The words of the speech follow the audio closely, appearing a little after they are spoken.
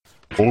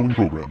following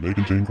program may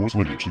contain coarse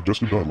language,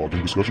 suggestive dialogue,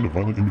 and discussion of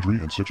violent imagery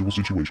and sexual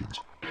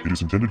situations. It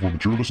is intended for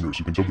mature listeners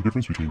who can tell the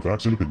difference between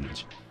facts and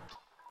opinions.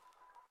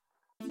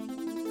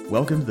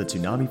 Welcome to the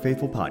Toonami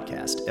Faithful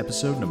Podcast,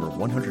 episode number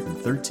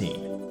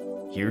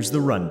 113. Here's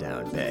the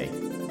rundown, Bay.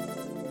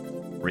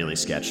 Really,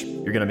 Sketch?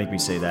 You're gonna make me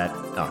say that?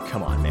 Oh,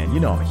 come on, man. You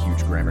know I'm a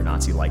huge grammar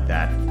Nazi like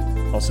that.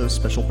 Also,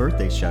 special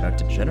birthday shout out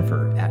to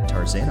Jennifer at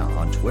Tarzana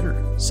on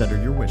Twitter. Send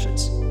her your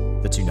wishes.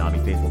 The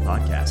Toonami Faithful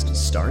Podcast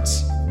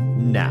starts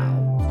now.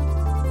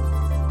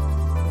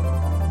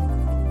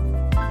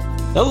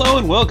 Hello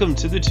and welcome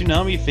to the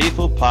Toonami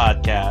Faithful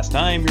Podcast.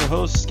 I am your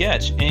host,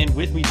 Sketch, and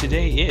with me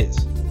today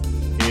is...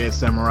 Yeah,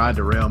 Samurai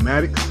Darrell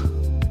Maddox.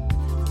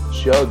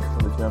 Shug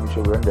from the Toonami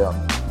Show Rundown.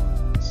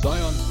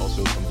 Sion,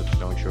 also from the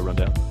Toonami Show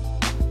Rundown.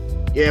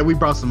 Yeah, we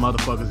brought some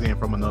motherfuckers in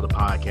from another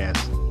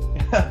podcast.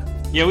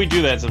 Yeah, we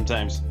do that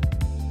sometimes.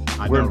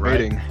 We're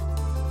invading.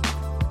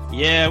 Right?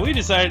 Yeah, we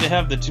decided to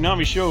have the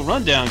Toonami Show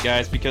Rundown,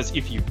 guys, because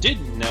if you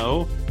didn't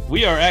know,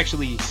 we are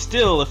actually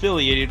still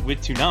affiliated with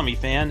Toonami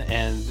Fan,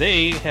 and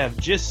they have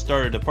just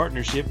started a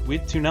partnership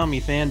with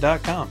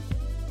ToonamiFan.com.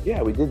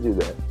 Yeah, we did do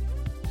that.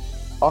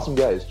 Awesome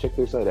guys, check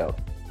their site out.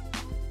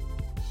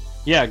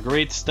 Yeah,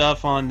 great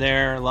stuff on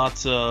there.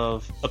 Lots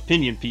of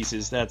opinion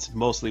pieces. That's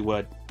mostly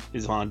what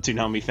is on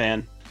Toonami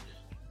Fan.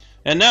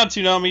 And now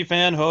Toonami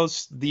Fan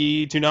hosts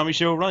the Toonami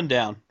Show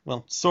Rundown.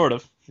 Well, sort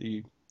of.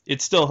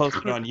 It's still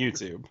hosted on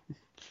YouTube.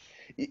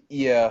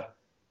 Yeah,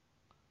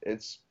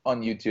 it's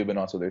on YouTube and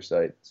also their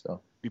site.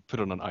 So We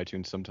put it on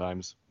iTunes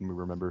sometimes when we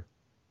remember,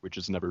 which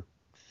is never.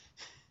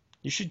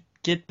 You should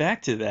get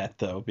back to that,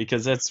 though,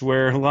 because that's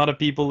where a lot of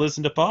people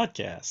listen to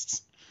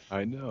podcasts.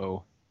 I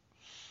know.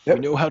 Yep.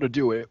 We know how to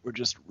do it. We're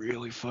just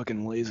really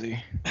fucking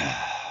lazy.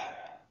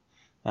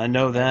 I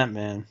know that,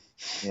 man.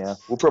 yeah,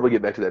 we'll probably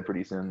get back to that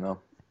pretty soon though.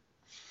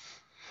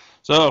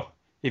 So,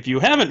 if you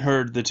haven't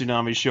heard the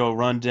Toonami Show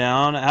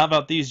Rundown, how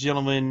about these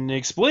gentlemen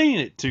explain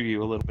it to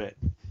you a little bit?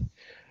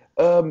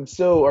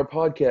 So our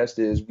podcast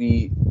is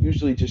we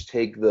usually just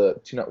take all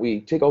the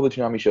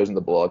Toonami shows in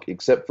the blog,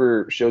 except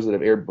for shows that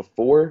have aired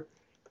before,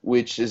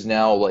 which is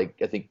now like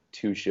I think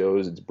 2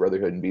 shows. It's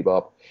Brotherhood and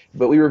Bebop.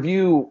 But we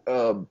review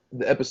the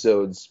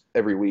episodes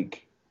every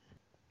week,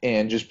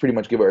 and just pretty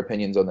much give our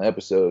opinions on the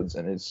episodes.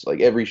 And it's like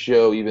every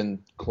show,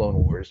 even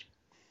Clone Wars.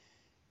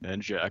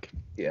 And Jack.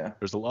 Yeah.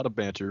 There's a lot of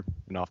banter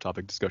and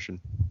off-topic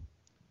discussion.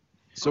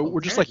 So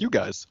we're just like you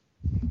guys.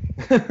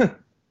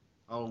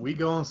 Oh, we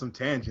go on some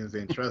tangents,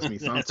 and trust me,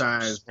 That's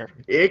sometimes for sure.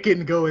 it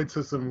can go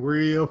into some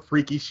real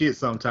freaky shit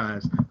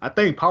sometimes. I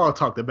think Paul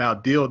talked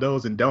about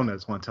dildos and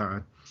donuts one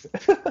time.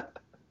 That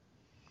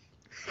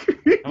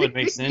would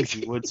make sense.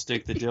 You would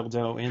stick the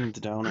dildo in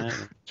the donut.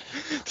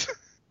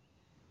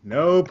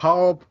 No,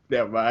 Paul,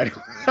 never mind.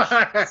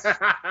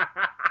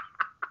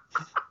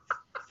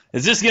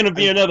 Is this going to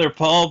be another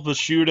Paul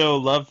Basciuto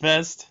love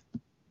fest?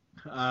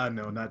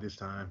 No, not this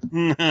time.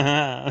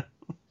 Yeah,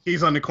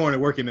 He's on the corner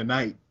working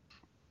tonight.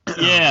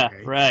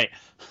 Okay. right.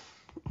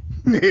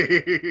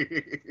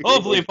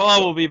 Hopefully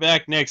Paul will be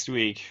back next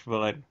week,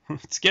 but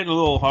it's getting a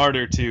little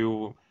harder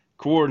to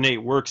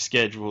coordinate work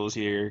schedules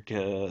here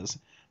because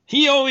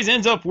he always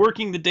ends up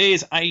working the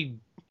days I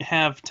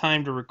have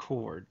time to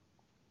record.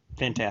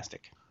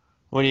 Fantastic.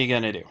 What are you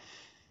going to do?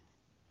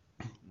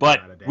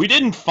 But we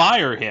didn't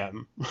fire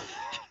him.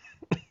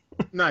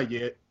 Not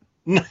yet.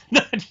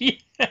 Not yet.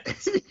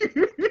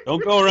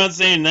 Don't go around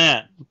saying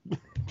that.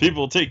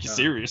 People will take you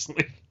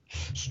seriously.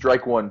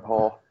 Strike one,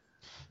 Paul.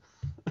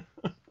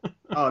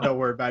 Oh, don't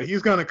worry about it.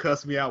 He's gonna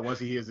cuss me out once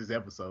he hears this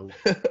episode.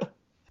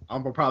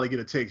 I'm gonna probably get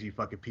a text, you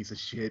fucking piece of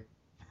shit.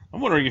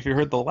 I'm wondering if you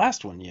heard the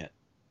last one yet.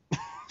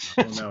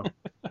 I don't know.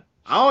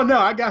 I don't know.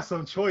 I got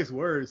some choice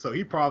words, so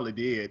he probably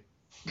did.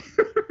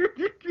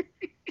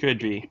 Could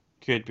be.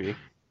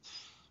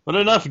 But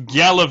enough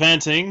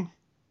gallivanting.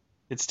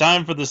 It's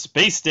time for the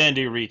Space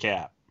Dandy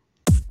recap.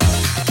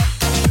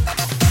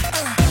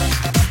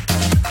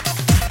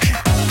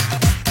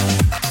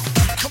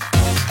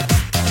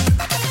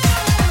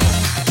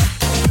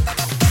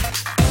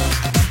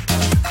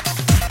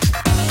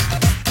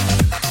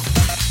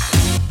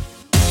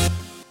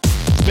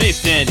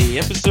 Space Dandy,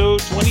 episode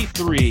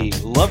 23.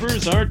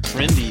 Lovers are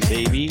trendy,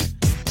 baby.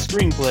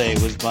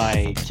 Screenplay was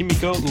by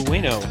Kimiko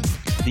Ueno.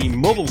 The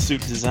mobile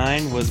suit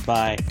design was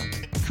by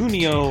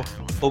Kunio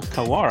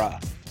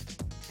Okawara.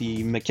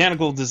 The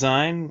mechanical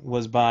design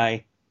was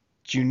by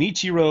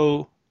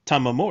Junichiro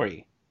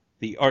Tamamori.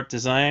 The art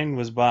design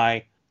was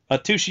by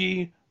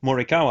Atsushi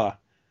Morikawa.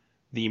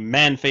 The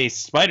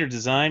man-faced spider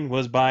design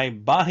was by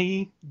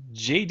Bahi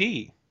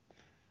JD.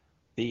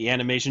 The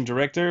animation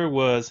director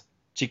was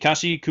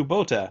Chikashi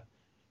Kubota.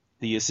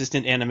 The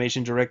assistant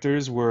animation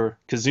directors were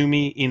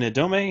Kazumi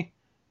Inadome,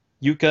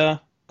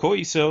 Yuka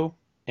Koiso,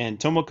 and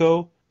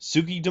Tomoko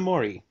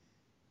Sugidamori.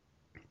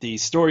 The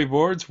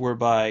storyboards were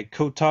by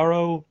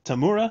Kotaro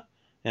Tamura,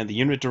 and the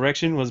unit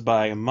direction was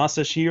by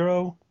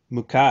Masashiro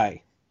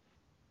Mukai.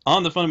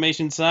 On the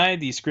Funimation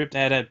side, the script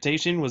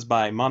adaptation was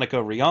by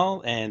Monica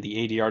Rial, and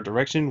the ADR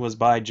direction was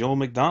by Joel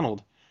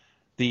McDonald.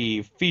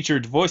 The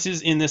featured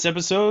voices in this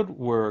episode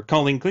were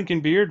Colleen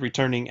Clinkenbeard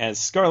returning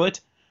as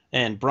Scarlet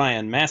and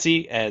Brian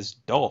Massey as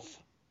Dolph.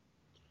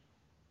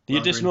 The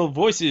additional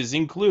voices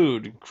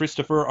include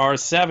Christopher R.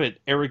 Sabat,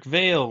 Eric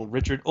Vale,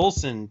 Richard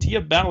Olson, Tia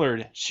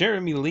Ballard,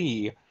 Jeremy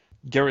Lee,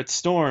 Garrett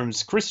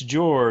Storms, Chris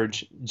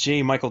George,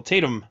 J. Michael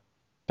Tatum,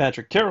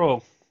 Patrick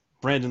Carroll,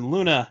 Brandon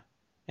Luna,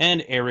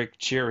 and Eric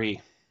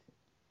Cherry.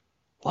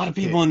 A lot of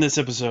people in this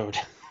episode.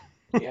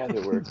 Yeah,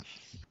 there were.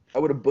 I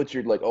would have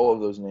butchered like all of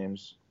those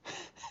names,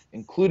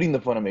 including the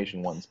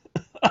Funimation ones.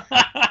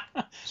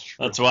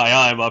 That's why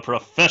I'm a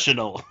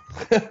professional.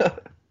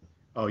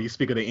 Oh, you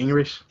speak of the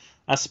English?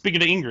 I speak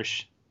of the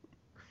English.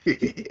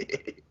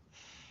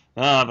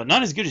 But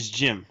not as good as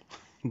Jim.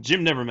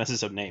 Jim never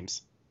messes up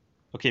names.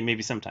 Okay,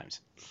 maybe sometimes.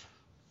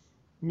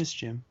 Miss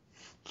Jim.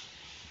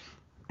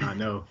 I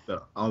know.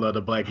 The only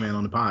other black man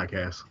on the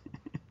podcast.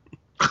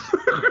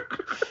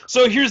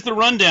 So here's the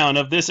rundown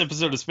of this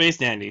episode of Space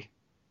Dandy.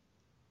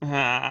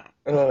 Oh,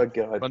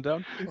 God.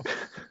 Rundown?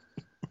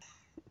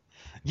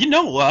 You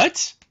know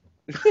what?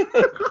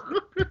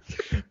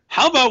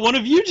 How about one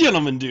of you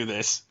gentlemen do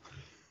this?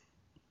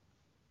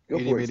 Go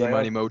Meeny, for it, meeny, Zion.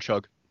 miny, mo,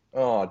 chug.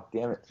 Oh,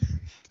 damn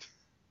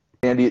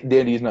it.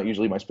 Dandy is not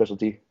usually my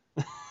specialty.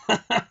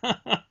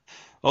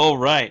 All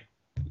right.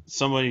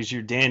 Somebody's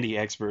your dandy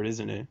expert,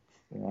 isn't it?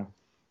 Yeah.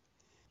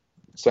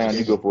 Zion,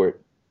 you go for it.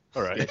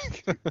 All right.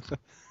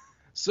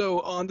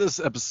 So on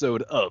this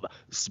episode of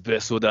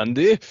Special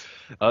Dandy,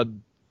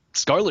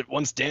 Scarlet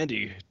wants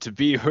Dandy to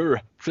be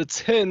her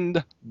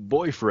pretend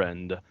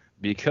boyfriend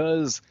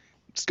because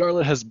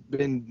Scarlet has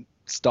been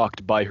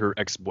stalked by her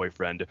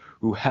ex-boyfriend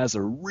who has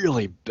a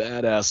really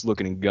badass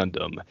looking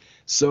Gundam.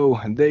 So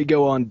they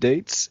go on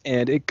dates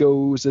and it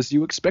goes as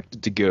you expect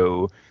it to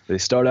go. They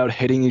start out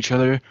hating each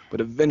other but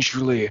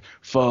eventually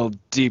fall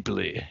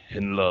deeply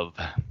in love.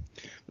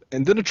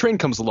 And then a train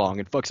comes along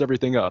and fucks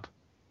everything up.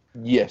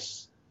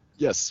 Yes.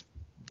 Yes.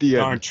 The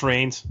Darn end.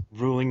 trains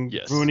ruining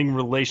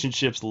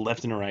relationships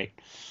left and right.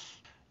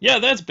 Yeah,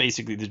 that's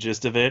basically the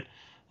gist of it.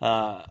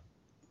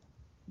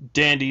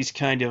 Dandy's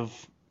kind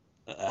of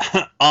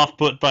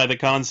off-put by the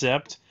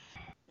concept.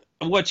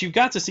 What you've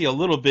got to see a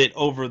little bit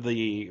over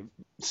the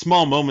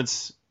small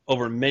moments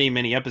over many,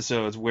 many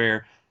episodes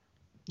where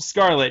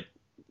Scarlet,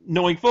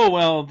 knowing full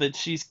well that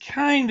she's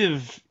kind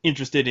of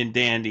interested in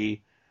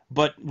Dandy,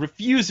 but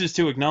refuses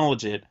to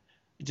acknowledge it,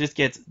 just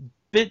gets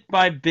bit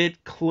by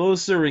bit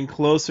closer and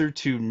closer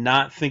to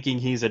not thinking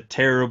he's a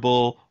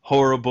terrible,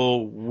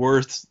 horrible,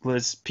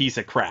 worthless piece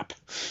of crap.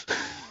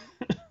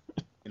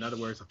 In other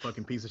words, a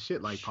fucking piece of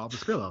shit like Paul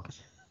Pasquillo.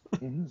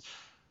 Mm-hmm.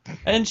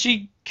 And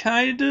she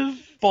kind of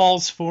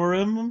falls for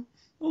him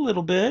a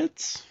little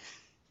bit.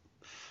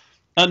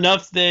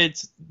 Enough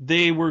that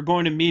they were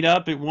going to meet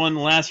up at one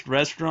last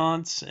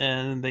restaurant,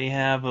 and they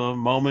have a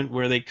moment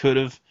where they could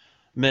have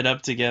met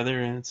up together,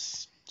 and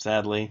it's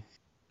sadly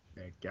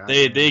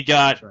they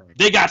got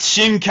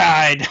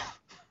Shinkai'd.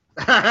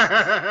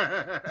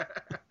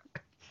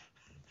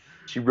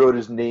 She wrote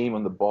his name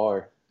on the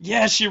bar.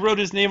 Yeah, she wrote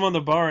his name on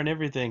the bar and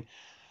everything.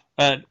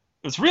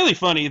 It's really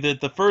funny that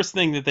the first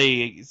thing that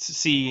they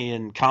see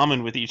in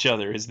common with each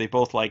other is they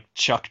both like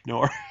Chuck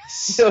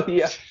Norris. Oh,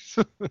 yeah.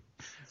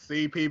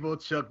 See, people,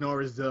 Chuck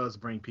Norris does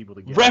bring people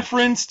together.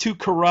 Reference to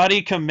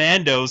Karate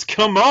Commandos.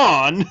 Come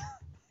on!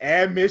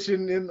 And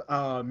Missing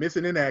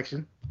in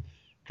Action.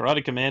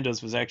 Karate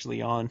Commandos was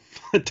actually on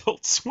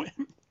Adult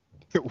Swim.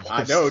 It was.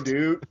 I know,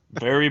 dude.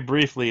 Very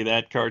briefly,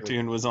 that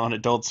cartoon was on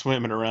Adult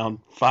Swim at around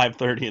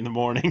 5:30 in the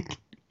morning.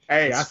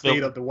 Hey, I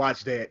stayed up to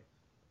watch that.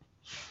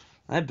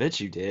 I bet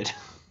you did.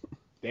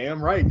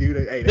 Damn right, dude.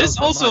 Hey, that This was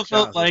from also my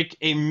felt childhood. like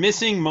a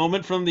missing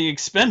moment from The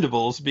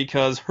Expendables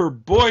because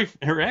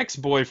her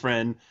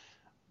ex-boyfriend,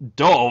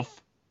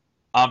 Dolph,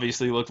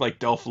 obviously looked like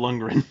Dolph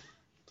Lundgren.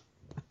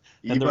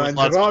 And there was Ivan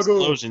lots of Drago.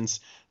 explosions.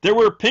 There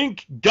were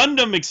pink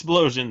Gundam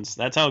explosions.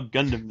 That's how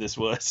Gundam this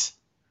was.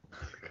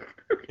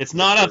 It's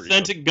not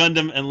authentic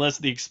Gundam unless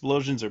the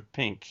explosions are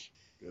pink.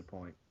 Good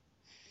point.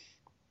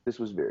 This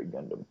was very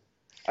Gundam.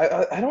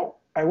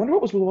 I wonder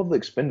what was with all the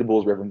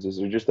Expendables references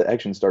or just the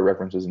Action Star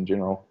references in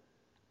general.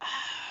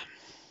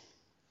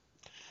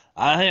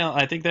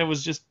 I think that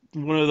was just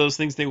one of those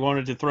things they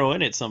wanted to throw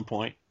in at some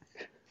point.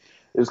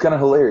 It was kind of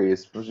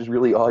hilarious. It was just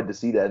really odd to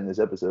see that in this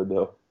episode,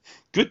 though.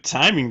 Good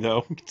timing,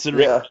 though,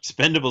 considering Yeah. the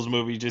Expendables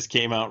movie just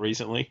came out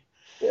recently.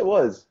 It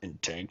was.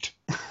 And tanked.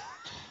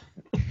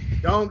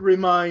 Don't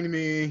remind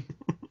me.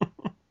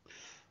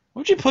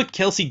 Why'd you put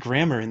Kelsey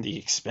Grammer in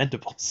The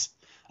Expendables?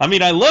 I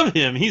mean, I love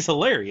him. He's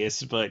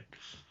hilarious, but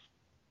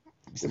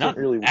he's It not wasn't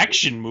really- an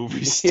action movie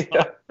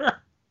Yeah.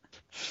 star.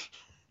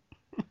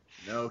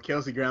 No,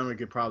 Kelsey Grammer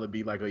could probably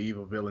be like an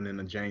evil villain in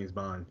a James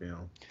Bond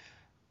film.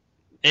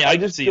 Yeah, I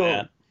can just see don't-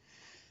 that.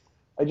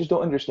 I just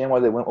don't understand why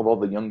they went with all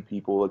the young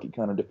people. Like, it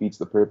kind of defeats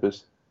the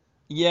purpose.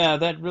 Yeah,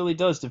 that really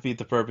does defeat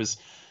the purpose.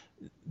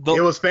 The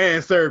It was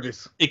fan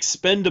service.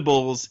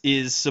 Expendables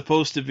is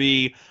supposed to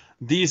be,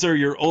 these are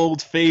your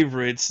old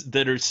favorites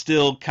that are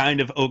still kind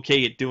of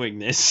okay at doing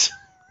this.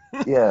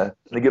 Yeah.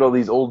 They get all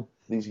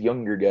these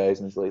younger guys,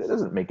 and it's like, that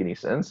doesn't make any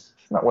sense.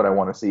 not what I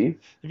want to see.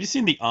 Have you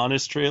seen the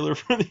Honest trailer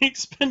for The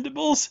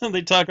Expendables? And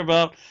they talk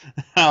about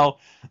how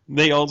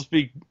they all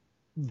speak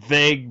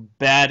vague,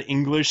 bad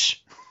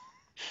English.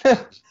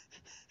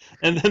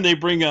 And then they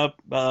bring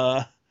up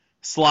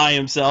Sly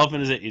himself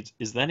and say,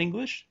 is that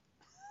English?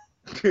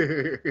 I'm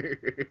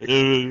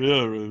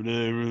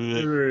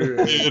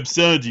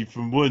Sanji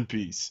from One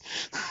Piece.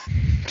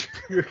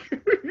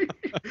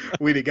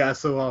 We done got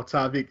so off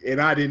topic,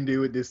 and I didn't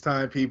do it this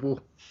time, people.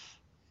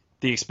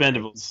 The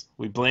Expendables.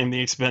 We blame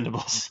the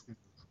Expendables.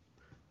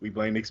 We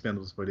blame the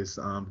Expendables for this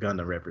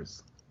Gundam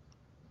reference.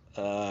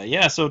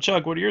 Yeah, so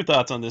Chuck, what are your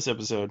thoughts on this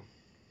episode?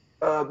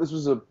 This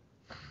was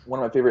one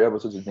of my favorite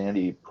episodes of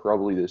Dandy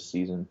probably this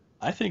season.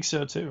 I think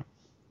so, too.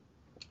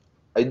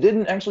 I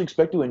didn't actually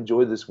expect to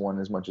enjoy this one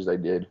as much as I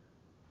did.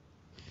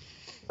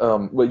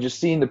 But just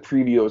seeing the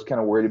preview, I was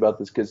kind of worried about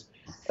this because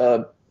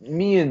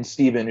me and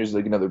Steven, who's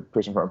like another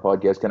person from our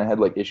podcast, kind of had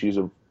like issues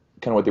of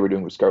kind of what they were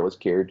doing with Scarlett's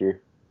character.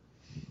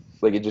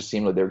 Like, it just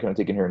seemed like they were kind of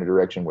taking her in a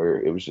direction where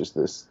it was just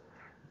this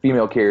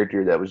female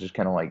character that was just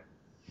kind of like,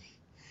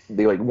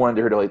 they like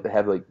wanted her to like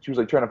have like, she was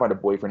like trying to find a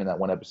boyfriend in that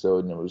one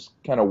episode, and it was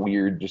kind of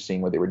weird just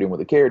seeing what they were doing with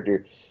the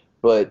character.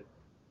 But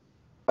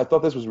I thought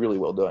this was really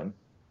well done.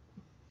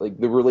 Like,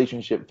 the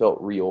relationship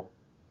felt real.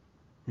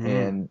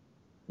 And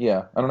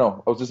yeah, I don't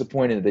know. I was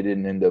disappointed that they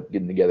didn't end up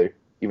getting together,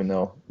 even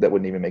though that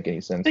wouldn't even make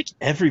any sense. I think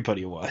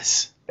everybody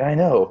was. I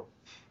know.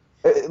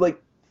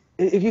 Like,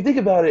 if you think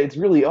about it, it's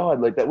really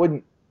odd. Like, that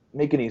wouldn't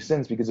make any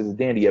sense because it's a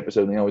Dandy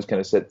episode, and they always kind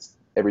of set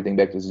everything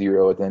back to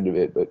zero at the end of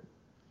it. But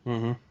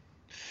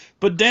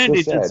But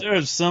Dandy So sad.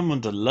 deserves someone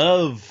to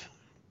love.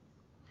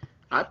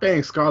 I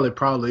think Scarlett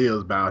probably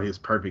is about his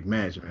perfect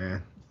match,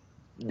 man.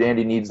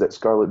 Dandy needs that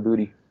scarlet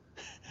booty.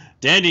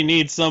 Dandy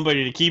needs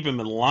somebody to keep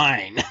him in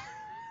line.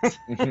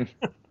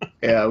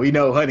 Yeah, we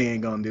know Honey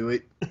ain't gonna do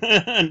it.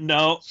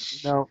 No.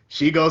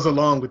 She goes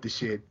along with the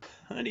shit.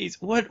 Honey's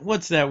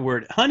what's that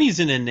word? Honey's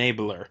an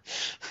enabler.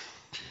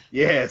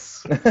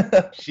 Yes,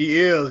 she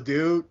is,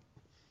 dude.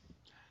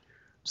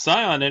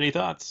 Scion, any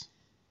thoughts?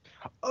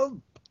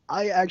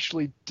 I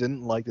actually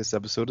didn't like this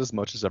episode as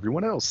much as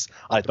everyone else.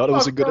 I thought it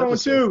was a good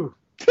What's episode.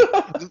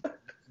 wrong with you?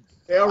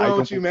 Hell I wrong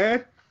with don't- you,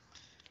 man?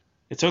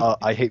 It's okay.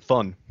 I hate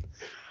fun.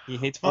 He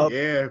hates fun.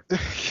 Yeah.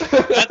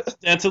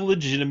 That's a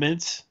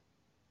legitimate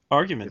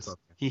argument. It's okay.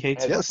 He I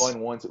hates had fun. Yes. fun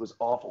once. It was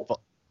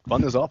awful.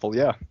 Fun is awful,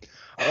 yeah.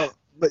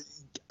 But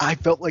I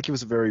felt like it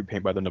was a very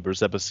paint by the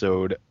numbers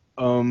episode.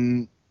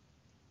 In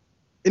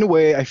a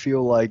way, I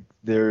feel like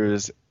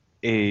there's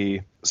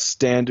a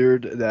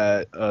standard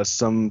that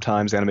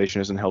sometimes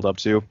animation isn't held up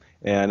to,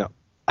 and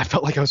I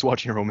felt like I was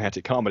watching a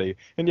romantic comedy,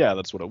 and yeah,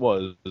 that's what it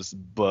was.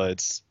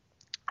 But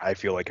I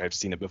feel like I've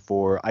seen it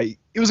before.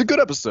 It was a good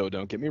episode.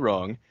 Don't get me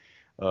wrong.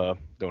 Don't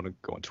want to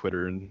go on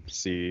Twitter and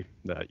see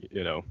that,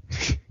 you know.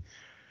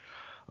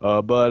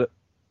 But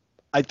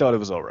I thought it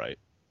was all right,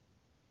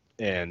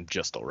 and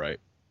just all right.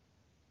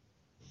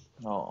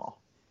 Oh,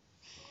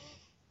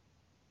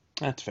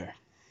 That's fair.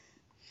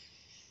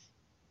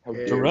 how Yeah,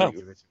 dare Terrell.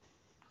 you.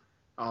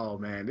 Oh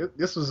man,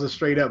 this was a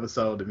straight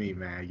episode to me,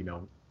 man. You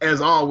know,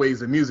 as always,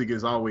 the music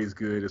is always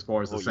good as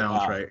far as the Oh, yeah.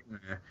 soundtrack.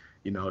 Man.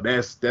 You know,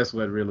 that's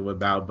what it really was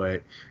about.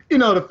 But you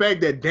know, the fact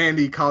that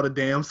Dandy caught a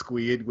damn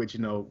squid, which you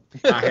know,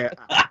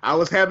 I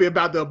was happy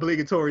about the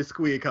obligatory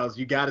squid because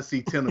you got to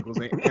see tentacles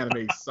in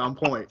anime at some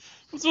point.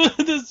 So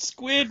the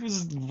squid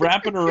was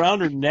wrapping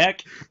around her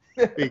neck.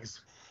 Because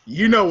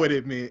you know what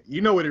it meant. You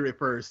know what it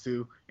refers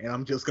to, and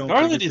I'm just gonna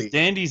Scarlet say is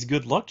Dandy's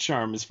good luck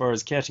charm as far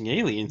as catching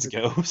aliens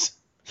goes.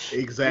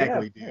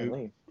 exactly, Yeah, dude.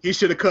 apparently. He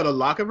should have cut a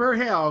lock of her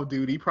hair off,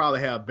 dude. He probably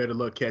have better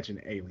luck catching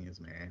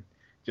aliens, man.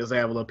 Just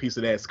have a little piece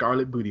of that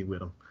scarlet booty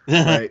with him.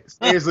 But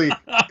seriously,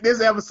 this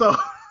episode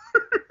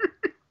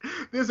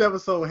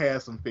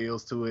has some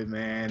feels to it,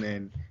 man,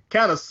 and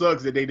kind of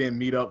sucks that they didn't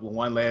meet up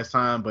one last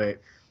time. But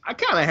I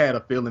kind of had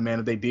a feeling, man,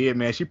 if they did,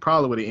 man, she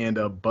probably would have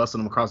ended up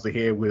busting him across the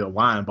head with a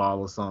wine ball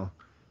or something.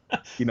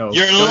 You know,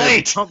 You're so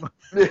that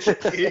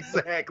late.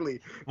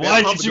 exactly.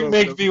 Why That did you Pompadour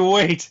make would've- me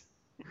wait?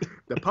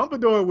 The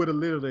Pompadour would have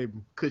literally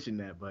cushioned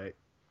that, but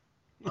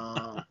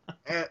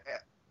and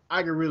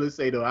I can really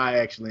say though I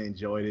actually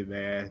enjoyed it,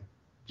 man.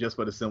 Just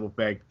for the simple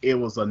fact it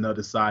was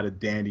another side of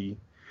Dandy,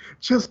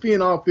 just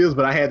being all feels.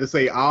 But I had to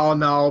say, all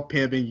no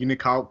pimping,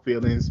 unicorn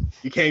feelings.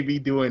 You can't be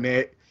doing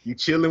that. You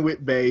chilling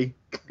with Bay.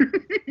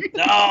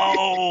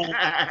 No.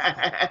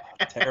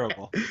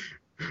 Terrible.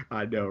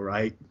 I know,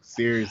 right?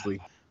 Seriously.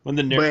 When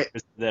the narrator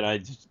said that,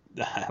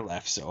 I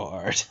laughed so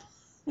hard.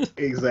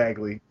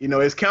 Exactly. You know,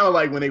 it's kind of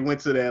like when they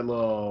went to that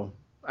little,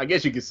 I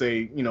guess you could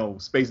say, you know,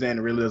 Space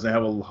Dandy really doesn't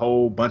have a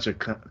whole bunch of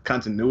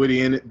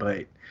continuity in it,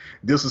 but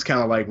this was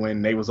kind of like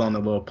when they was on the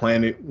little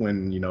planet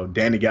when, you know,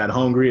 Danny got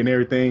hungry and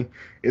everything.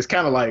 It's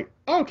kind of like,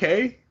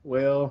 okay,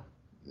 well,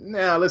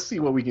 now let's see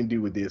what we can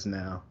do with this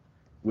now.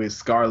 With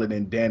Scarlet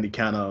and Dandy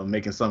kind of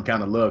making some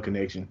kind of love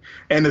connection.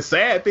 And the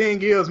sad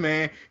thing is,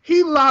 man,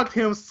 he locked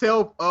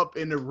himself up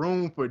in the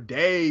room for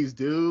days,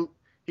 dude.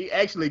 He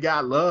actually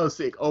got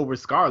lovesick over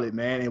Scarlet,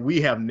 man, and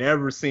we have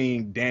never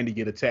seen Dandy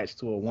get attached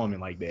to a woman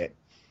like that.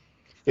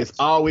 It's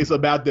always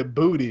about the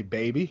booty,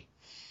 baby.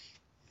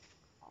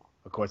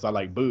 Of course, I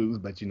like boobs,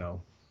 but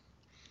Turns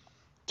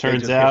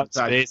just out hypnotized-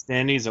 Space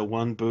Dandy's a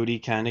one booty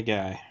kind of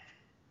guy.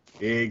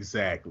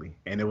 Exactly.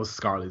 And it was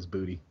Scarlett's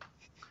booty.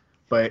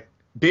 But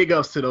big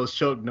ups to those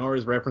Chuck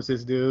Norris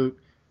references, dude.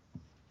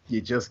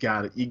 You just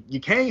got it. You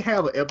can't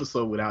have an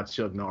episode without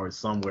Chuck Norris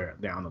somewhere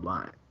down the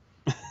line.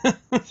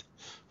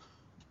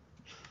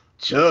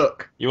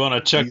 Chuck. You want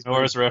a Chuck He's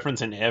Norris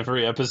reference in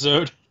every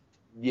episode?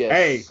 Yes.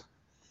 Hey,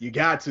 you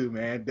got to,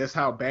 man. That's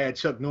how bad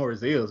Chuck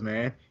Norris is,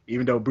 man.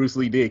 Even though Bruce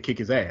Lee did kick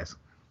his ass.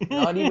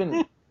 Not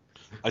even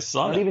I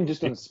saw not that. even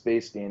just on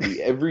Space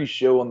Dandy. Every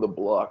show on the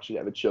block should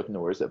have a Chuck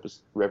Norris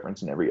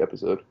reference in every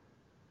episode.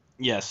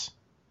 Yes.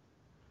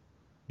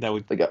 That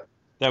would Like, that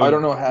I would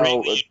don't know how.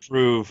 greatly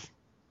improve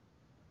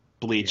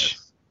Bleach.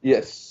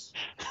 Yes.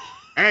 Yes,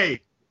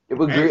 Hey, it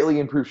would Hey. greatly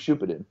improve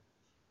Shippuden.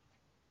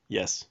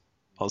 Yes.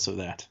 Also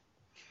that.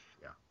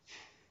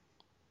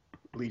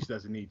 Bleach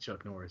doesn't need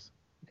Chuck Norris.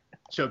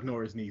 Chuck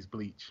Norris needs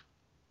Bleach.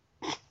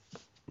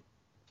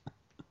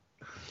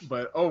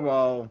 But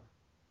overall,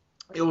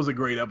 it was a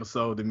great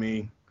episode to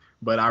me.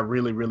 But I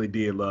really, really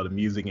did love the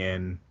music,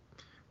 and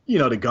the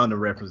Gundam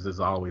reference is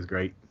always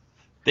great.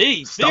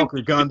 They Stalker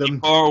went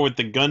Gundam. far with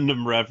the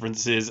Gundam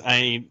references.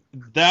 I mean,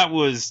 that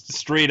was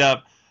straight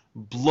up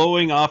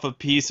blowing off a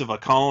piece of a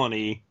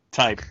colony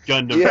type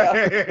Gundam.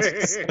 Yeah.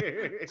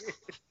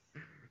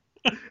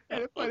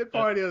 And the funny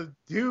part is,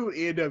 dude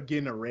ended up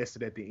getting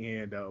arrested at the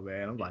end, though,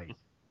 man. I'm like,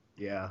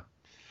 yeah.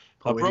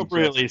 Poetic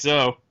Appropriately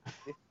so.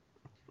 justice.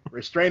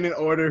 Restraining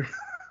order.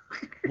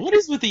 What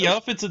is with the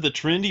outfits of the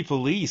trendy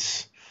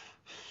police?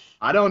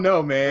 I don't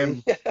know,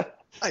 man. Yeah.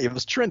 It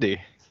was trendy.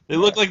 They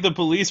look like the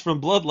police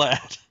from Blood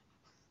Lad.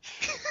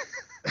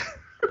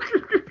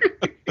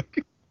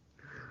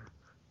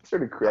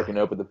 Started cracking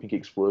up at the pink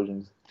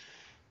explosions.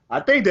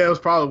 I think that was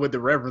probably what the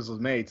reference was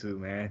made to,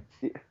 man.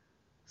 Yeah.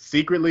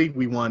 Secretly,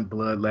 we want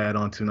Blood Lad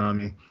on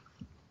Toonami.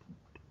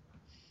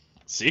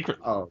 Secret.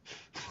 Oh.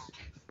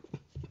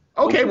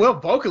 Okay, well,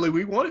 vocally,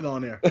 we want it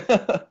on there.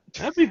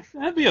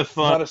 That'd be a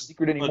fun, Not a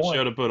secret fun anymore.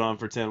 show to put on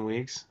for 10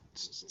 weeks.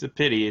 It's just a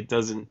pity it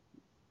doesn't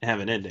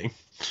have an ending.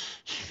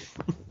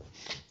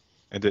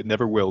 And it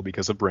never will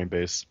because of Brain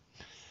Base.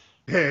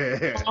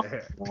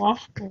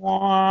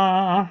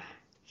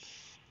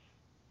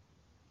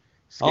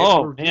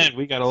 Oh man,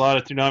 we got a lot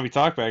of Toonami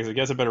talkbacks. I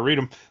guess I better read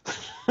them.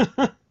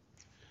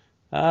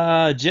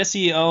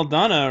 Jesse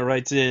Aldana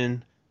writes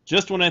in,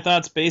 just when I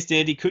thought Space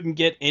Dandy couldn't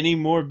get any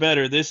more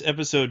better, this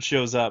episode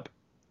shows up.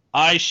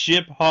 I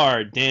ship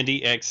hard,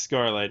 Dandy X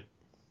Scarlet.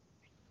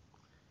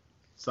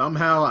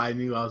 Somehow I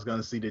knew I was going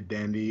to see the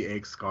Dandy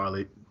X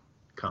Scarlet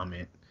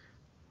comment.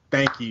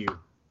 Thank you.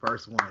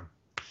 First one.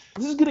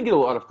 This is gonna get a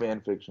lot of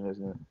fan fiction,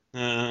 isn't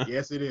it?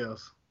 Yes, it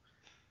is.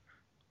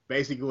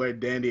 Basically, where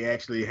Dandy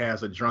actually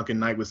has a drunken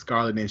night with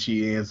Scarlet and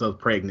she ends up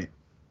pregnant.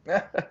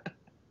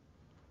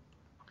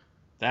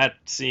 That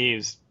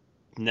seems...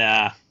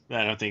 Nah,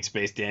 I don't think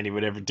Space Dandy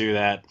would ever do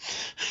that.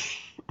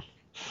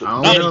 I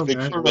Not don't know, even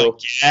man. for a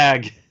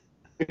gag.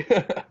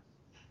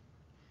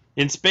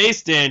 In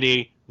Space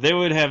Dandy, they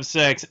would have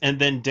sex and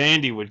then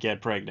Dandy would get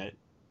pregnant.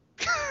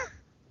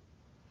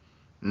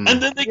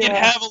 And then they could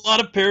Yeah. have a lot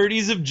of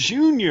parodies of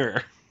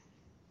Junior.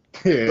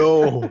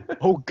 No.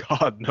 Oh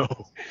God, no.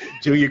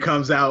 Junior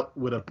comes out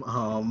with a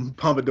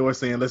pompadour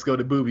saying, "Let's go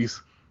to boobies."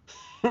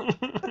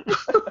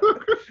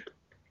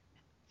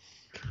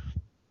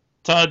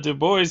 Todd Du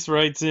Bois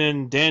writes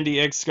in, Dandy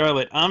X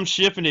Scarlet, I'm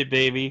shipping it,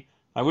 baby.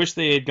 I wish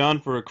they had gone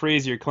for a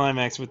crazier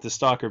climax with the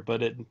Stalker,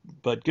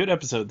 but good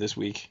episode this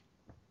week.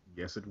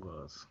 Yes, it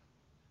was.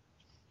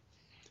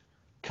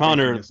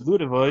 Connor Yes.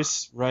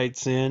 Ludovice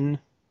writes in,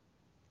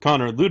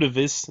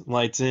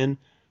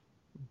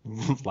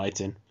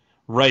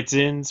 writes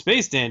in,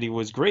 Space Dandy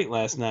was great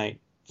last night.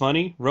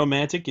 Funny,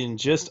 romantic, and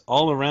just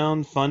all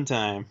around fun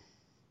time.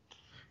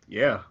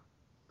 Yeah.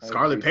 I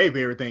Scarlet agree. paid for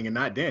everything and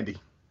not Dandy.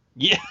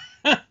 Yeah.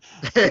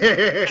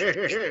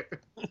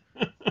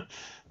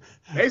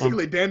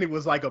 Basically, Dandy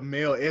was like a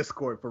male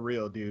escort for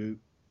real, dude.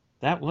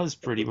 That was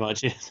pretty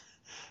much it.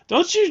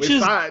 Don't you With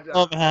just side-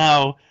 love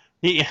how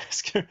he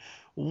asked her,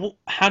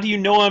 how do you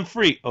know I'm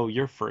free? Oh,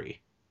 you're free.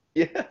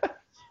 Yeah.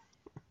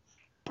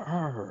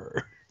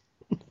 Brr.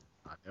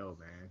 I know,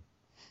 man.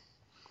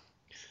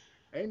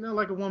 Ain't nothing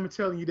like a woman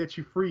telling you that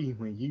you're free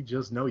when you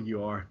just know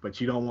you are, but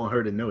you don't want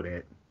her to know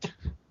that.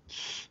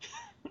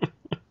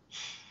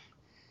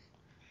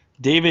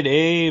 David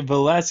A.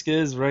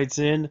 Velasquez writes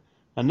in,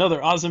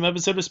 another awesome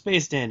episode of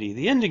Space Dandy.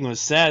 The ending was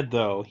sad,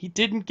 though. He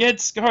didn't get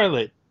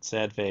Scarlet.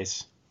 Sad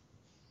face.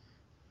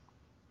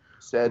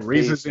 Sad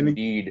Reasons face in the-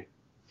 indeed.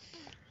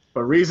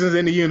 For reasons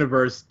in the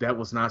universe, that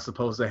was not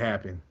supposed to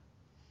happen.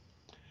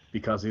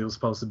 Because it was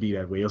supposed to be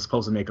that way. It was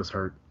supposed to make us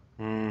hurt.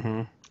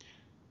 Mm-hmm.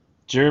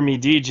 Jeremy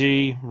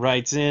DG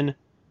writes in,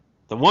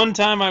 the one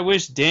time I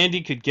wish Dandy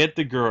could get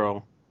the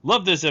girl.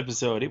 Love this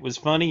episode. It was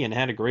funny and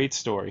had a great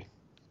story.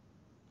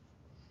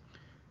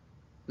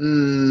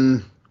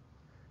 In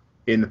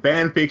the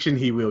fan fiction,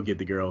 he will get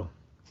the girl.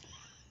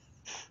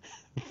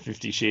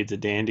 50 Shades of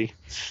Dandy.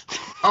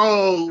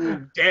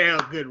 Oh, damn,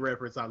 good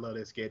reference. I love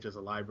that sketch as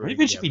a library.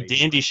 Maybe it should be maybe.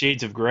 Dandy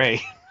Shades of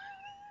Grey.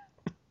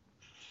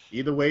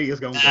 Either way, it's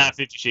gonna go.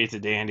 50 Shades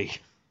of Dandy.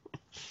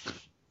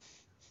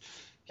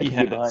 He can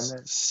get behind has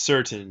that.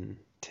 certain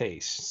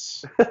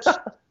tastes.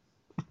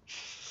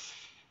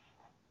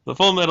 The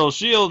Full Metal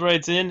Shield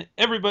writes in,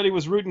 everybody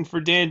was rooting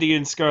for Dandy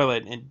and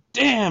Scarlet, and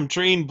damn,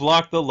 Train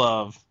blocked the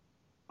love.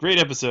 Great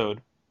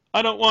episode.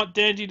 I don't want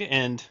Dandy to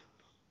end.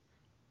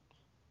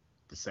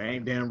 The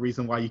same damn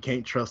reason why you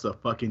can't trust a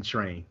fucking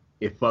train.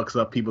 It fucks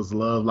up people's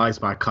love lives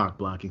by cock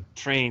blocking.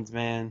 Trains,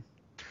 man.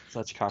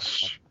 Such cock.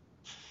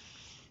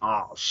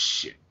 Oh,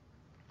 shit.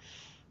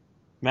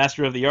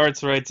 Master of the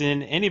Arts writes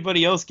in,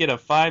 anybody else get a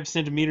 5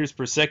 centimeters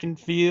per second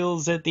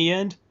feels at the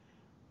end?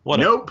 What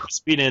Nope. a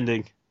speed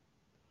ending.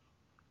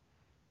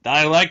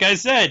 Like I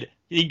said,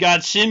 he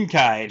got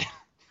Shinkai'd.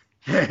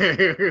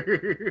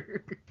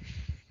 Man,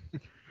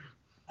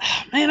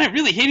 I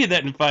really hated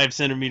that in 5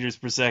 centimeters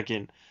per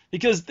second.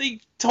 Because they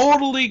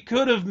totally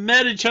could have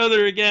met each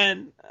other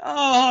again.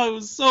 Oh, it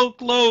was so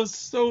close,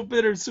 so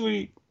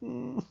bittersweet.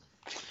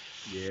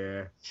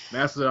 Yeah.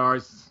 Master of the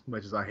Arts,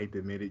 much as I hate to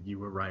admit it, you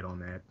were right on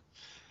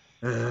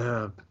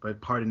that.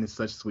 But pardon is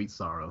such sweet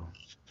sorrow.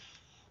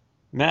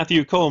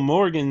 Matthew Cole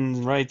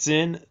Morgan writes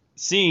in,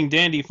 seeing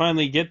Dandy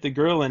finally get the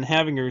girl and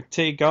having her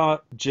take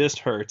off just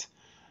hurt.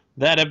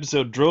 That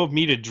episode drove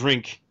me to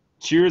drink.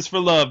 Cheers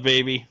for love,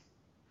 baby.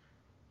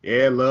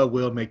 Yeah, love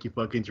will make you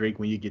fucking drink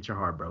when you get your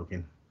heart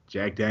broken.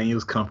 Jack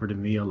Daniels comforted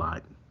me a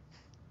lot.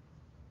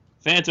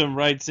 Phantom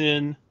writes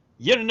in,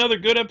 yet another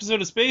good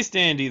episode of Space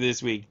Dandy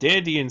this week.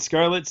 Dandy and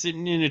Scarlet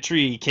sitting in a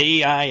tree.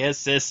 Kissing.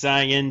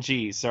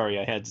 Sorry,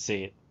 I had to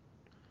say it.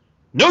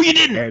 No, you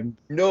didn't!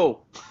 No.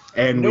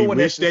 And No we one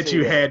wish has to that say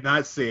you that. had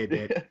not said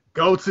that.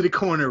 Go to the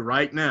corner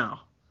right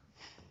now.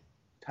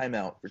 Time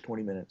out for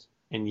 20 minutes.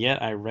 And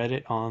yet I read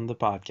it on the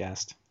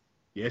podcast.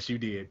 Yes, you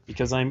did.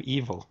 Because I'm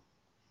evil.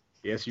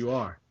 Yes, you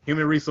are.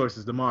 Human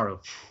resources tomorrow.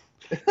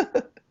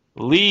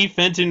 Lee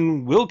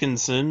Fenton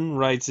Wilkinson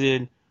writes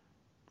in,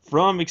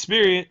 from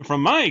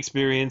my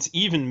experience,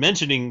 even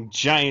mentioning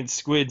giant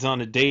squids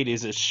on a date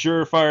is a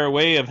surefire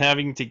way of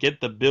having to get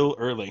the bill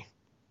early.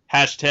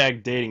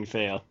 Hashtag dating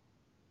fail.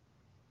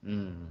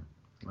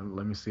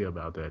 Let me see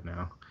about that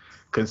now.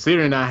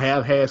 Considering I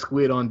have had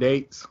squid on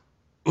dates.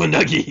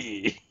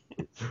 Unagi.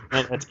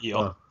 No, that's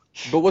eel.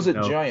 But was it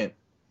No. giant?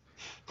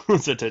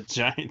 Was it a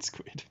giant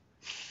squid?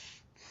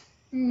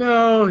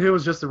 No, it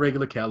was just a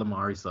regular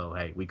calamari, so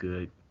hey, we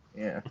good.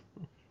 Yeah.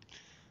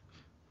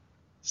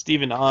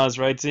 Stephen Oz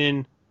writes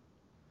in,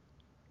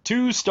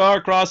 two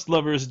star-crossed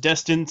lovers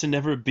destined to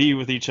never be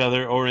with each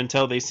other or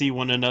until they see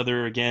one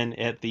another again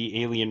at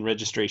the Alien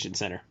Registration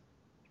Center.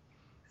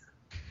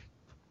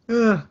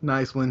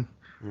 Nice one.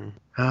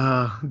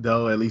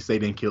 Though at least they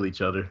didn't kill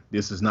each other.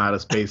 This is not a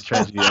space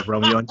tragedy of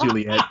Romeo and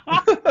Juliet.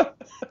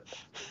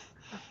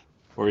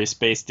 Or a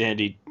space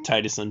dandy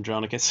Titus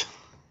Andronicus.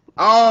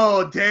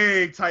 Oh,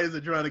 dang, Titus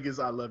Andronicus,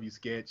 I love you,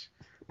 sketch.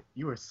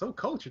 You are so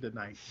cultured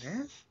tonight,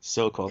 man.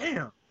 So cool.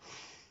 Damn.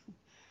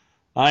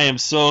 I am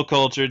so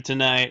cultured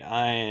tonight.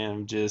 I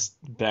am just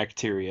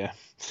bacteria.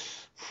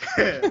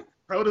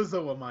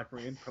 Protozoa, my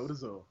friend,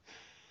 protozoa.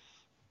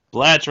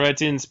 Blatch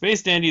writes in,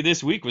 Space Dandy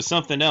this week was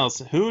something else.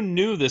 Who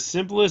knew the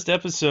simplest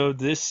episode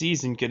this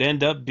season could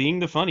end up being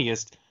the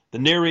funniest? The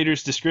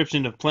narrator's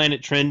description of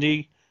Planet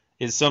Trendy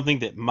is something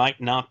that might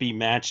not be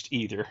matched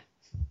either.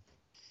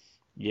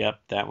 Yep,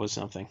 that was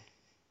something.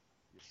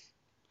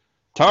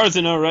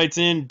 Tarzano writes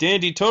in,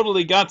 Dandy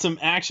totally got some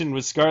action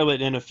with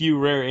Scarlet and a few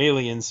rare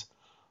aliens.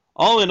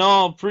 All in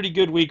all, pretty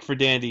good week for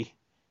Dandy.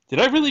 Did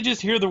I really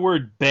just hear the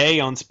word bae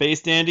on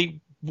Space Dandy?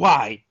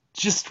 Why?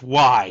 Just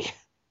why?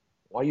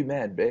 Why you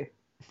mad, bae?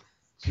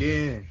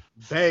 Jen,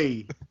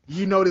 Bay,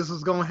 you know this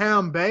was gonna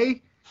happen,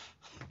 Bay.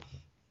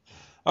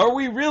 Are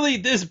we really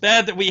this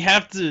bad that we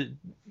have to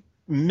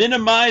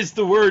minimize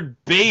the word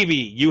baby?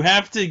 You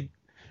have to,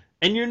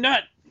 and you're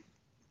not.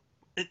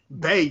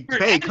 Bay,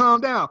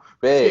 calm down.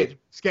 Bae.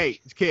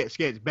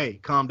 Sketch, Bay,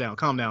 calm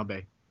down,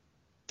 Bay.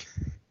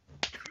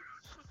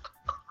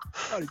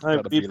 You I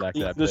gotta be like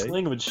that, this babe.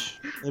 language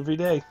every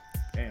day.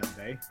 Damn,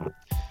 Bay.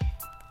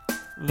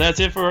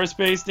 That's it for our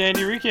Space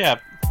Dandy recap.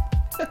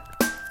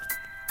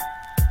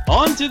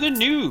 On to the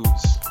news.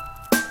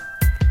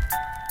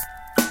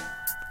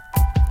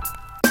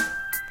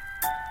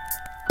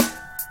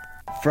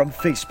 From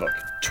Facebook,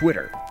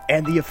 Twitter,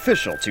 and the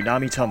official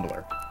Toonami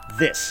Tumblr,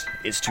 this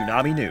is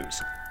Toonami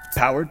News,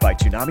 powered by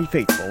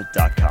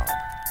ToonamiFaithful.com.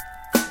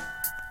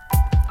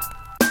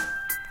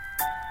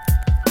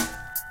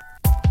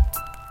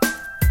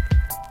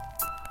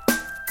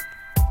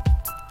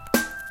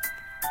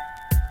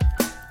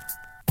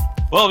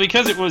 Well,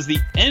 because it was the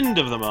end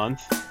of the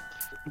month,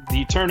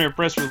 the Turner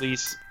press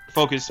release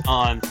focused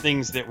on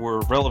things that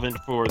were relevant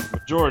for the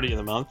majority of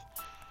the month.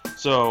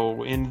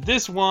 So in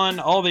this one,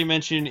 all they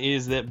mention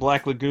is that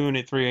Black Lagoon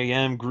at 3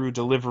 a.m. grew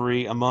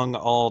delivery among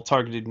all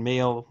targeted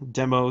mail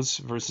demos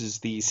versus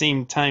the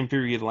same time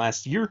period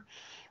last year,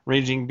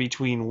 ranging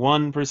between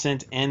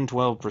 1% and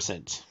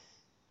 12%,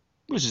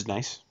 which is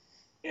nice.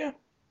 Yeah.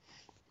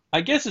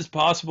 I guess it's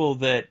possible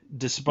that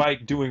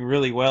despite doing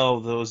really well,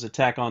 those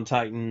Attack on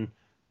Titan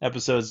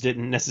episodes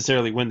didn't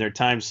necessarily win their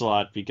time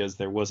slot because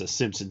there was a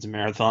Simpsons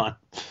marathon.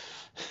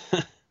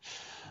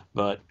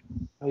 But,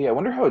 Oh yeah, I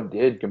wonder how it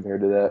did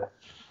compared to that.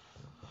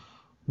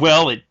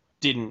 well, it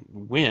didn't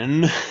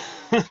win.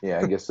 Yeah,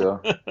 I guess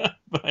so.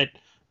 but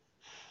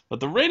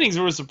the ratings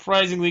were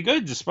surprisingly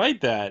good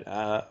despite that.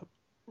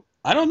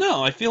 I don't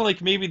know. I feel like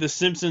maybe The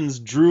Simpsons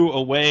drew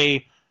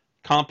away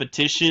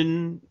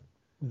competition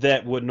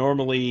that would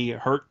normally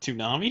hurt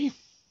Toonami.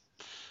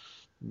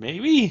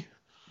 Maybe.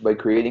 By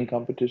creating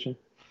competition.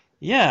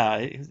 Yeah,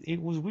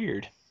 it was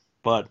weird,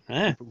 but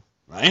I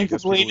ain't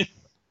complaining.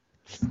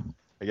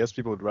 I guess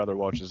people would rather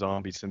watch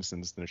Zombie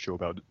Simpsons than a show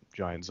about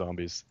giant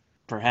zombies.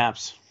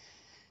 Perhaps.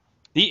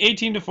 The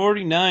 18 to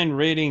 49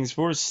 ratings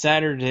for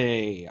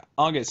Saturday,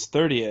 August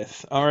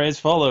 30th, are as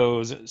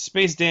follows.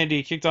 Space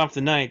Dandy kicked off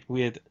the night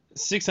with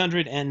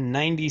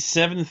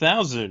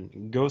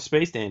 697,000. Go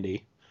Space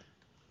Dandy.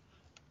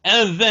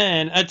 And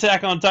then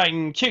Attack on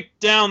Titan kicked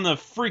down the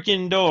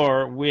freaking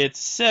door with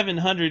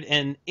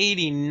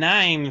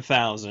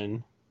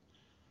 789,000.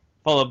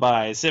 Followed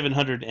by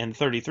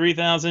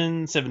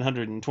 733,000,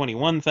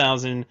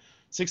 721,000,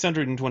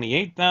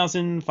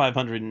 628,000,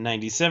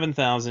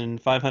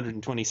 597,000,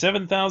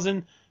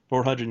 527,000,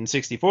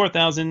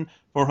 464,000,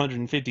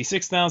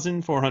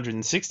 456,000,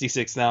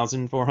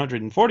 466,000,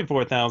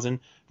 444,000,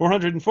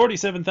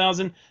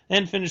 447,000,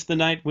 and finished the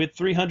night with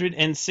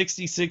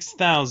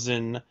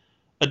 366,000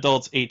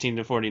 adults 18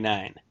 to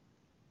 49.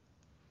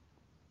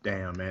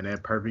 Damn, man,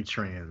 that perfect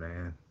trend,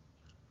 man.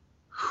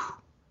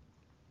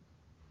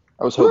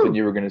 I was hoping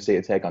you were going to say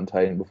Attack on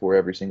Titan before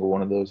every single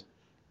one of those.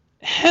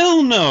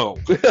 Hell no!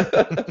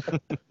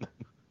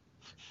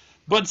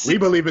 But We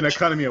believe in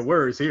economy of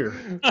words here.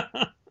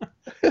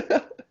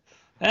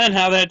 and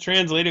how that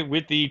translated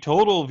with the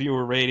total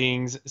viewer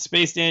ratings,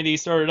 Space Dandy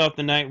started off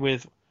the night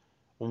with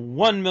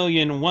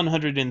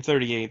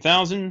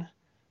 1,138,000.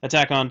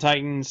 Attack on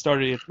Titan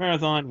started its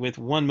marathon with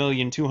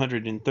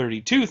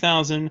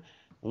 1,232,000,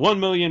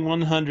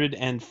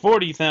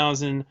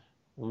 1,140,000,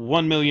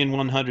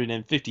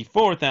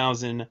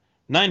 1,154,000,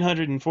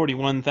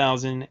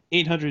 941,000,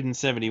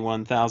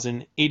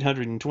 871,000,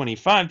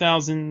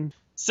 825,000,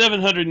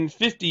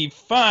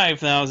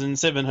 755,000,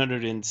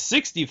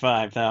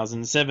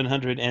 765,000,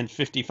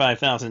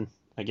 755,000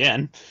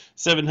 again,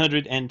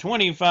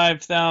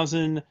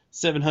 725,000,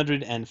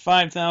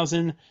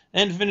 705,000,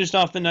 and finished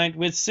off the night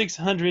with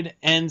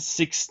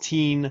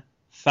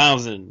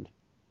 616,000.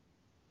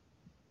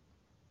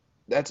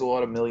 That's a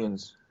lot of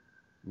millions.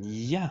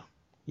 Yeah.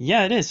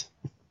 Yeah, it is.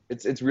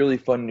 It's really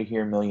fun to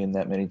hear million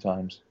that many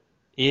times.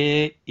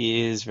 It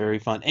is very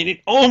fun. And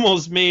it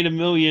almost made $1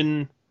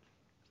 million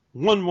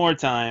one more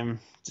time.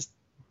 Just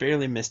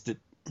barely missed it.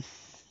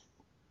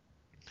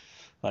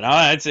 But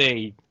I'd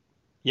say,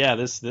 yeah,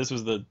 this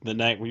was the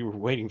night we were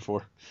waiting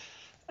for.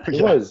 It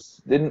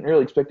was. Didn't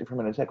really expect it from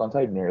an Attack on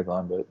Titan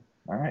marathon, but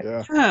all right.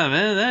 Yeah, Yeah,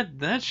 man,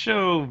 that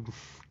show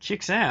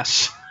kicks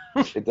ass.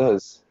 It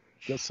does.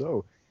 guess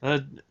so.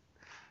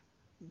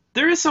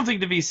 There is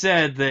something to be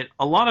said that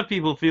a lot of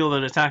people feel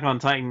that Attack on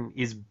Titan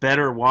is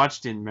better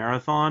watched in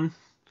marathon.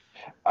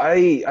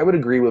 I would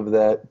agree with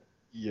that.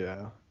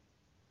 Yeah.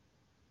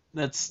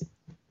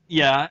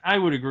 Yeah, I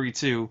would agree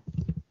too.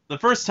 The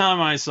first time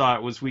I saw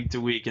it was week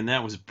to week, and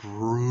that was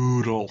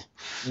brutal.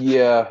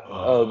 Yeah.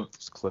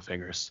 Those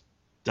cliffhangers.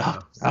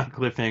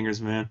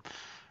 Cliffhangers, man.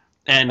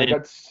 And I it,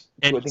 got to,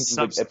 I and think, like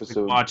subsequent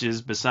episode.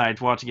 watches,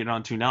 besides watching it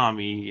on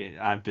Toonami,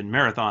 I've been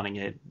marathoning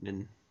it,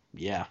 and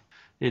yeah,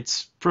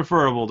 it's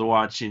preferable to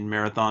watch in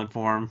marathon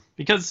form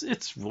because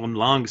it's one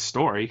long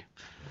story,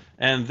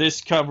 and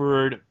this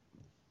covered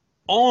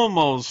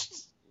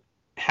almost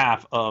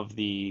half of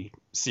the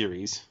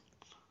series.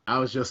 I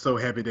was just so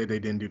happy that they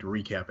didn't do the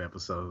recap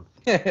episode.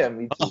 Yeah,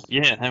 me too. Oh,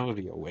 yeah, that would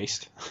be a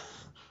waste.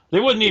 They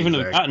wouldn't even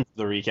have Exactly. gotten to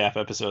the recap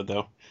episode,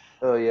 though.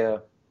 Oh yeah.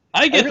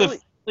 I get really-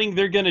 the feeling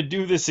they're going to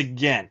do this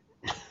again.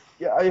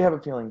 Yeah, I have a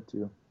feeling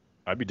too.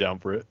 I'd be down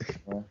for it.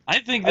 I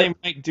think they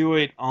might do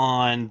it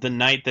on the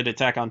night that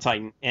Attack on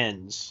Titan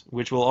ends,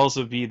 which will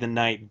also be the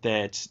night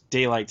that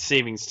Daylight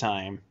Savings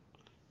Time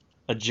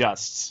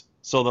adjusts.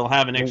 So they'll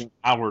have an extra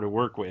hour to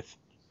work with.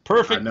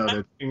 Perfect I know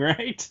that. timing,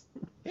 right?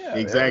 Yeah,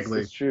 Exactly.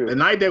 That's true. The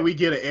night that we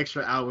get an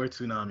extra hour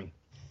Toonami.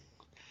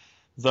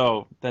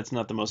 Though that's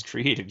not the most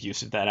creative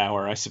use of that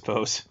hour, I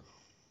suppose.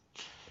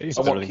 It's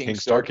I better want than King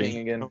Star Star King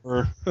again.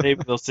 Or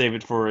maybe they'll save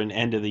it for an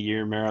end of the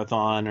year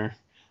marathon,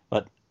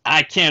 but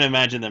I can't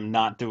imagine them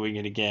not doing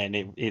it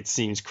again. It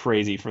seems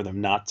crazy for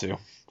them not to.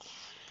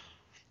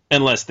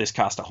 Unless this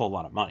cost a whole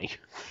lot of money.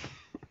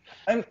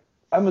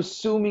 I'm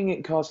assuming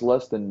it costs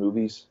less than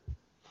movies.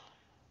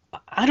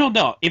 I don't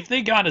know. If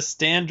they got a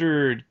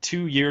standard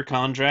 2-year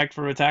contract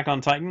for Attack on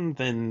Titan,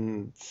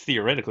 then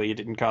theoretically it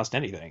didn't cost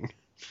anything.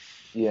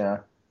 Yeah.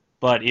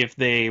 But if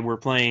they were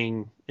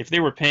paying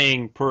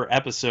per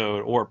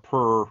episode or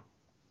per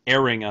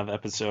airing of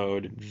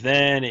episode,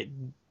 then it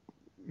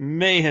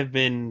may have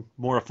been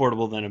more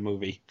affordable than a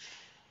movie.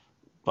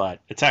 But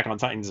Attack on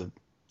Titan's a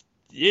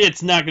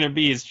it's not going to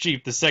be as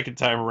cheap the second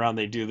time around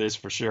they do this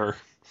for sure.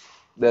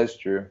 That's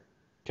true.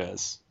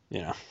 Because,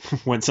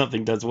 when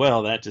something does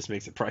well, that just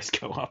makes the price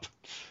go up.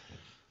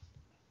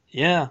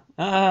 Yeah.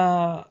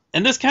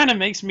 And this kind of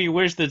makes me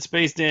wish that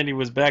Space Dandy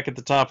was back at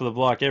the top of the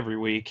block every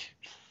week.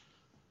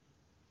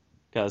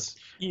 Because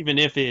even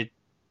if it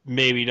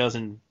maybe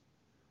doesn't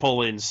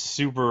pull in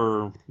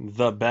super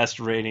the best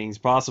ratings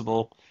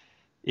possible,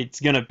 it's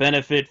going to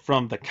benefit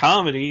from the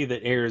comedy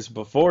that airs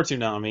before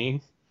Toonami.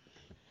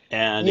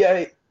 And Yeah,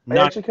 I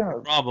not actually kind a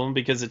of. problem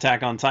because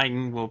Attack on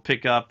Titan will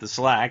pick up the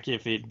slack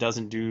if it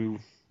doesn't do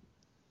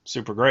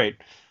super great.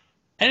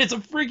 And it's a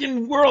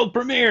freaking world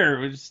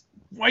premiere.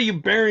 Why are you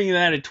burying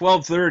that at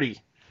 12:30?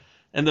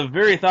 And the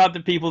very thought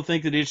that people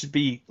think that it should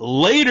be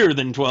later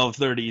than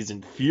 12:30 is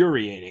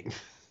infuriating.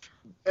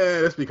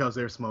 That's because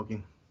they're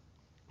smoking.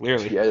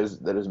 Clearly. Yeah,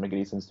 that doesn't make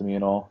any sense to me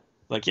at all.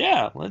 Like,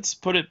 yeah, let's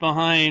put it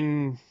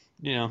behind,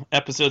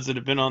 episodes that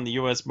have been on the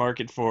U.S.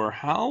 market for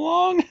how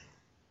long?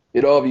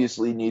 It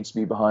obviously needs to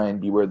be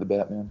behind Beware the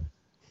Batman.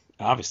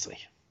 Obviously.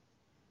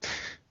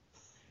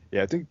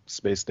 Yeah, I think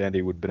Space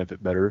Dandy would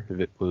benefit better if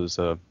it was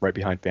right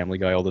behind Family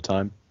Guy all the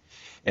time.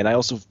 And I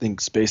also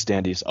think Space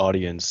Dandy's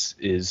audience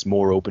is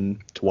more open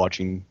to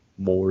watching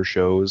more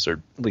shows,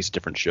 or at least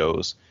different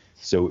shows,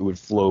 so it would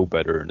flow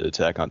better into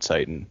Attack on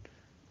Titan.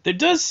 There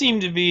does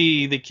seem to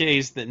be the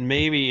case that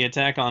maybe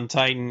Attack on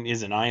Titan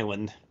is an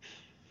island,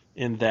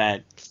 in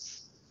that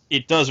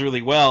it does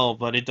really well,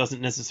 but it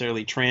doesn't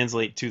necessarily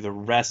translate to the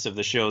rest of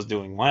the shows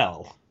doing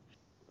well.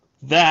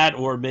 That,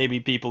 or maybe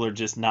people are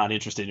just not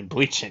interested in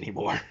Bleach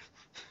anymore.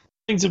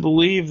 I to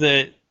believe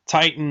that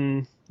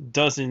Titan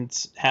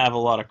doesn't have a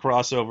lot of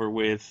crossover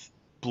with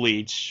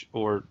Bleach,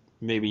 or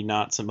maybe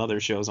not some other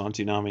shows on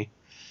Toonami.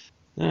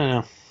 I don't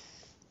know.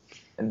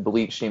 And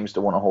Bleach seems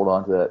to want to hold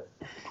on to that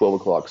 12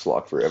 o'clock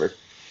slot forever.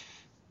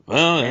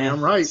 Well,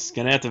 Damn right. It's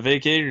going to have to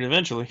vacate it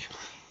eventually.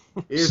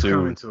 It's Soon.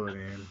 coming to an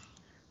end.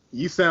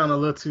 You sound a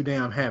little too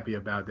damn happy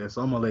about that,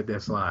 so I'm gonna let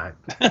that slide.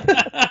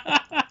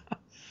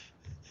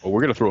 Well,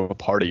 we're going to throw a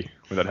party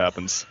when that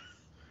happens.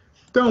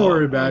 Don't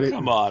worry about it.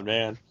 Come on,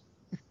 man.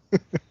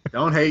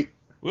 Don't hate.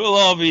 We'll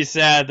all be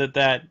sad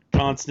that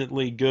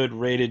constantly good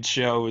rated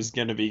show is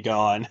going to be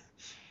gone.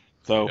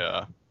 So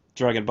Yeah.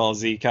 Dragon Ball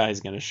Z Kai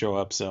is going to show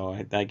up, so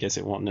I guess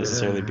it won't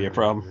necessarily be a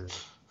problem.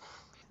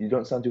 You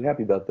don't sound too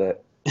happy about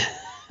that.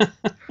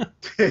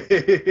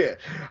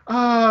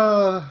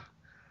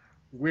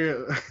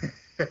 We're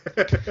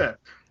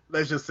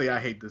let's just say I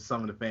hate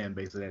some of the fan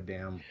base of that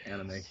damn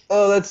anime.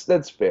 Oh,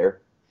 that's fair.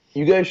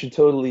 You guys should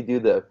totally do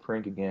the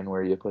prank again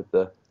where you put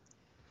the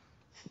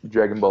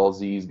Dragon Ball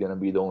Z is gonna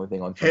be the only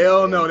thing on.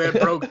 Hell no, that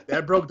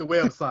broke the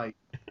website.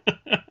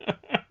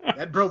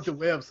 That broke the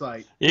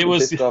website. It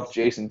was pissed off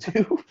Jason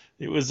too.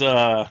 it was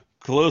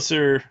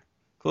closer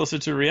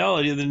to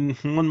reality than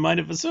one might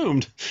have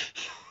assumed.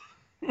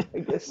 I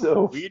guess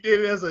so. We did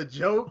it as a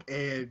joke,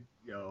 and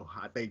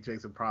I think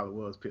Jason probably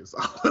was pissed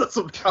off with us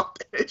about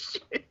that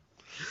shit.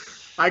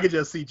 I could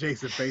just see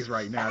Jason's face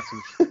right now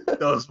to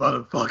those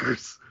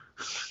motherfuckers.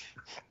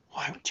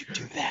 Why would you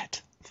do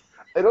that?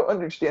 I don't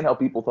understand how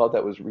people thought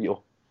that was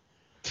real.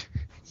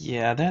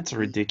 Yeah, that's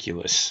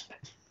ridiculous.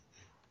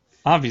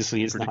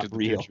 Obviously, it's not Predicted the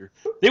real. future.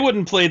 They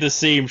wouldn't play the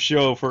same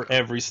show for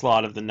every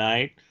slot of the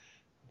night.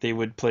 They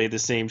would play the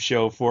same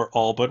show for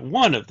all but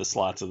one of the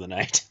slots of the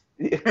night.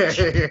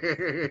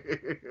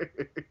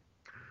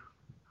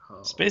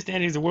 Oh. Space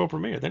Dandy's a world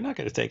premiere. They're not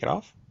going to take it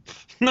off.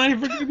 Not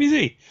even for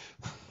QBZ.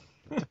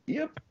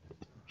 Yep.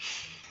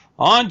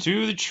 On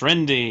to the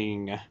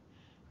trending.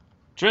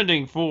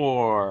 Trending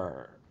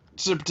for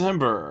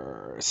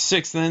September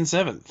 6th and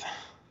 7th.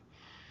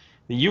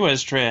 The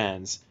US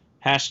trends.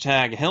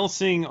 Hashtag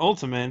Hellsing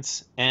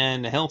Ultimates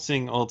and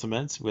Hellsing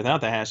Ultimates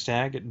without the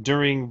hashtag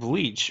during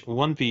Bleach,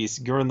 One Piece,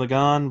 Gurren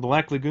Lagann,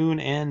 Black Lagoon,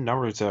 and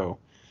Naruto.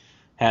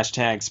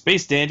 Hashtag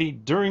Space Dandy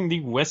during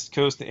the West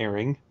Coast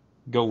airing.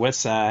 Go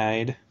West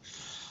Side.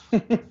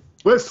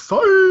 West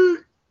Side.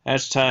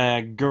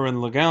 Hashtag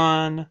Gurren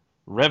Lagann,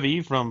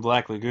 Revy from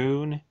Black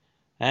Lagoon,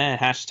 and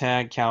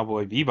hashtag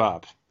Cowboy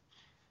Bebop.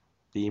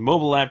 The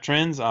mobile app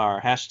trends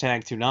are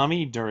hashtag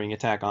Toonami during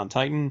Attack on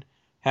Titan,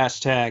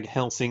 hashtag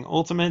Hellsing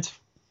Ultimate,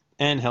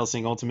 and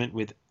Hellsing Ultimate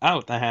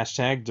without the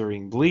hashtag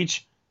during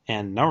Bleach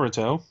and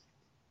Naruto.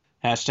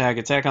 Hashtag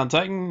Attack on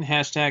Titan,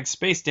 hashtag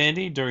Space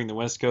Dandy during the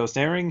West Coast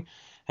airing,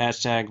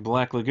 hashtag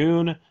Black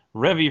Lagoon,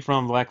 Revy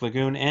from Black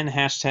Lagoon, and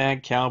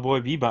hashtag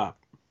Cowboy Bebop.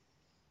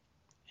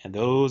 And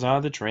those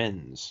are the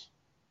trends.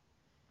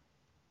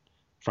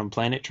 From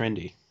Planet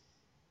Trendy.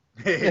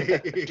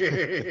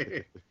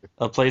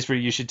 A place where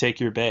you should take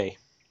your bay.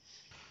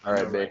 All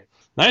right, Bay.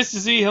 Nice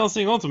to see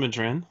Hellsing Ultimate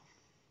trend.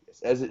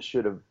 As it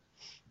should have.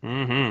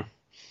 Mm-hmm.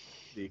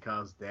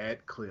 Because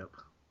that clip.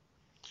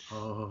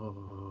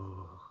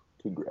 Oh.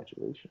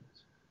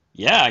 Congratulations.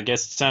 Yeah, I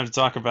guess it's time to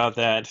talk about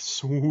that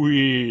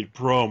sweet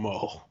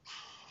promo.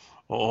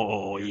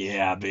 Oh,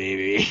 yeah,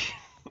 baby.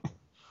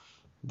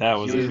 That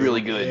was It was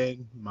really good.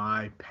 In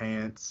my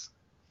pants.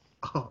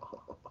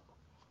 Oh.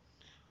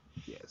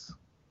 Yes.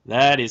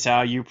 That is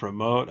how you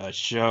promote a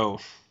show.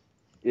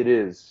 It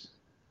is.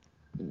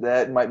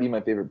 That might be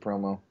my favorite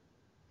promo.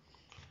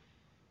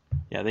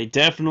 Yeah, they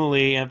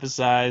definitely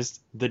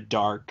emphasized the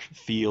dark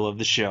feel of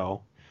the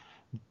show,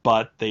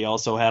 but they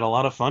also had a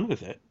lot of fun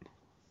with it.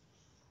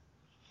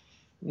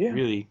 Yeah.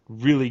 Really,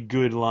 really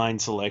good line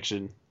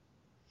selection.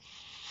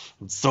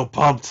 I'm so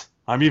pumped.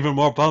 I'm even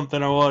more pumped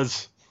than I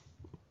was.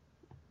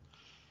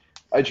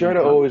 I try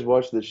to always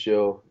watch this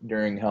show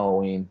during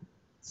Halloween,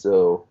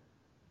 so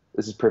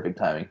this is perfect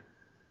timing.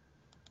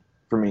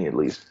 For me, at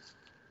least.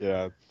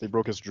 Yeah, they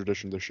broke his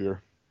tradition this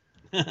year.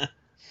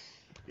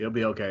 It'll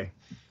be okay.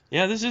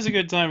 Yeah, this is a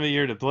good time of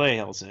year to play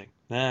Hellsing.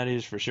 That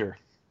is for sure.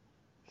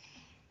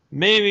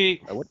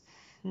 Maybe would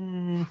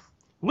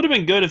have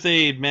been good if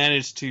they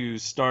managed to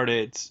start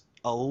it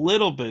a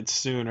little bit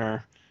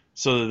sooner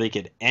so that they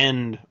could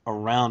end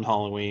around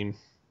Halloween.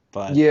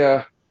 But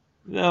Yeah.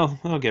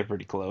 they'll get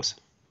pretty close.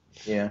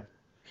 Yeah.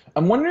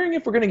 I'm wondering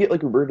if we're going to get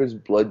like Roberta's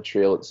Blood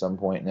Trail at some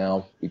point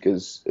now,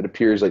 because it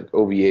appears like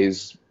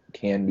OVAs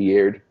can be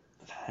aired.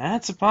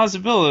 That's a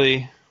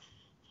possibility.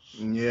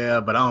 Yeah,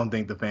 but I don't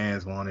think the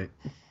fans want it.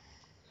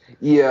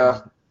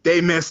 Yeah.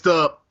 They messed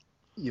up.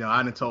 You know,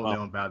 I done told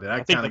them about that.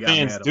 I think kind the of got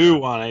fans mad do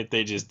about want it,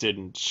 they just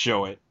didn't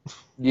show it.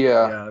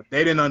 Yeah. Yeah,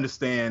 they didn't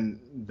understand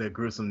the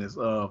gruesomeness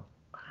of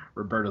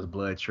Roberta's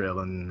Blood Trail,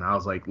 and I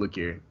was like, look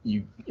here,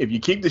 if you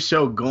keep the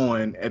show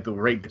going at the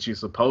rate that you're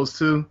supposed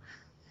to,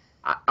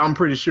 I'm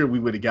pretty sure we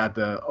would have got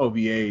the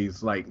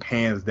OVAs like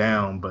hands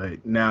down,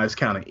 but now it's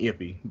kind of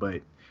iffy.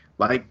 But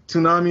like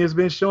Toonami has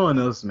been showing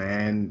us,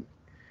 man,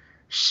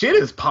 shit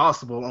is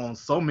possible on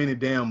so many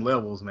damn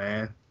levels,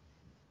 man.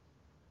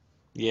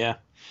 Yeah.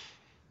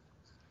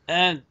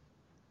 And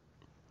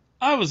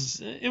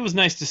it was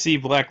nice to see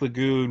Black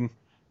Lagoon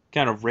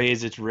kind of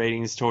raise its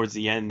ratings towards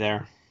the end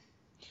there.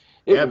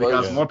 Yeah,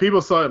 because more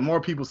people started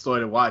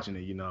watching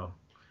it, you know.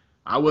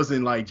 I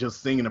wasn't like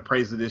just singing the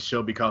praise of this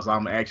show because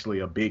I'm actually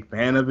a big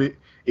fan of it.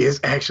 It's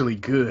actually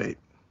good.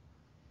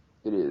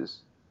 It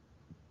is.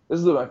 This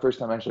is my first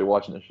time actually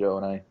watching the show,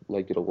 and I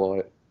liked it a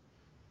lot.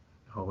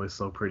 Oh, it's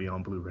so pretty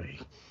on Blu-ray.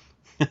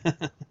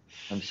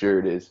 I'm sure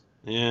it is.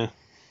 Yeah.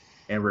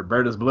 And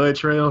Roberta's Blood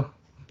Trail,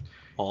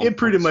 it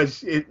pretty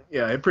much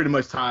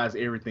ties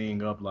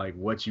everything up, like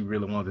what you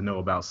really want to know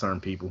about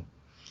certain people.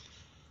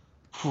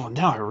 Oh,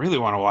 now I really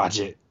want to watch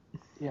it.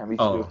 Yeah, me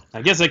too. Oh.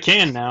 I guess I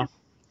can now.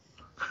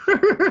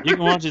 You can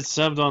watch it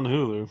subbed on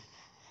Hulu.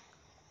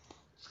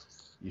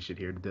 You should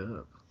hear the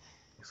dub.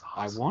 It's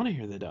I awesome. want to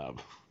hear the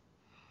dub.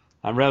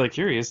 I'm rather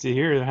curious to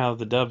hear how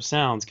the dub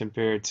sounds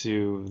compared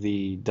to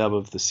the dub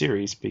of the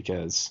series,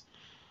 because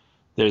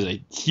there's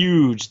a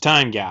huge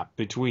time gap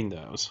between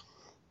those.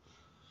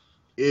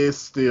 It's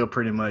still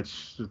pretty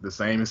much the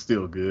same. It's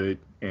still good,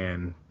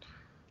 and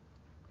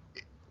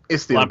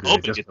it's still Well, I'm good.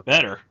 hoping it's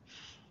better.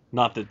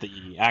 Not that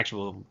the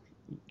actual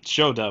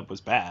show dub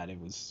was bad.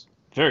 It was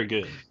very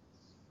good.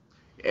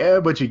 Yeah,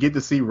 but you get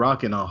to see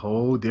Rock in a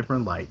whole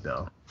different light,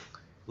 though.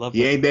 Love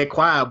He the- ain't that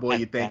quiet boy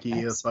you think that he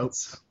is, accent.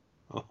 folks.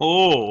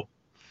 Oh.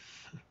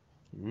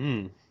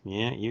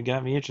 Yeah, you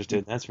got me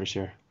interested, that's for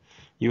sure.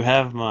 You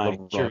have my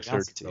Love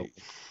Rock's curiosity.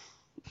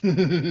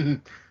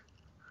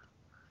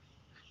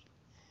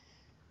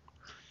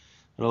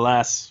 But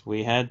alas,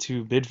 we had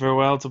to bid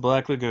farewell to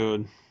Black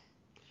Lagoon.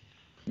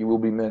 You will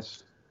be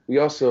missed. We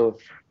also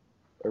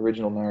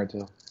original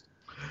Naruto.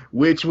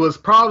 Which was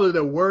probably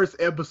the worst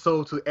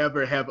episode to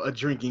ever have a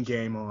drinking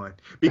game on,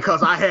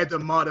 because I had to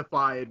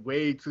modify it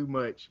way too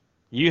much.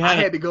 You I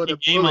had, had to go to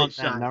game on bullet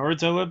that shot.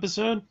 Naruto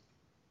episode?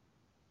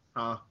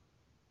 Huh?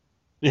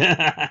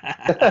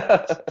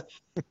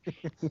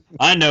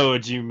 I know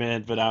what you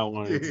meant, but I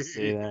wanted to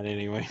say that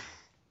anyway.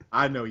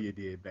 I know you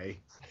did, babe.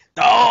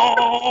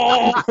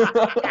 Oh!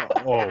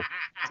 Whoa.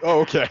 Oh,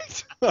 okay.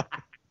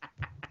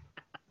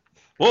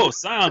 Whoa,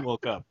 Sion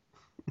woke up.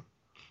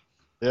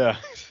 Yeah.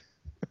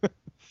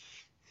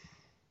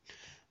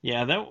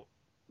 Yeah,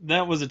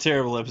 that was a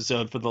terrible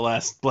episode for the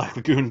last Black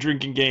Lagoon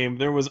drinking game.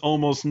 There was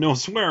almost no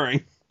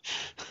swearing.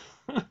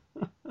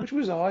 Which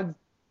was odd.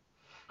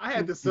 I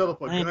had to settle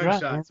for I ain't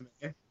right, gunshots,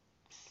 man.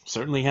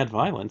 Certainly had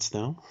violence,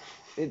 though.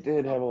 It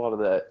did have a lot of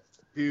that.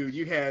 Dude,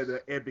 you had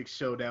the epic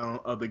showdown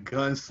of the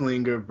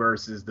gunslinger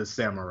versus the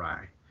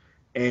samurai.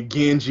 And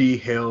Genji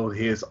held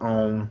his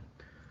own.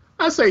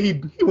 I say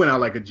he went out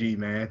like a G,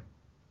 man.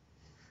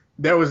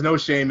 There was no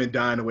shame in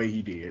dying the way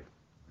he did.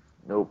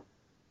 Nope.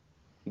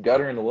 He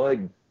got her in the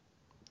leg.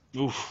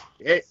 Oof.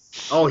 He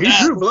That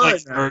drew blood.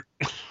 was Now. hurt.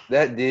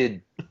 That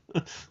did.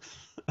 I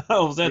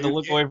almost had to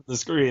look away from the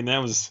screen. That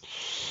was...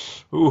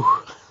 Ooh.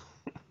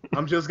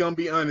 I'm just gonna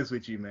be honest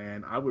with you,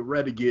 man. I would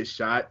rather get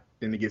shot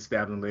than to get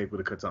stabbed in the leg with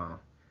a katana.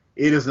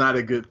 It is not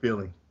a good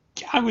feeling.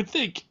 I would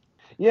think.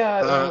 Yeah,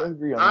 I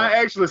agree on I that.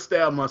 actually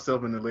stabbed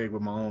myself in the leg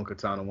with my own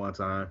katana one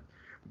time.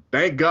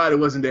 Thank God it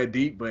wasn't that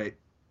deep, but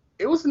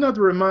it was enough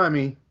to remind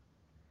me.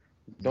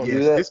 Don't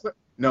do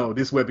that.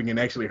 This weapon can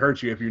actually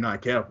hurt you if you're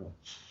not careful.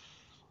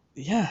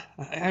 Yeah,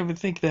 I would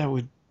think that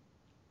would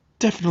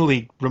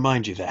definitely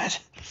remind you that.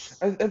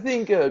 I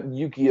think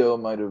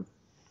Yukio might have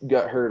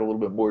got hurt a little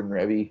bit more than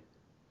Revy.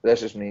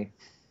 That's just me.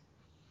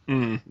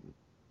 Mm.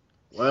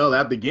 Well,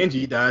 after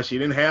Genji died, she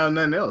didn't have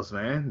nothing else,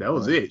 man. That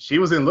was it. She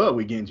was in love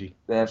with Genji.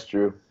 That's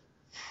true.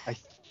 I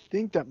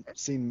think that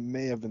scene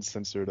may have been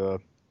censored.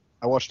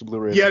 I watched the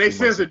Blu-ray. Yeah, they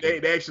censored. They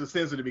actually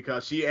censored it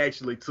because she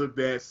actually took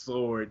that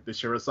sword, the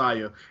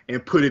Shirasaya,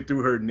 and put it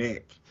through her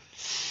neck.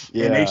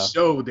 Yeah. And they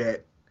showed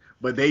that,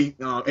 but they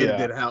edited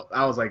it out.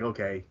 I was like,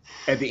 okay.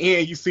 At the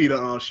end, you see the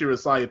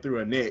Shirasaya through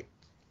her neck.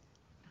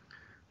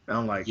 And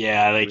I'm like,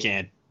 Yeah, they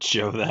can't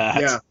show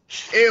that. yeah.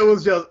 It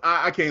was just,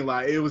 I can't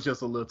lie, it was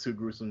just a little too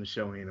gruesome to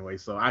show anyway.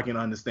 So I can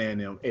understand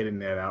them editing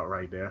that out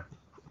right there.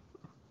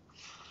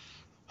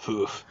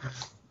 Oof.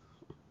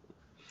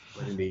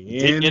 But in the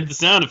Didn't end, get the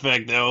sound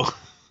effect though.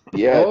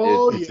 Yeah,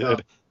 oh it yeah.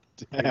 did.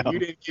 If you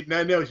didn't get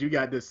nothing else, you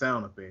got this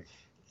sound effect.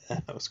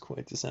 That was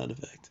quite the sound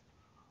effect.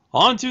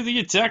 On to the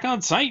Attack on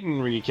Titan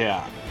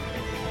recap.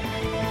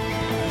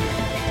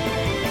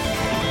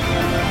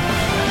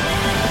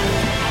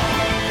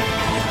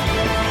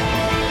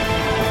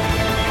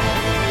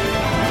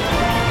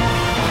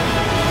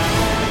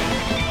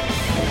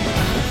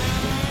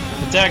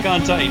 Attack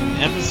on Titan,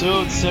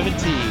 Episode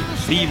 17,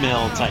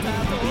 Female Titan,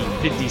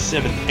 the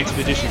 57th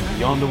Expedition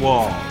Beyond the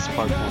Walls,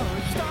 Part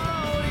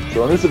 1.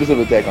 So on this episode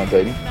of Attack on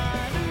Titan,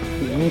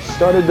 we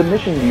started the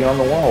mission Beyond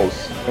the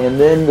Walls, and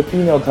then the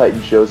female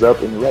Titan shows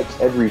up and wrecks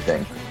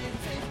everything.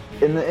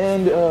 In the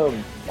end,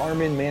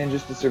 Armin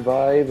manages to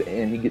survive,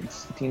 and he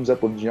teams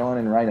up with John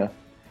and Rhina,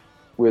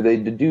 where they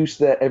deduce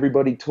that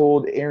everybody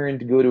told Eren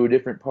to go to a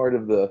different part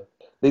of the...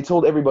 They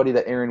told everybody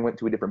that Eren went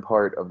to a different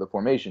part of the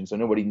formation, so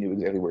nobody knew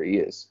exactly where he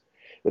is.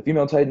 The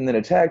female Titan then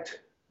attacked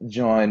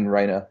John,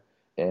 Rhina,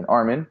 and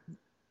Armin,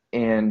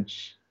 and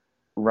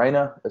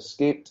Rhina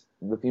escaped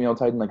the female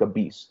Titan like a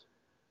beast.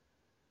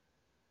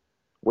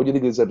 What do you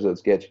think of this episode,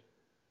 Sketch?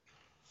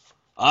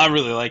 I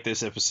really like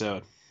this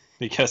episode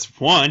because,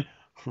 one,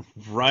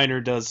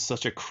 Reiner does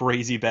such a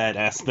crazy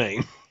badass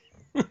thing.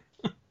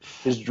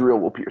 His drill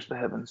will pierce the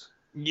heavens.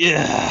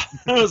 Yeah,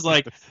 I was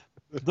like,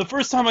 the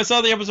first time I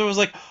saw the episode, I was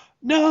like,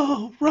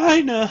 no,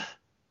 Reiner.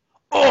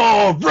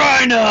 Oh,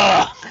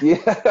 Reiner!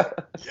 Yeah.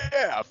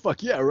 Yeah,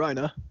 fuck yeah,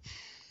 Rhina.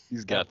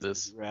 He's got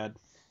this. Rad.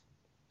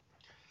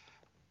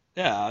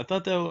 Yeah, I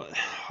thought that was,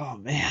 oh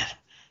man,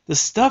 the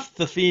stuff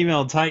the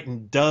female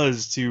Titan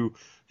does to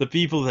the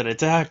people that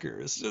attack her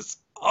is just,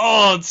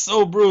 oh, it's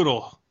so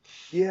brutal.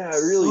 Yeah, it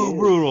really so is.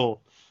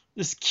 brutal.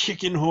 Just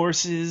kicking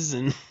horses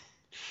and,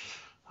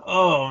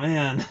 oh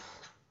man.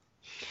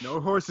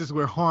 No horses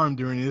were harmed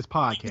during this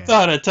I podcast.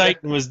 thought a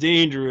Titan was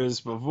dangerous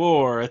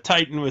before. A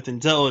Titan with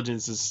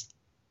intelligence is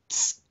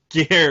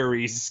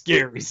scary,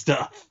 scary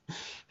stuff.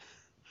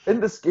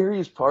 And the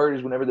scariest part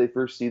is whenever they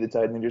first see the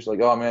Titan, they're just like,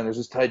 oh man, there's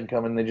this Titan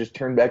coming, and they just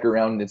turn back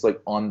around and it's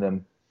like on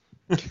them.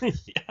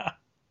 Yeah.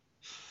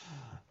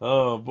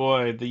 Oh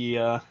boy,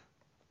 the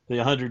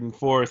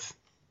 104th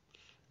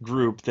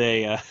group,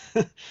 they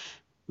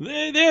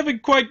they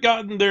haven't quite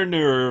gotten their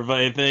nerve,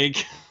 I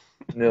think.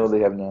 No, they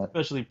have not.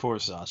 Especially poor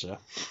Sasha.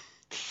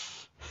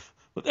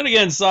 But then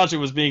again, Sasha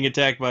was being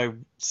attacked by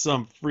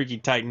some freaky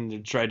Titan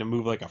that tried to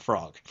move like a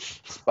frog.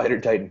 Spider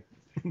Titan.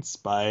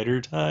 Spider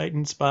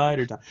Titan,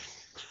 Spider Titan.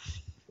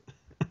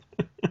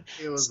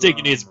 It was,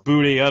 Sticking its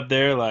booty up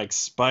there like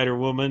Spider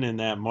Woman in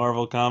that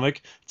Marvel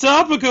comic.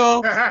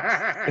 Topical!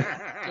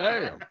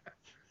 Damn.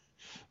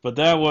 But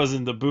that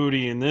wasn't the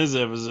booty in this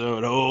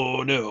episode.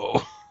 Oh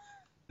no.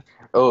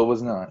 Oh, it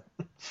was not.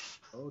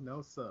 Oh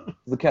no, sir. It's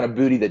the kind of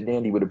booty that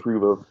Dandy would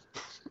approve of.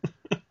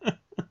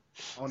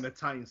 On the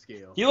Titan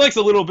scale. He likes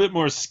a little bit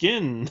more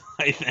skin,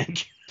 I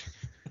think.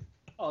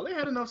 Oh, they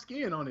had enough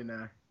skin on it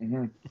now.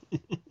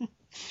 Mm-hmm.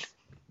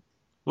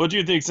 What do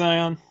you think,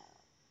 Zion?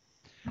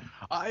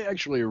 I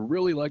actually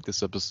really like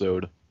this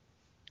episode.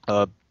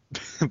 I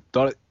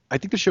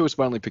think the show was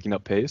finally picking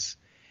up pace,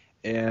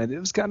 and it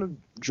was kind of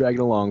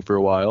dragging along for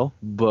a while,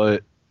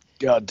 but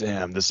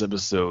goddamn, this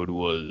episode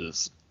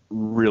was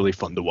really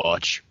fun to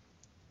watch.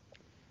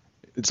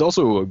 It's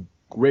also a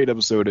great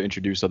episode to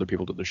introduce other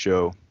people to the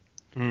show.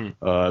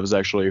 I was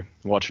actually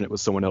watching it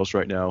with someone else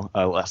right now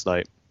last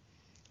night,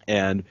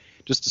 and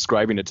just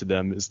describing it to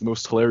them is the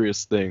most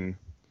hilarious thing,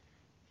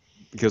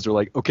 because they're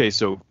like, okay,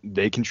 so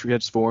they can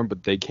transform,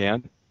 but they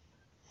can't.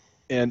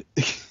 And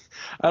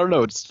I don't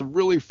know, it's a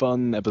really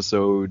fun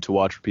episode to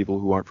watch for people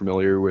who aren't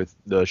familiar with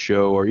the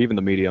show or even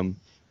the medium.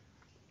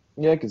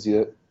 Yeah, I can see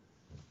that.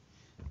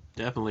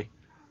 Definitely.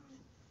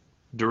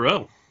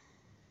 Duro.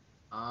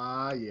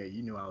 Yeah,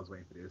 you knew I was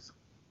waiting for this.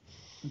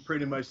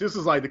 Pretty much, this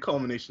is like the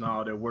culmination of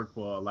all their work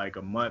for like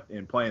a month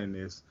in planning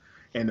this.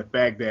 And the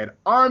fact that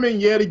Armin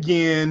yet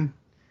again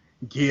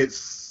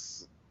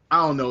gets,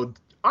 I don't know,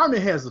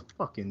 Armin has a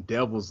fucking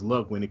devil's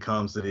luck when it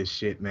comes to this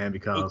shit, man,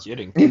 because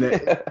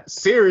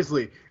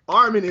seriously,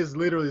 Armin is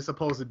literally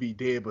supposed to be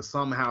dead, but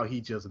somehow he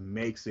just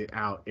makes it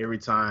out every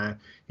time.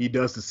 He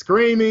does the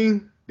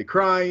screaming, the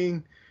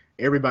crying,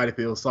 everybody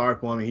feels sorry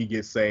for him, and he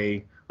gets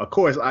saved. Of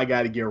course, I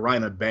got to give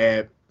Ryan a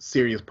bad,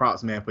 serious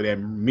props, man, for that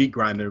meat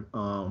grinder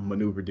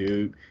maneuver,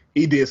 dude.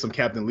 He did some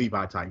Captain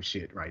Levi type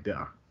shit right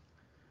there.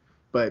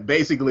 But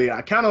basically,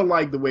 I kind of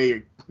like the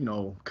way,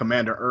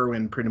 Commander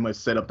Erwin pretty much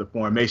set up the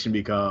formation,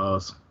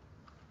 because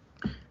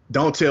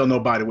don't tell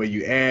nobody where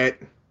you at,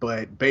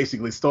 but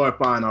basically start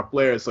finding our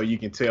flares so you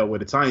can tell where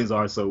the Titans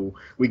are, so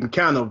we can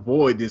kind of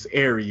avoid this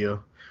area,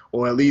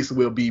 or at least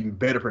we'll be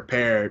better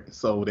prepared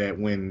so that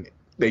when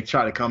they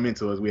try to come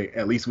into us,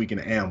 at least we can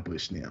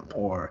ambush them,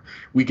 or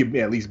we can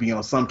at least be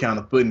on some kind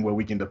of footing where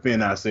we can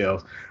defend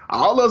ourselves.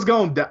 All of us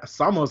gonna die,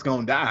 some of us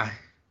gonna die,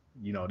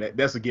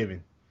 that's a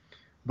given.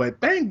 But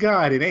thank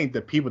God it ain't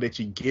the people that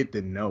you get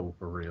to know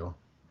for real.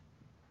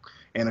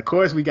 And of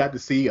course, we got to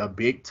see a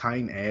big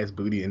Titan ass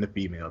booty in the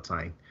female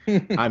Titan.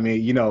 I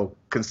mean,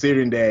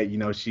 considering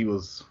that, she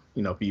was,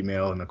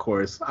 female, and of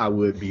course, I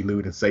would be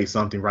lewd and say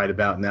something right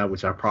about now,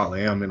 which I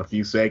probably am in a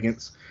few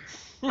seconds.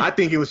 I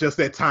think it was just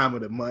that time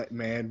of the month,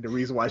 man. The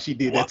reason why she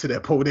did that to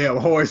that poor damn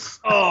horse.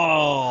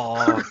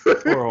 Oh,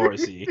 poor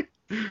horsey.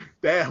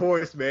 That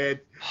horse, man.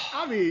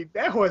 I mean,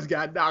 that horse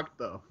got knocked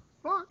the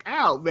fuck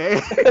out,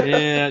 man.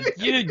 Yeah,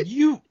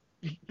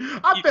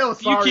 I felt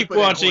sorry. You keep for that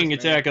watching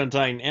horse, Attack on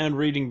Titan and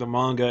reading the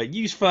manga,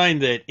 you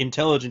find that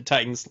intelligent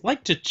Titans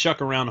like to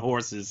chuck around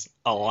horses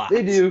a lot.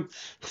 They do.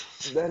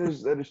 That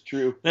is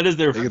true. That is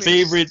their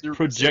favorite super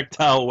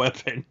projectile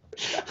weapon.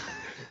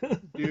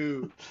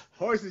 Dude,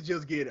 horses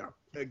just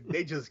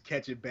they just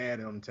catch it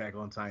bad on Attack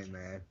on Titan,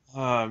 man.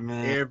 Oh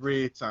man,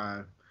 Every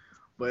time.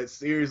 But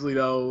seriously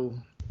though,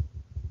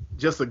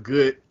 just a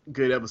good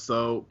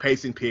episode.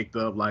 Pacing picked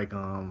up, like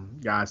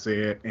God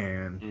said,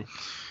 and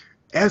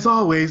as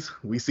always,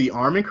 we see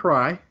Armin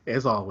cry.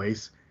 As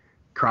always,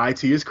 cry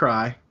tears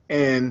cry,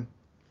 and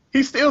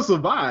he still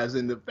survives.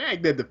 And the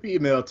fact that the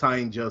female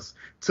Titan just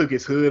took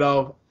his hood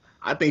off,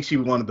 I think she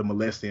wanted to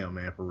molest him,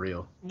 man, for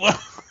real.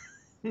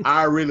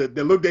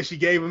 The look that she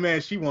gave him, man,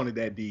 she wanted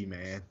that D,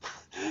 man.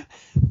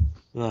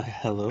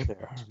 Hello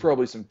there. There's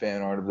probably some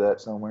fan art of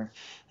that somewhere.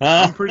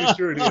 I'm pretty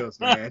sure it is,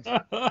 man.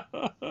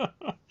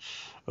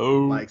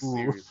 Oh, Like,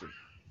 seriously.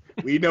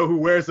 We know who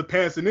wears the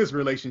pants in this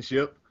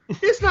relationship.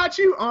 It's not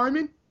you,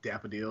 Armin.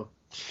 Daffodil.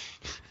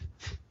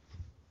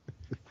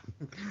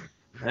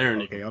 I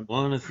don't even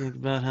want to think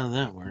about how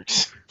that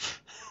works.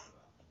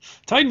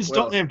 Titans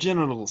don't have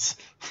genitals.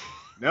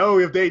 No,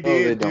 if they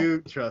did, they don't.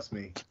 dude, trust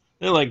me.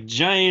 They're like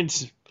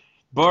giant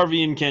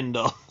Barbie and Ken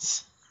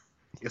dolls.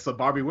 It's a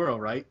Barbie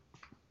world, right?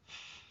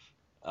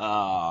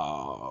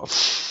 Oh.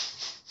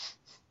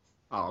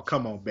 Oh,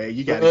 come on, babe.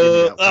 You gotta give me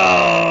that one.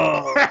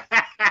 Oh.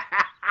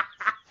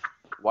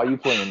 Why you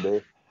playing,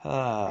 Dave?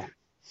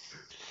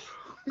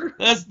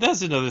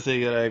 That's another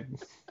thing that I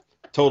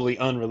totally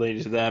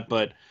unrelated to that,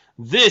 but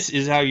this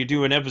is how you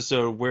do an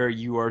episode where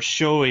you are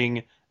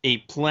showing a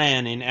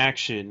plan in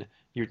action.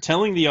 You're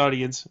telling the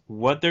audience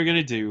what they're going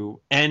to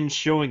do and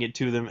showing it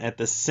to them at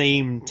the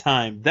same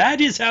time. That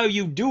is how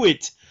you do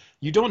it.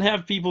 You don't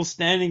have people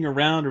standing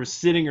around or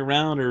sitting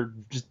around or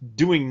just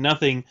doing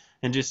nothing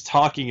and just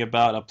talking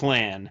about a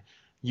plan.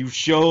 You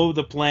show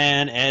the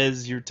plan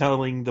as you're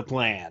telling the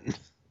plan.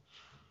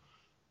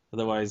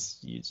 Otherwise,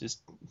 you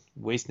just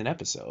waste an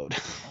episode.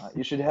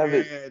 You should have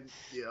it. And,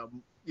 yeah,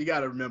 you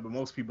got to remember,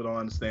 most people don't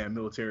understand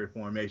military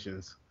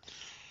formations.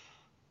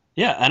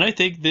 Yeah, and I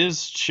think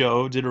this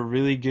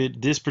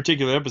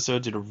particular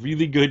episode did a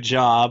really good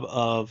job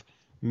of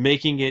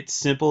making it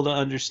simple to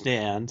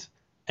understand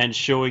and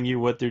showing you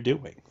what they're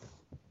doing.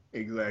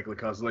 Exactly,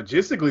 because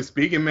logistically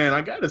speaking, man,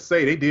 I got to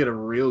say they did a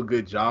real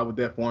good job with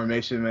that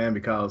formation, man,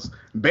 because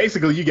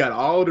basically you got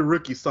all the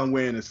rookies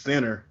somewhere in the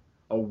center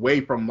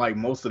away from like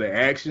most of the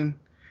action,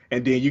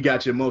 and then you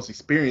got your most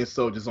experienced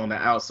soldiers on the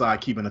outside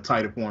keeping a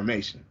tighter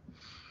formation.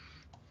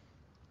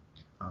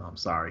 I'm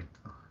sorry.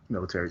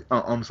 Military.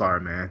 I'm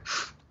sorry, man.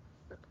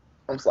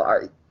 I'm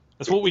sorry.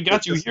 That's what we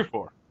got you here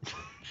for.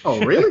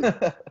 Oh, really?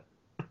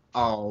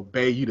 Oh,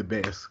 Bay, you the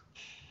best.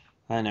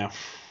 I know.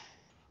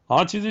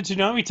 On to the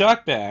Toonami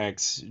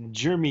Talkbacks.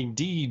 Jeremy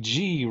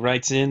DG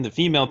writes in, the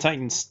female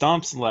Titan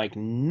stomps like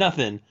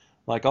nothing,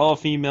 like all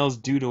females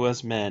do to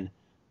us men.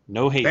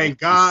 No hate. Thank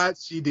God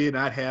she did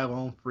not have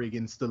on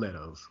friggin'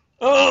 stilettos.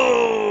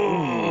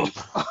 Oh!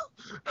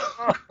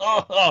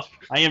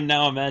 I am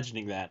now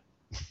imagining that.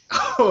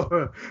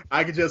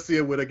 I could just see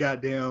it with a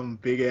goddamn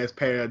big ass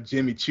pair of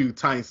Jimmy Choo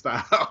Titan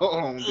style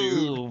on,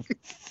 dude.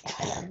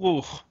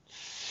 Ooh.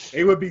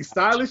 It would be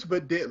stylish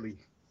but deadly.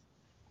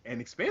 And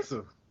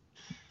expensive.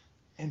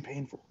 And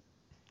painful.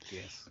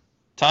 Yes.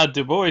 Todd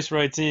Du Bois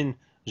writes in,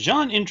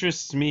 Jean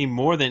interests me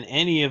more than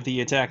any of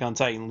the Attack on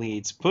Titan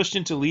leads. Pushed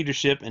into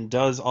leadership and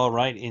does all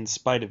right in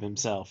spite of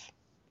himself.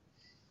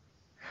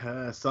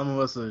 Some of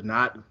us are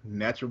not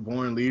natural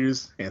born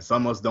leaders, and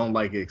some of us don't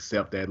like to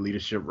accept that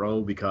leadership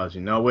role because, you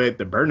know what,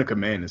 the burden of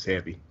command is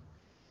heavy.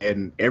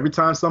 And every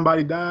time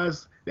somebody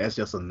dies, that's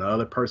just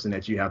another person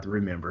that you have to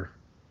remember.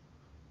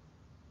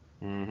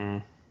 Mm-hmm.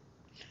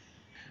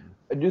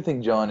 I do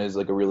think John is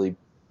like a really,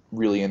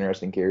 really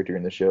interesting character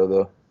in the show,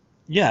 though.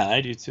 Yeah,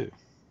 I do too.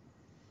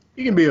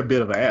 He can be a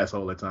bit of an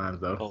asshole at times,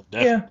 though. Oh,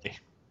 definitely.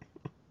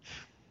 Yeah.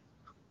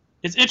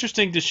 It's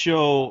interesting to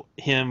show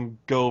him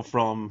go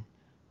from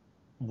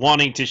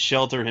wanting to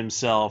shelter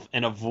himself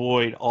and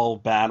avoid all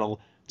battle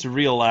to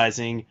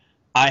realizing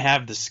I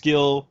have the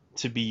skill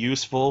to be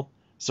useful,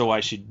 so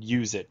I should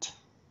use it.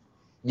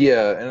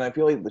 Yeah, and I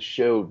feel like the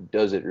show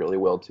does it really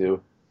well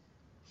too.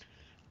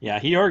 Yeah,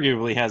 he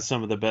arguably has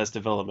some of the best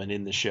development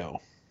in the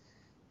show.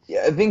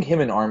 Yeah, I think him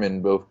and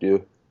Armin both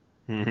do.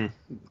 Mm-hmm.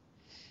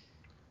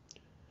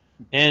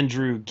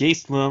 Andrew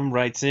Gastelum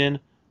writes in,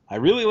 I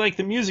really like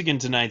the music in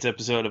tonight's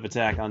episode of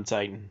Attack on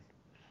Titan.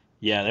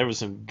 Yeah, there was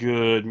some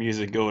good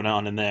music going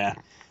on in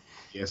that.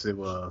 Yes, it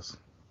was.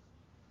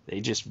 They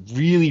just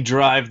really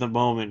drive the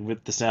moment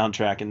with the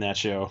soundtrack in that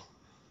show.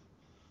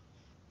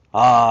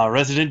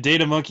 Resident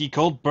Data Monkey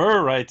Colt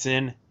Burr writes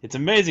in, it's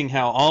amazing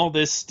how all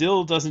this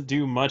still doesn't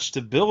do much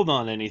to build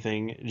on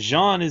anything.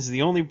 Jean is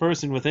the only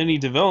person with any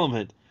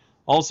development.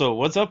 Also,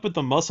 what's up with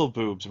the muscle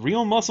boobs?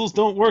 Real muscles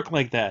don't work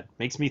like that.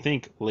 Makes me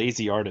think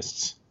lazy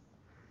artists.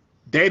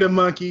 Data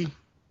Monkey,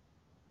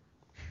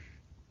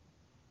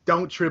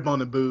 don't trip on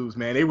the boobs,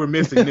 man. They were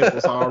missing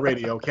nipples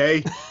already,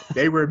 okay?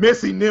 They were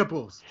missing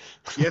nipples.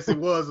 Yes, it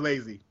was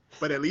lazy.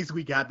 But at least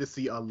we got to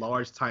see a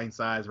large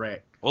Titan-sized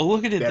rat. Well,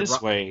 look at it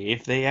this way.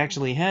 If they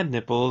actually had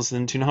nipples,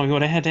 then Toonami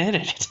would have had to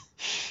edit it.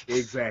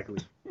 Exactly.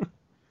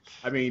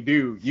 I mean,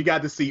 dude, you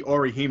got to see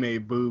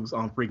Orihime boobs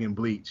on freaking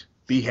Bleach.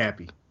 Be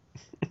happy.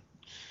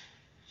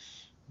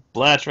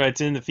 Blatch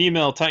writes in, the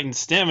female Titan's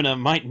stamina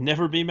might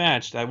never be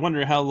matched. I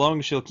wonder how long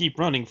she'll keep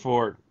running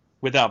for,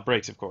 without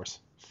breaks, of course.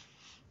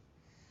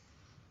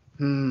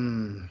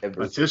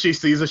 Until she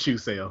sees a shoe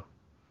sale.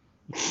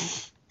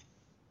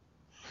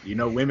 You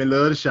know women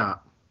love to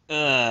shop.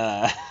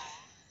 And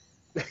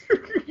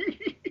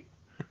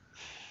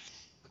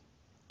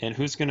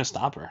who's going to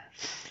stop her?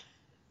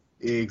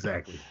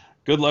 Exactly.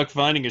 Good luck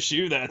finding a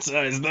shoe that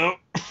size, though.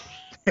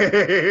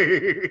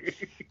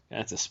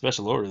 That's a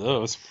special order,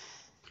 those.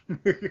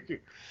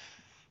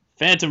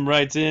 Phantom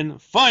writes in,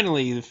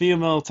 finally, the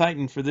female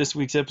Titan for this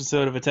week's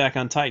episode of Attack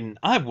on Titan.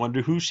 I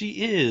wonder who she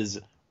is.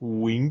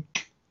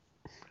 Wink.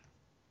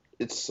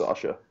 It's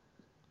Sasha.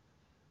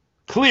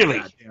 Clearly.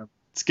 Goddamn.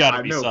 It's got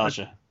to be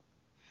Sasha.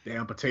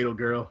 Damn potato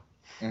girl.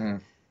 Mm-hmm.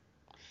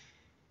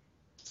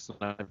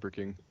 Sniper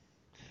King.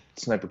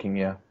 Sniper King,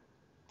 yeah.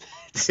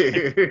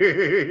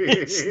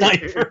 It's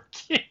Sniper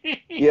King.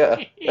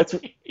 Yeah, that's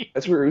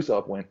where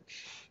Usopp went.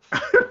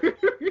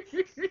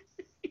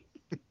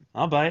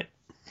 I'll buy it.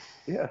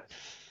 Yeah.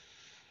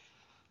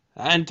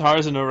 And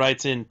Tarzano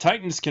writes in,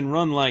 Titans can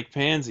run like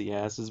pansy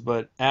asses,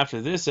 but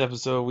after this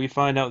episode, we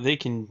find out they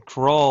can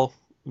crawl.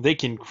 They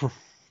can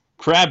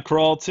crab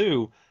crawl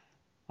too.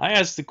 I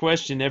asked the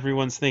question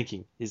everyone's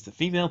thinking: is the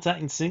female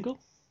Titan single?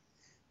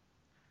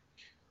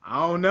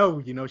 I don't know.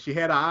 You know, she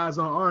had her eyes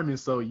on Armin,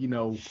 so, you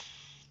know,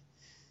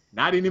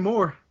 not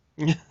anymore.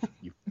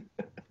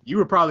 You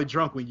were probably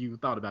drunk when you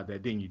thought about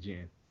that, didn't you,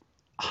 Jen?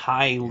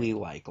 Highly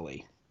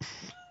likely.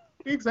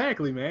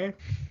 Exactly, man.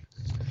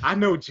 I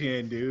know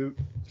Jen, dude.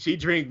 She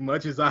drink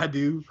much as I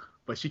do,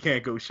 but she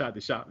can't go shot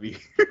to shot me.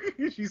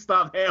 She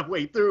stopped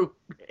halfway through.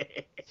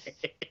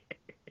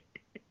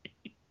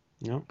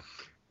 Yep.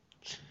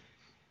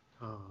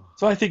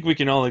 So I think we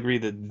can all agree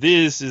that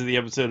this is the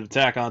episode of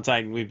Attack on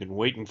Titan we've been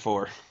waiting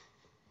for.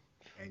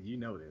 And you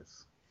know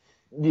this.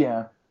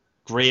 Yeah.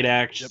 Great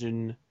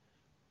action,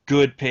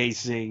 good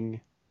pacing,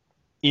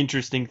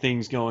 interesting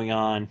things going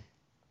on.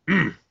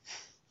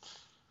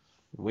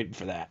 Waiting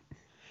for that.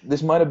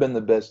 This might have been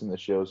the best in the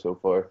show so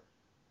far.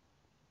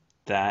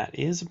 That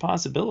is a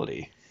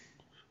possibility.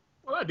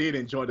 Well, I did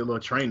enjoy the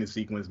little training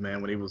sequence,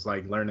 man, when he was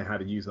like learning how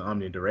to use the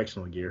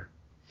omnidirectional gear.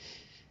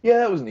 Yeah,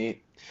 that was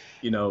neat.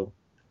 You know,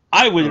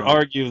 I would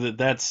argue that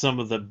that's some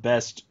of the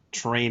best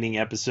training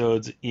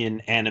episodes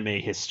in anime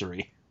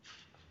history.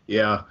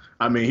 Yeah,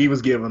 I mean, he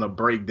was giving a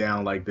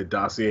breakdown, like the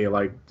dossier,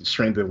 like the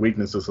strengths and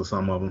weaknesses of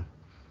some of them.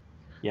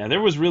 Yeah,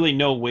 there was really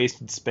no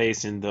wasted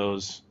space in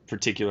those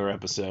particular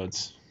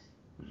episodes.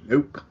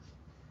 Nope.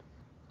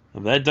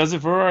 Well, that does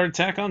it for our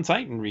Attack on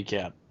Titan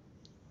recap.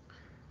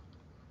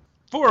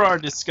 For our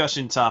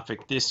discussion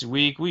topic this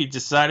week, we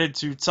decided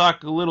to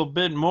talk a little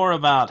bit more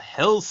about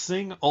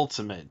Hellsing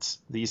Ultimate,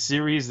 the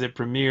series that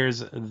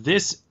premieres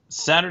this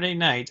Saturday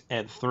night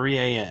at 3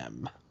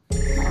 a.m.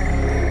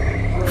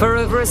 For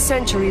over a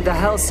century, the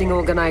Hellsing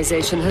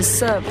organization has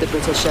served the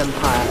British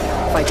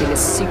Empire, fighting a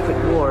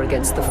secret war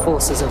against the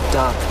forces of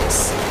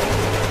darkness.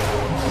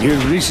 There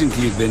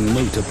recently have been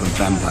multiple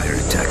vampire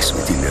attacks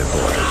within their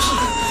borders.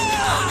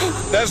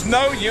 There's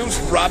no use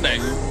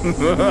running.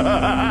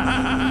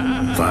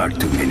 Far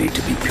too many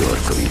to be pure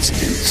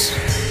coincidence.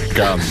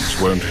 Guns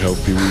won't help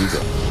you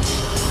either.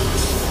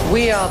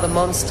 We are the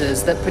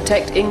monsters that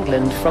protect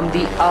England from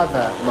the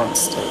other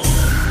monsters.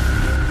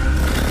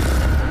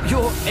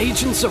 You're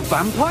agents of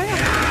vampire?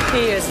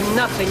 He is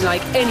nothing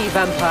like any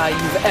vampire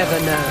you've ever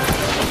known.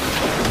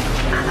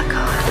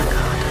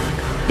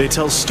 They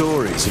tell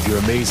stories of your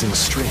amazing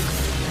strength.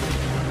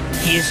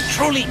 He is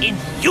truly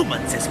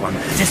inhuman, this one.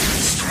 This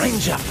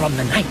stranger from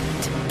the night.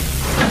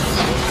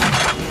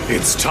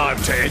 It's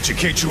time to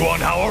educate you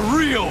on how a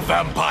real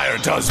vampire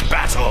does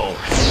battle.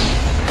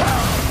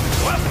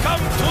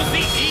 Welcome to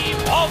the eve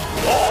of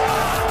war.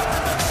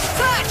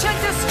 Search and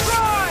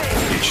destroy!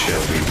 It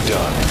shall be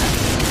done.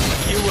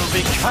 You will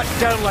be cut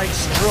down like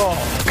straw.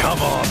 Come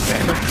on,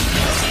 then.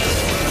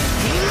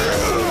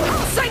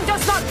 Hellsing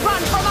does not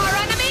run from our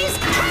enemies!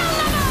 Kill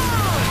them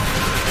all!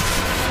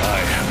 I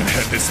haven't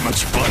had this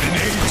much fun in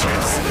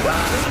ages.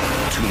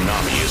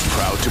 Toonami is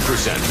proud to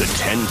present the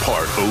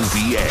 10-part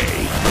OVA,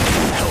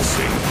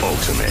 Hellsing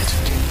Ultimate,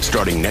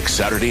 starting next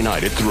Saturday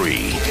night at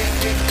 3.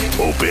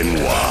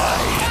 Open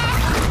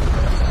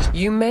wide.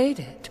 You made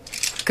it.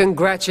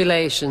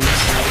 Congratulations.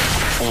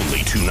 Only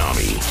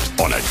Toonami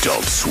on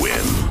Adult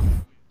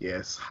Swim.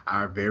 Yes,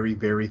 our very,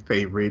 very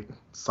favorite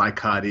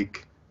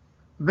psychotic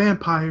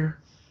vampire,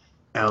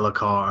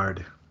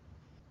 Alucard,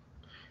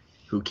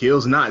 who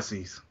kills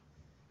Nazis.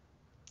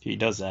 He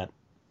does that.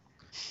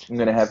 I'm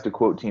going to have to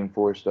quote Team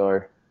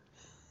 4-Star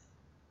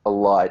a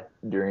lot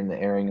during the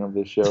airing of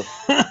this show.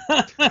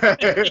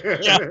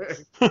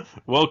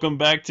 Welcome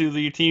back to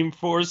the Team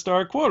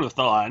 4-Star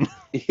Quotathon.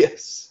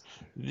 Yes.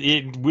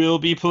 It will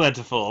be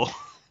plentiful.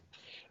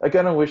 I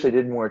kind of wish I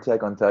did more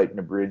Attack on Titan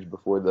abridged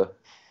before the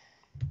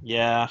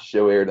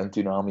show aired on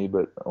Toonami,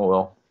 but oh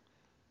well.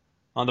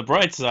 On the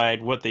bright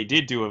side, what they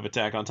did do of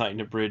Attack on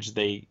Titan abridged,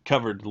 they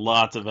covered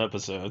lots of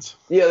episodes.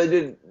 Yeah, they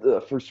did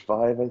the first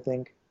 5, I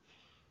think.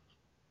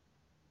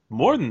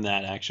 More than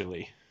that,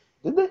 actually.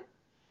 Did they?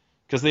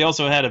 Because they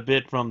also had a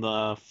bit from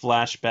the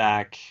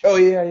flashback. Oh,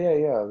 yeah,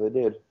 they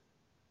did.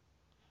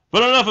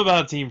 But enough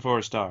about Team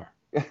 4-Star.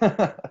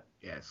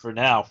 Yes. For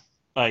now,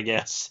 I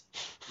guess.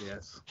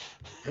 Yes.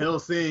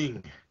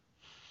 Hellsing.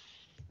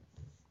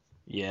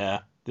 Yeah,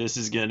 this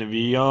is going to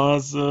be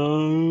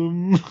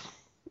awesome. I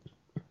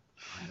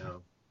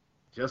know.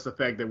 Just the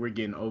fact that we're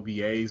getting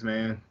OVAs,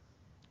 man.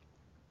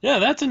 Yeah,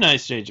 that's a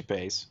nice change of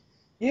pace.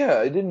 Yeah,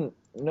 I didn't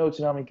know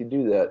Toonami could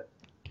do that.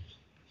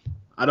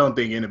 I don't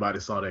think anybody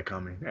saw that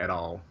coming at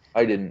all.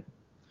 I didn't.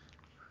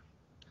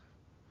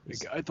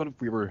 I thought if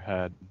we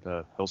had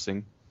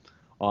Hellsing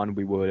on,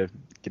 we would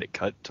get it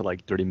cut to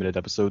like 30-minute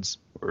episodes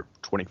or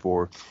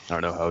 24. I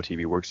don't know how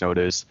TV works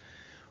nowadays,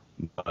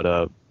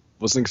 but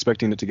wasn't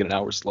expecting it to get an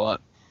hour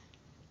slot.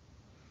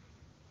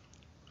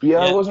 Yeah,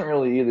 I wasn't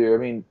really either. I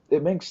mean,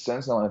 it makes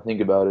sense now when I think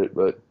about it,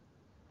 but.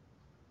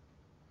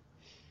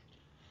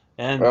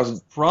 And there's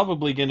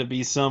probably going to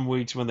be some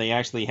weeks when they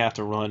actually have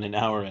to run an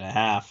hour and a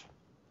half.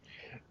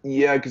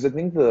 Yeah, because I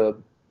think the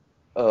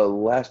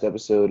last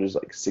episode is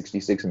like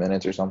 66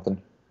 minutes or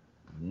something.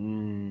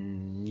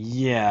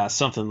 Yeah,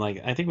 something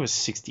like, I think it was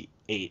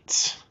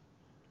 68.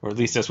 Or at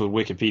least that's what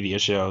Wikipedia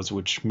shows,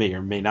 which may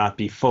or may not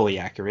be fully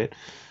accurate.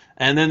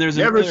 And then there's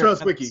Never another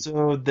trust Wiki.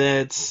 episode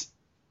that's,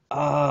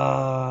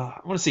 I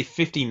want to say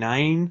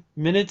 59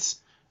 minutes,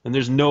 and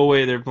there's no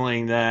way they're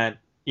playing that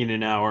in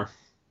an hour.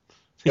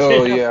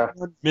 Oh, yeah.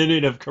 1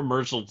 minute of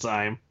commercial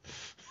time.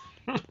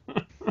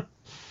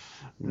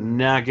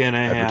 Not gonna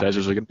happen.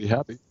 Advertisers are gonna be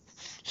happy.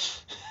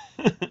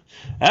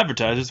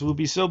 Advertisers will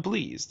be so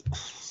pleased.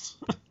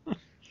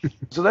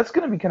 So that's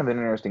gonna be kind of an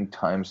interesting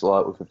time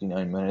slot with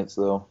 59 minutes,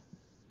 though.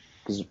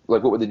 Because,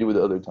 like, what would they do with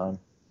the other time?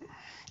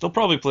 They'll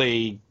probably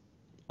play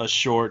a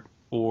short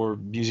or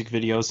music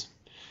videos.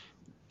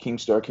 King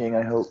Star King,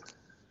 I hope.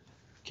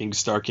 King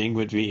Star King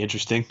would be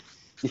interesting.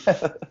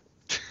 Yeah.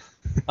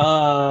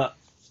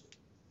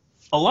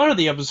 A lot of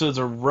the episodes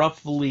are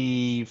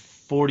roughly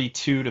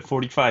 42 to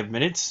 45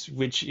 minutes,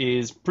 which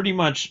is pretty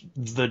much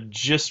the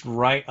just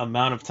right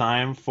amount of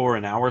time for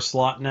an hour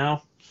slot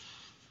now.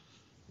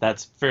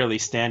 That's fairly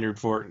standard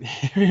for...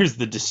 Here's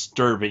the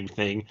disturbing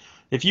thing.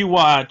 If you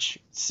watch,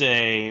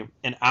 say,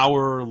 an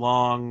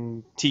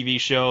hour-long TV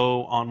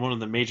show on one of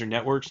the major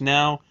networks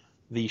now,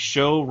 the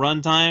show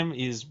runtime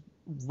is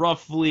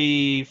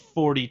roughly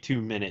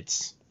 42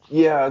 minutes.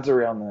 Yeah, it's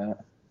around that.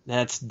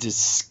 That's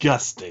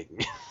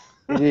disgusting.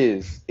 It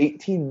is.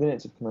 18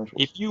 minutes of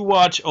commercials. If you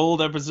watch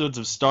old episodes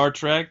of Star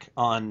Trek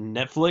on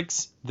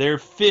Netflix, they're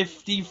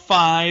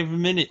 55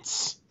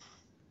 minutes.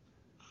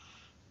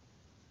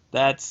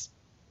 That's...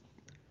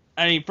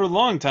 I mean, for a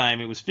long time,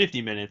 it was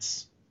 50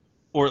 minutes.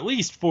 Or at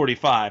least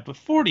 45. But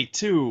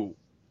 42...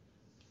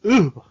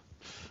 Ugh.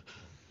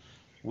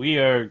 We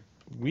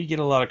get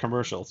a lot of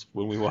commercials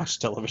when we watch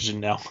television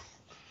now.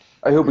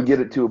 I hope we get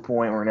it to a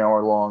point where an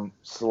hour-long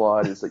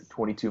slot is like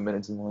 22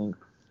 minutes in length.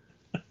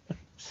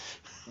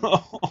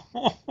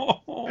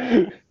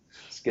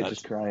 Sketch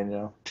is crying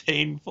now.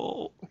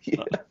 Painful.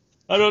 Yeah.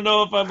 I don't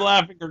know if I'm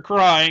laughing or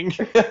crying.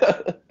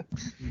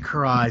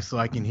 Cry so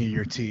I can hear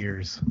your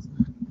tears.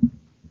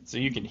 So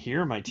you can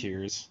hear my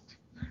tears.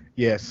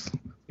 Yes.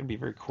 It's gonna be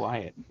very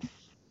quiet.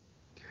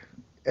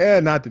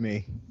 Not to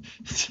me.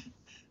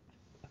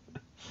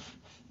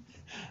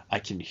 I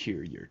can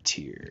hear your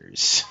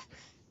tears.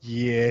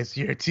 Yes,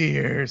 your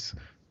tears.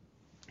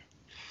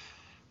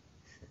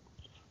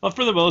 Well,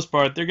 for the most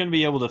part, they're going to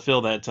be able to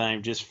fill that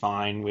time just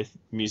fine with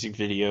music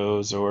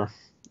videos or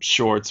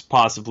shorts,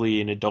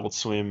 possibly an Adult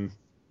Swim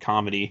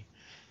comedy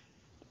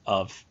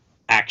of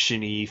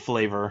action-y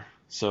flavor.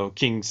 So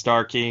King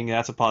Star King,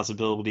 that's a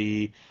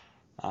possibility.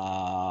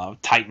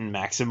 Titan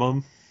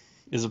Maximum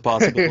is a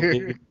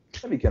possibility.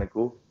 That'd be kind of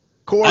cool.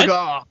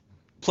 Korga!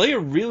 Play a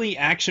really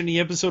action-y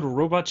episode of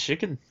Robot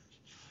Chicken.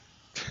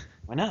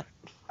 Why not?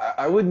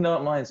 I would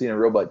not mind seeing a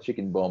Robot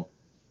Chicken bump.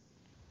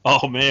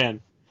 Oh,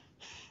 man.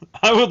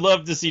 I would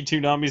love to see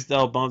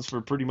Toonami-style bumps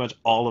for pretty much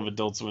all of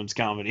Adult Swim's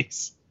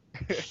comedies.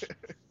 Can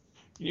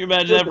you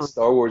imagine that Like for a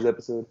Star Wars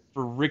episode.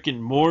 for Rick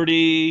and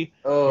Morty?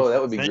 Oh, or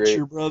that would be Venture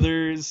great.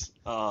 Brothers.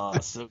 Oh,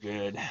 so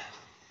good.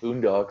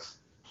 Boondocks.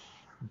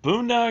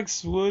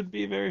 Boondocks would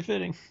be very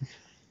fitting.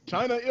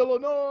 China,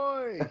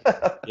 Illinois.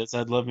 Yes,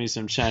 I'd love me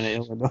some China,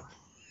 Illinois.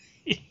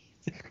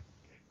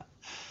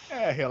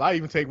 Yeah, hell, I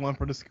even take one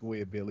for the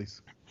Squidbillies.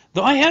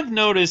 Though I have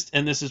noticed,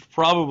 and this is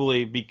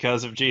probably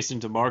because of Jason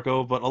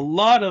DeMarco, but a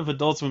lot of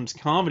Adult Swim's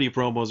comedy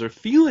promos are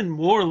feeling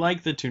more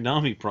like the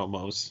Toonami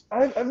promos.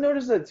 I've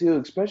noticed that too,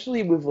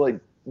 especially with like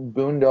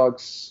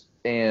Boondocks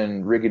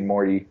and Rick and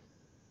Morty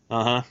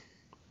Uh-huh.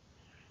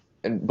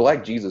 and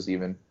Black Jesus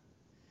even.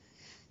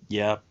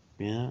 Yep.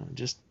 Yeah,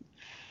 just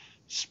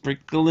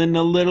sprinkling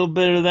a little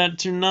bit of that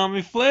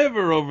Toonami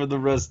flavor over the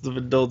rest of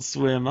Adult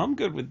Swim. I'm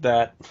good with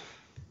that.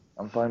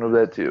 I'm fine with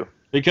that too.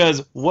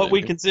 Because what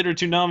we consider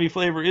Toonami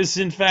flavor is,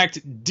 in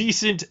fact,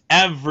 decent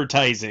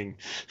advertising.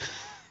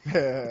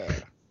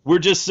 We're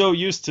just so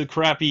used to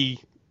crappy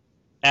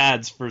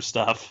ads for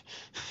stuff.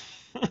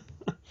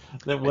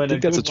 That I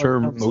think that's a good one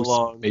term comes most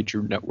along-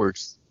 major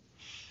networks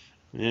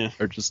Yeah.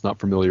 are just not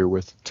familiar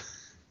with.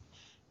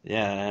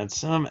 Yeah, and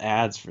some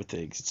ads for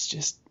things, it's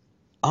just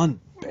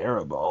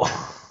unbearable.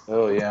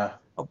 Oh yeah.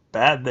 How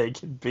bad they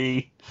can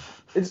be.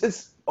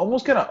 It's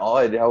almost kind of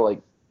odd how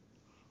like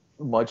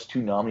much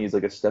Toonami is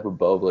like a step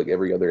above like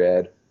every other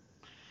ad.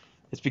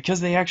 It's because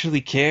they actually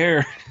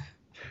care.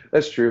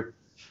 That's true.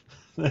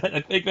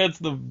 I think that's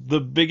the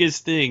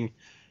biggest thing.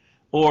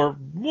 Or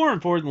more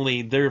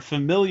importantly, they're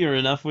familiar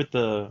enough with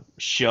the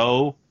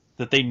show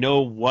that they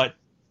know what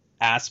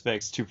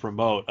aspects to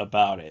promote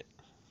about it.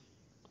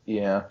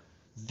 Yeah.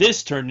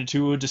 This turned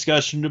into a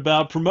discussion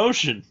about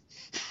promotion.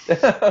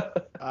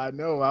 I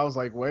know. I was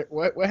like, what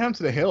happened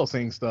to the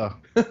Hellsing stuff?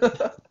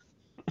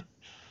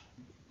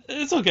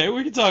 It's okay.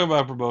 We can talk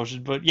about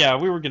promotion, but yeah,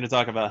 we were going to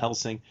talk about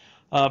Hellsing.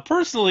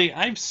 Personally,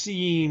 I've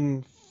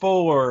seen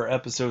 4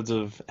 episodes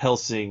of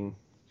Hellsing,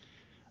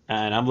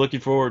 and I'm looking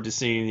forward to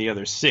seeing the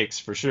other 6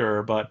 for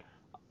sure, but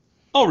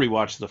I'll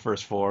rewatch the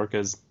first 4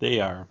 because they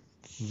are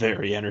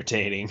very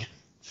entertaining.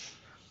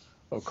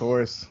 Of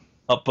course.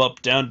 Up,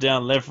 up, down,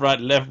 down, left,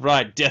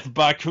 right, death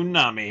by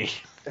Konami.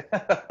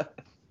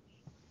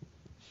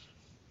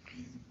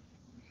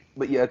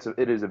 But yeah,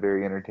 it is a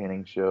very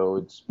entertaining show.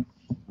 It's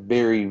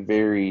very,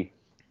 very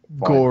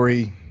fun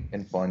Gory.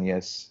 and fun,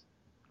 yes.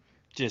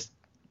 Just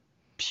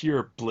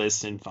pure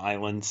bliss and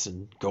violence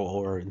and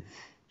gore and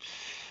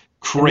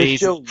crazy,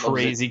 show loves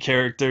crazy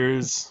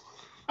characters.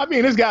 I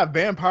mean, it's got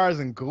vampires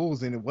and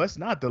ghouls in it. What's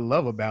not to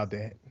love about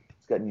that?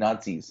 It's got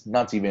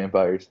Nazi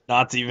vampires.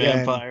 Nazi Yeah,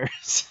 and-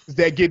 vampires.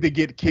 That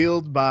get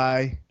killed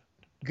by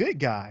good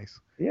guys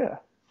Yeah.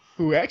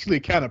 who actually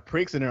kind of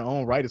pricks in their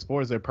own right as far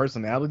as their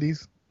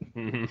personalities.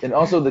 And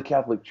also the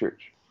Catholic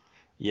Church.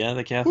 Yeah,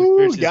 the Catholic Ooh,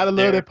 Church is gotta love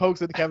there. that pokes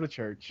at the Catholic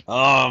Church.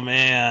 Oh,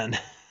 man.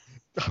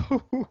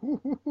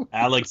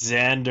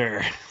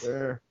 Alexander.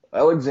 There.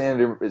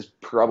 Alexander is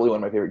probably one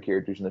of my favorite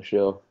characters in the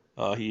show.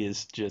 Oh, he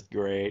is just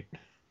great.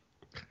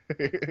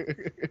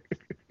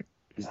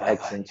 His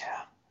accent.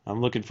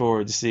 I'm looking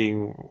forward to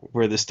seeing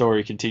where the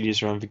story continues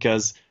from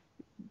because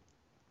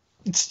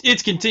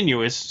it's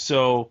continuous.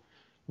 So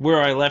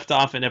where I left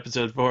off in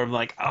episode 4, I'm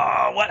like,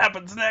 oh, what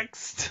happens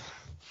next?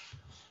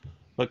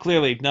 But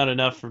clearly not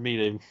enough for me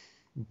to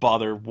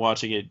bother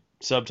watching it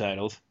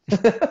subtitled.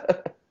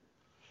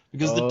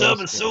 Because the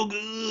dub is so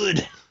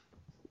good.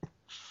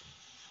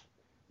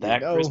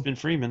 That Crispin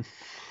Freeman.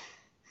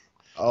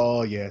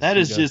 Oh, yes. That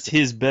he is does. just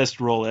his best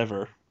role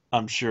ever,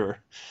 I'm sure.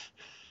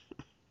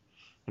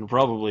 And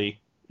probably,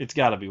 it's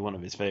got to be one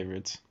of his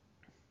favorites.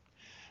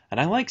 And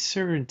I like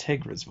Sir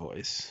Integra's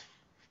voice.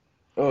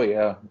 Oh,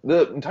 yeah.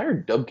 The entire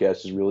dub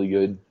cast is really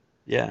good.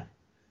 Yeah.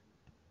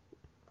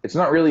 It's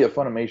not really a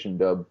Funimation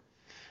dub.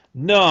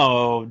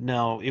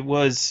 No, it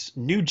was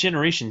New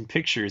Generation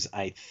Pictures,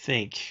 I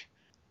think.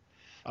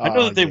 I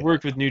know that they've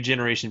worked with New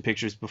Generation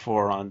Pictures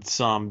before on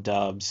some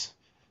dubs,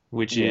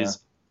 which is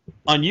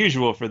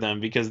unusual for them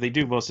because they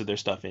do most of their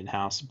stuff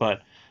in-house.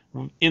 But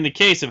in the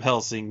case of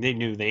Hellsing, they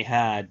knew they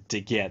had to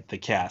get the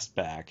cast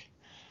back.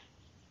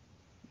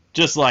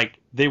 Just like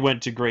they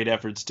went to great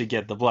efforts to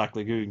get the Black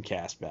Lagoon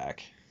cast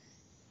back.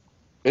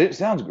 It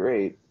sounds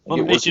great. Like,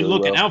 it works Funimation really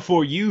looking well. out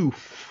for you.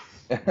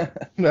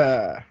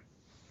 Nah.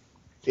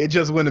 It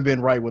just wouldn't have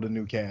been right with a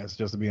new cast,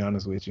 just to be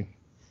honest with you.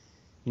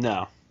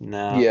 No.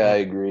 Yeah, I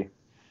agree.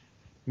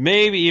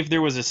 Maybe if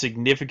there was a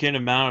significant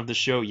amount of the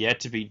show yet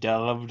to be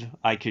dubbed,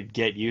 I could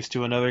get used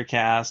to another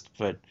cast,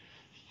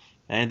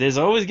 and there's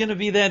always going to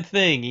be that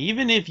thing.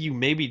 Even if you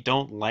maybe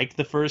don't like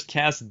the first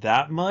cast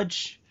that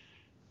much,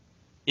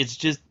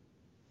 it's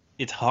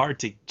hard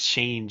to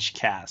change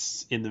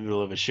casts in the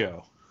middle of a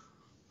show.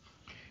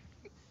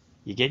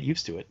 You get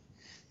used to it.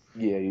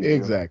 Yeah, you do.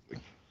 Exactly.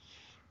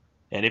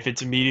 And if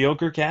it's a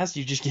mediocre cast,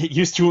 you just get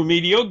used to a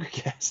mediocre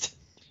cast.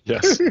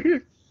 Yes.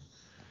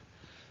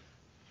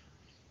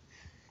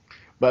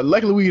 But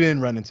luckily we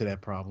didn't run into that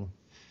problem.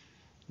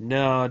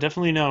 No,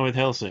 definitely not with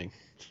Hellsing.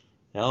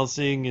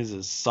 Hellsing is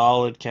a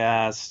solid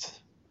cast,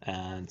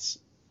 and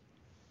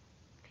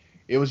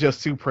It was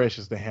just too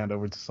precious to hand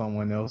over to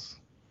someone else.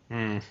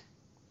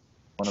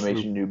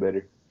 Funimation knew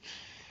better.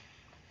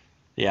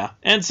 Yeah,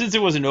 and since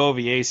it was an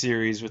OVA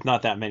series with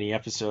not that many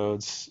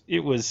episodes, it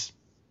was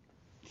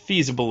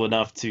feasible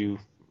enough to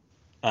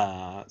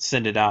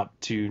send it out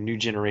to New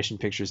Generation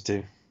Pictures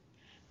to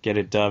get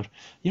it dubbed.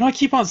 You know, I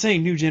keep on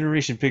saying New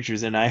Generation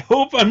Pictures, and I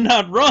hope I'm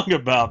not wrong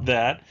about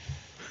that.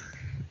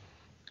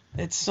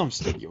 It's some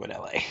studio in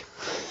LA.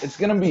 It's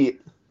gonna be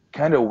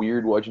kind of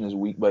weird watching this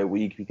week by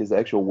week because the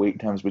actual wait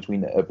times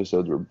between the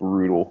episodes were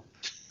brutal.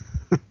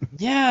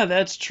 Yeah,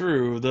 that's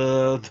true.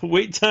 The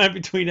wait time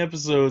between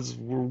episodes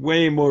were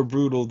way more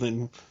brutal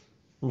than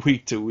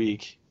week to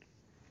week.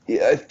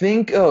 Yeah, I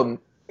think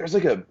there's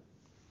like a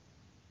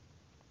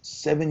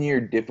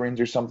 7-year difference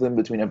or something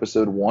between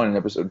episode 1 and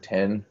episode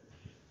 10.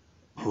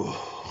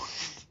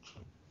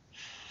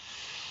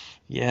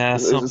 Yeah,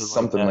 There's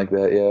something like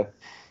that, yeah.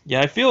 Yeah,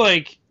 I feel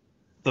like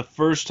the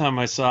first time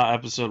I saw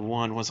episode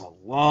 1 was a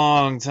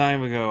long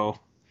time ago.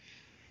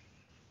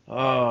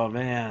 Oh,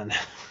 man.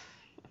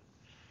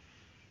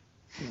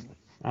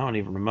 I don't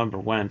even remember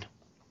when.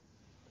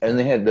 And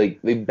they had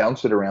they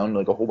bounced it around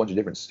like a whole bunch of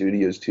different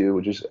studios too,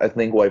 which is I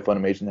think why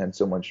Funimation had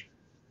so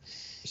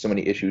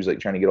many issues like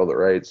trying to get all the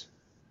rights.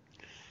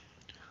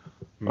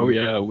 Oh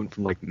yeah, it went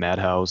from like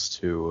Madhouse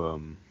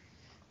to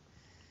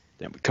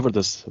damn, we covered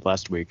this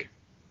last week.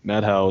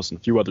 Madhouse and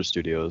a few other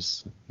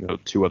studios.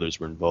 2 others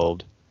were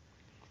involved.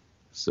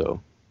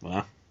 So,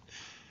 well,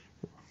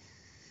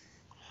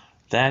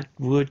 that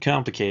would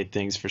complicate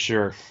things for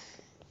sure.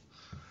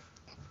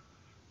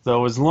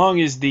 Though as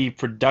long as the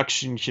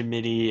production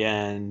committee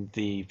and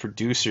the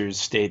producers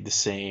stayed the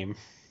same,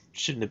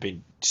 shouldn't have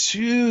been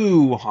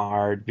too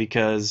hard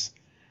because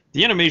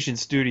the animation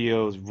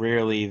studio is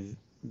rarely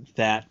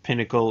that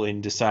pinnacle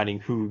in deciding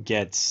who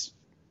gets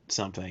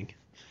something.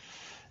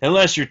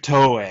 Unless you're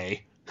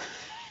Toei.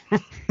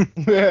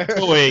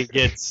 Toei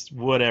gets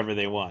whatever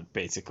they want,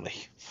 basically.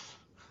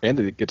 and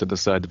they get to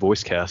decide the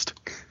voice cast.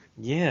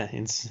 Yeah,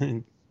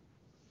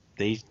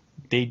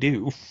 they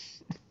do.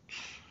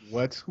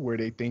 What were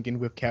they thinking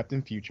with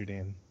Captain Future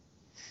then?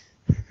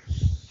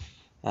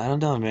 I don't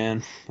know,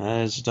 man.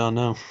 I just don't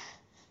know.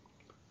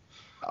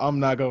 I'm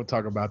not going to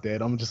talk about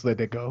that. I'm going to just let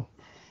that go.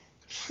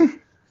 Good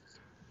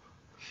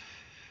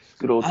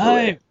old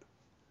I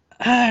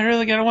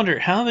really got to wonder,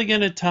 how are they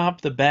going to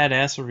top the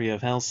badassery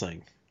of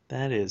Hellsing?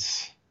 That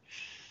is...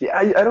 Yeah,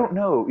 I don't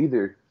know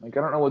either. Like,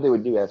 I don't know what they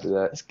would do after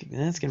that.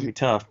 That's going to be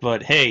tough,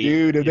 but hey,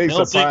 dude, if they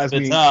surprise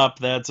the top,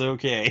 that's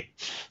okay.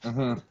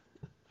 Mm-hmm.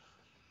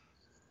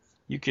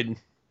 You could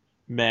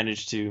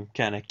manage to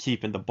kind of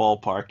keep in the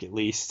ballpark at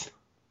least.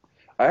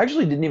 I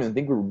actually didn't even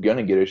think we were going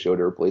to get a show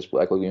to replace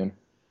Black Lagoon.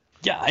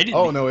 Yeah, I didn't.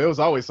 Oh, no, it was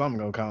always something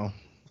going to come.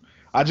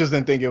 I just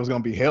didn't think it was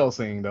going to be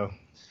Hellsing, though.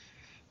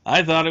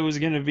 I thought it was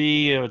going to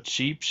be a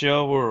cheap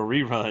show or a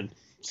rerun.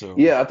 So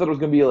yeah, I thought it was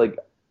going to be like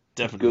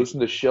definitely Ghost in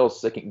the Shell's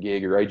second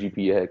gig or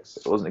IGPX.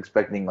 I wasn't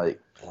expecting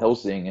like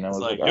Hellsing, and I was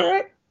like, all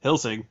right.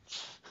 Hellsing.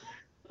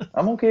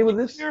 I'm okay with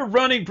this. You're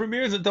running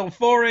premieres until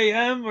 4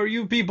 a.m.? Are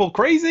you people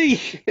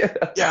crazy?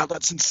 Yeah,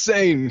 that's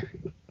insane.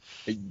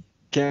 I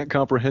can't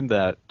comprehend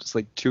that. Just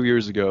like 2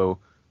 years ago,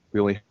 we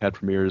only had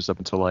premieres up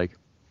until like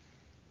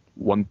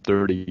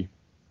 1:30.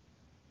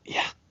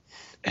 Yeah.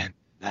 And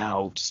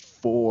now just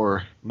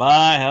 4.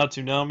 My, how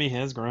Toonami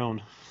has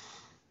grown.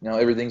 Now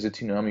everything's a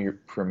Toonami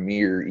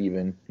premiere,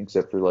 even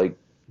except for like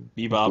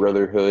Bebop,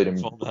 Brotherhood,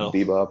 and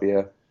Bebop.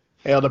 Yeah.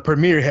 Hell, the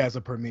premiere has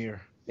a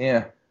premiere.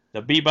 Yeah.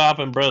 The Bebop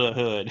and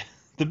Brotherhood.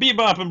 The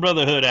Bebop and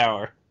Brotherhood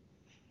hour.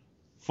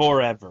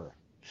 Forever.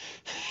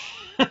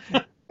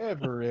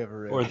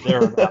 Ever. Or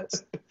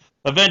thereabouts.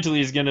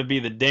 Eventually it's going to be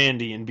the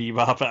Dandy and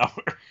Bebop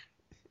hour.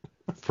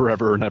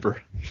 Forever and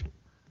ever.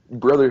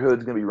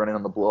 Brotherhood's going to be running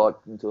on the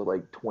block until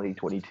like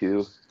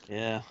 2022.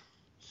 Yeah.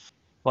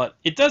 But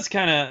it does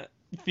kind of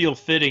feel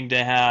fitting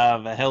to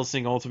have a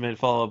Hellsing Ultimate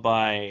followed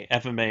by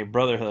FMA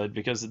Brotherhood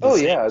because of the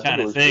same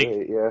kind of thing.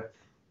 Great, yeah.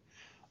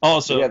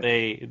 Also,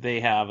 they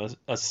have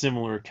a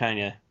similar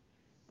kind of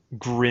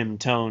grim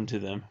tone to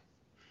them.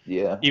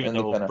 Yeah. Even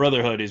though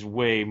Brotherhood is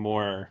way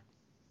more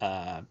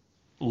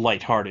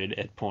lighthearted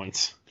at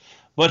points.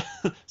 But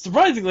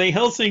surprisingly,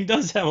 Hellsing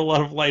does have a lot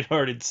of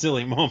lighthearted,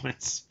 silly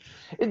moments.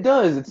 It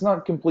does. It's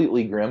not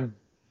completely grim.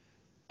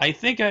 I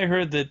think I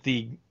heard that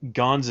the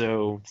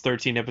Gonzo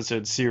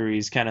 13-episode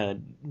series kind of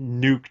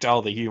nuked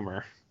all the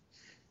humor.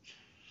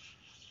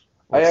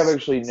 I have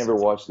actually never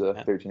watched the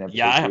 13-episode series.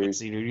 Yeah, I haven't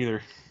seen it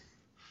either.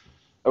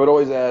 I would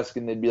always ask,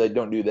 and they'd be like,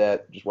 don't do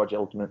that. Just watch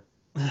Ultimate.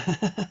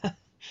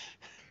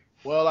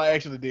 Well, I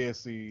actually did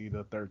see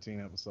the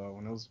 13th episode,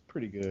 and it was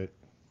pretty good.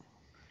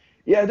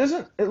 Yeah,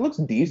 it looks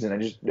decent. I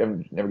just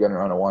have never gotten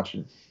around to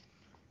watching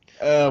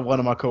it. One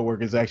of my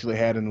coworkers actually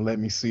had and let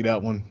me see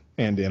that one,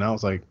 and then I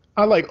was like,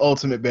 I like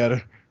Ultimate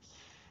better.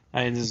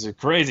 I mean, this is a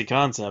crazy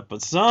concept,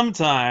 but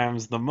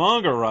sometimes the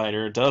manga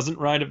writer doesn't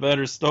write a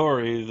better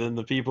story than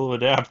the people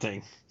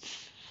adapting.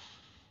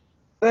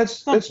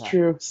 That's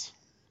true.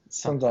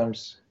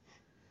 Sometimes.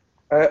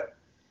 I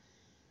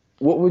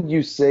What would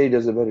you say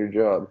does a better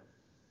job?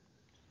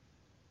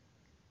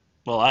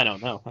 Well, I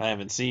don't know. I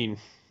haven't seen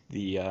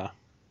the.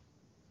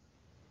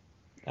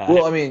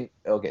 Well, I mean,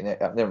 okay,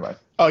 never mind.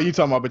 Oh, you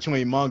talking about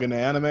between manga and the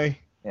anime?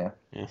 Yeah.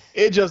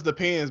 It just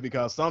depends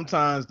because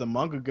sometimes the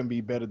manga can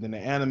be better than the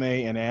anime,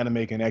 and the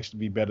anime can actually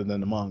be better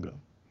than the manga.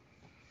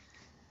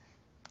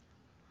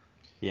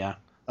 Yeah.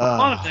 A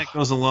lot of that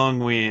goes along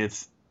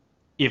with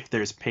if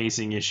there's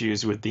pacing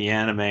issues with the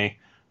anime,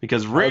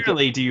 because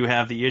rarely do you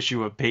have the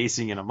issue of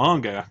pacing in a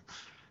manga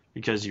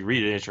because you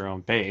read it at your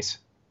own pace.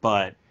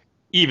 But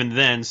even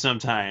then,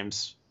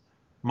 sometimes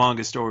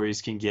manga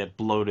stories can get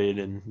bloated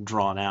and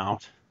drawn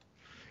out.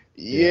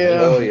 Yeah.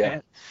 Oh,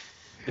 yeah.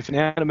 If an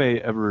anime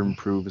ever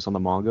improves on the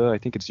manga, I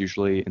think it's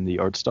usually in the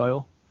art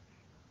style.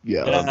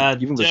 Yeah.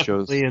 Even with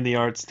shows. Definitely in the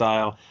art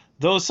style.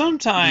 Though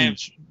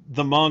sometimes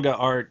the manga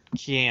art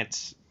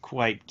can't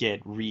quite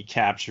get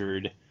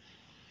recaptured,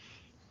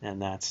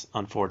 and that's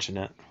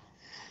unfortunate.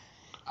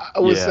 I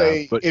would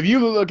say if you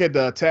look at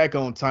the Attack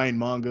on Titan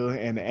manga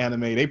and the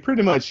anime, they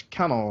pretty much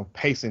kind of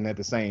pacing at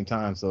the same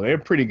time, so they're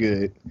pretty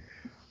good.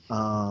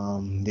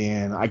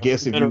 Then I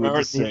guess if you would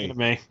just say,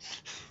 anime.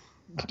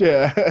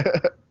 Yeah,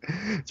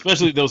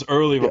 especially those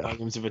early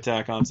volumes of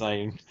Attack on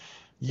Titan.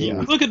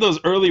 You look at those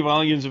early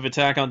volumes of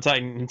Attack on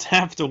Titan and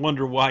have to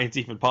wonder why it's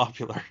even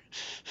popular.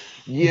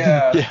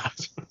 Yeah.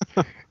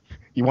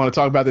 You want to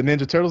talk about the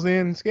Ninja Turtles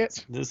then,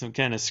 Sketch? There's some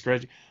kind of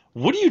scratch.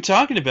 What are you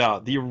talking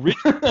about? The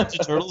original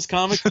Ninja Turtles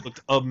comics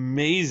looked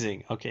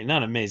amazing. Okay,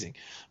 not amazing,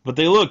 but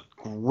they look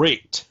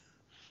great.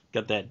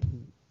 Got that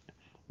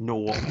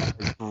noir,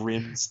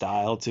 grim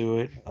style to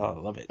it. Oh, I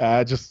love it.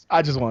 I just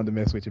wanted to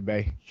mess with you,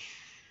 Bay.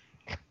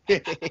 Yu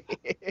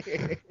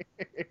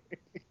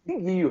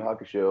Yu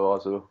Hakusho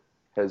also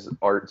has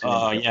art.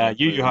 Yeah,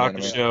 Yu Yu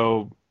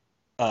Hakusho.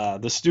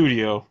 The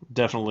studio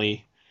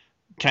definitely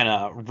kind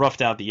of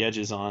roughed out the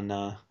edges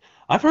on.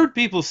 I've heard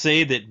people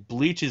say that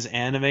Bleach's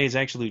anime is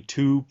actually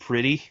too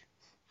pretty.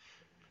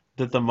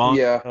 That the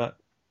manga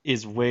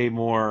is way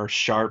more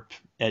sharp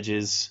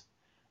edges,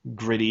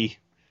 gritty.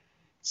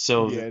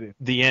 So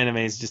the anime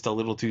is just a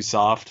little too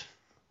soft.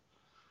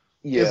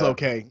 Yeah. It's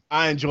okay.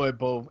 I enjoy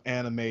both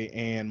anime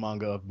and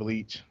manga of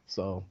Bleach,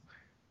 so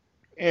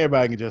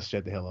everybody can just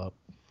shut the hell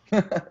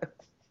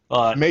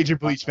up. Major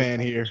Bleach fan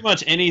here. Pretty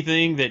much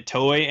anything that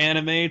Toei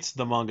animates,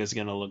 the manga's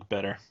gonna look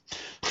better.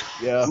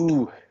 Yeah.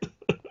 Ooh.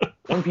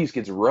 One Piece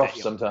gets rough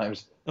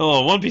sometimes.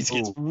 Oh, One Piece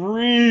gets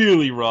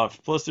really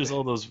rough. Plus, there's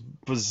all those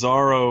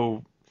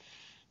bizarro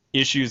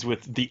issues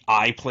with the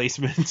eye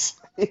placements.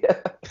 Yeah.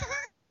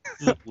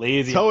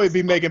 Lazy. Toei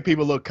be making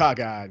people look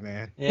cockeyed,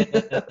 man. Yeah,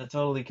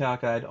 totally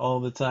cockeyed all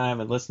the time.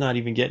 And let's not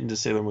even get into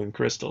Sailor Moon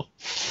Crystal.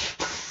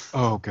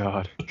 Oh,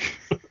 God.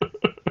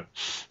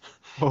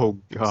 Oh,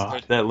 God.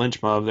 Start that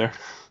lynch mob there.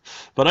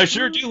 But I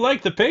sure do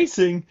like the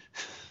pacing.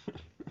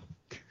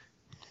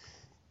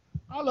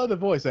 I love the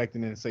voice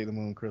acting in Sailor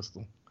Moon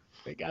Crystal.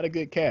 They got a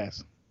good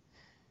cast.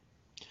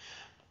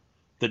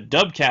 The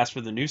dub cast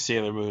for the new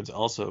Sailor Moon's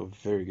also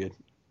very good.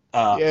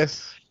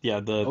 Yes.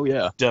 Yeah,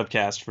 dub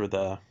cast for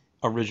the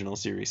original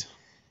series.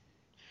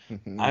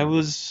 I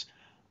was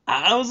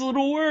a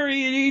little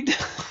worried.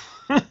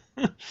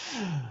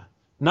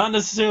 Not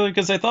necessarily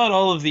because I thought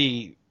all of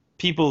the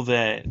people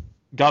that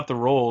got the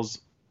roles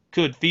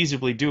could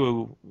feasibly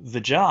do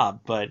the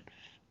job, but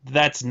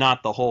that's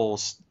not the whole.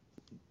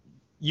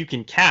 You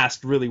can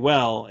cast really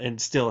well and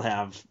still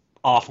have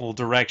awful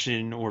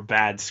direction or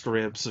bad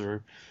scripts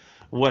or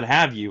what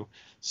have you.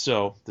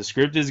 So the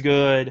script is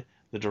good,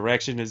 the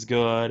direction is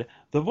good,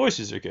 the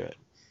voices are good.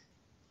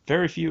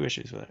 Very few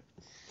issues with it.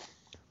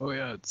 Oh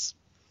yeah, it's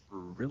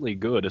really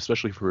good,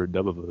 especially for a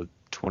dub of a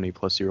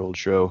 20-plus-year-old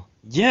show.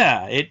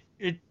 Yeah,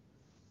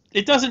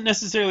 it doesn't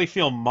necessarily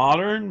feel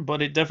modern,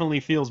 but it definitely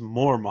feels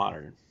more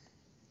modern.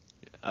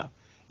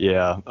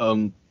 Yeah.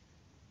 I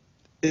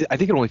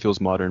think it only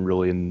feels modern,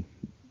 really, in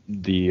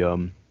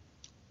the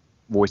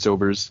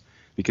voiceovers,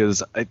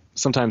 because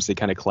sometimes they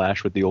kind of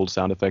clash with the old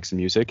sound effects and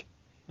music,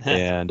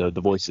 and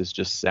the voices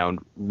just sound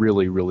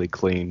really, really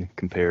clean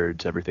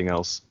compared to everything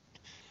else.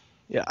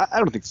 Yeah, I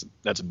don't think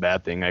that's a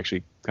bad thing. I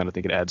actually kind of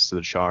think it adds to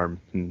the charm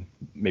and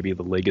maybe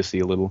the legacy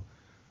a little.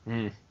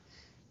 Mm.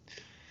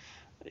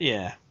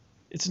 Yeah.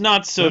 It's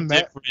not so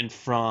different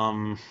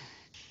from,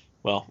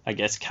 well, I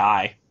guess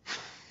Kai.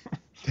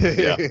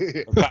 Yeah.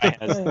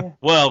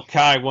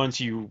 Kai, once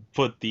you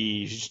put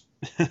the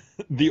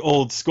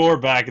old score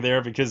back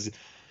there because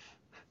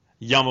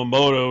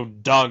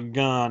Yamamoto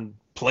doggone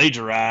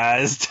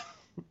plagiarized.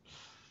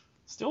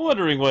 Still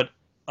wondering what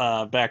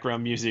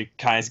background music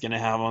Kai's going to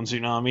have on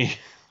Tsunami,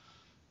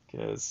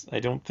 because I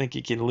don't think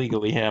he can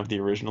legally have the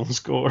original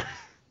score.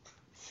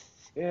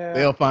 Yeah.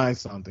 They'll find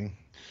something.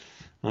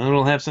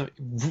 It'll have some.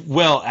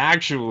 Well,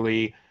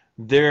 actually,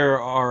 there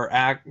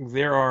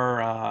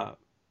are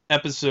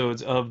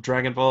episodes of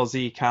Dragon Ball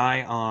Z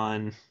Kai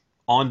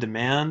on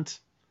demand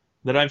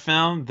that I've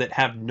found that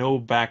have no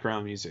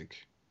background music.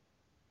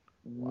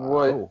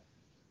 What? Wow.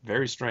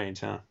 Very strange,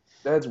 huh?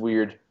 That's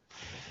weird.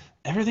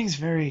 Everything's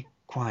very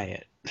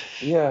quiet.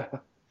 Yeah.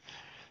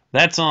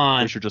 That's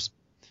on. They should just.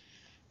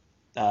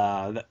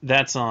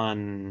 That's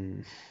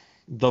on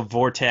the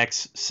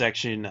Vortex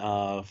section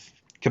of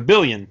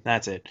Kabillion.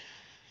 That's it.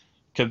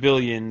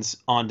 Kabillion's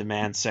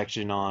on-demand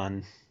section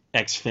on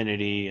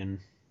Xfinity and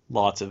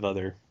lots of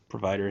other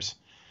providers.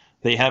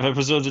 They have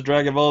episodes of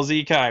Dragon Ball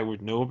Z Kai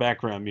with no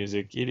background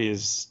music. It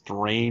is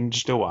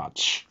strange to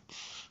watch.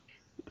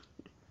 I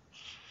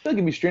feel like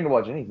it'd be strange to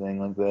watch anything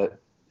like that.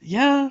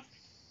 Yeah.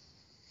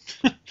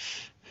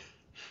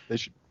 They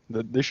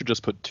should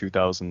just put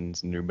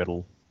 2000's new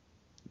metal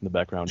in the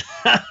background.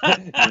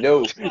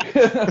 No.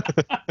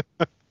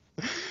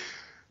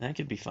 That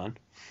could be fun.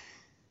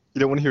 You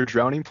don't want to hear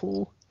Drowning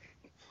Pool?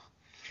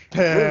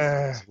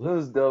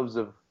 Those dubs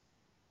of...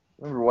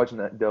 I remember watching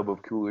that dub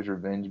of Cooler's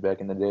Revenge back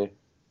in the day.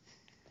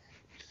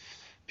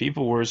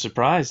 People were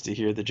surprised to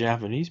hear the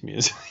Japanese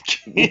music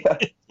Yeah.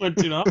 when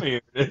Toonami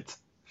heard it.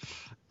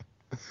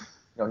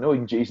 Now,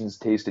 knowing Jason's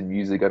taste in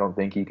music, I don't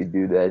think he could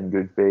do that in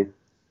good faith.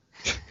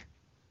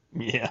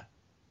 Yeah.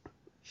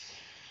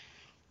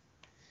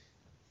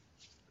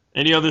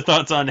 Any other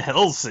thoughts on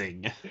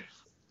Hellsing?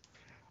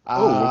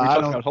 Oh, were we I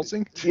talking don't- about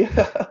Helsing?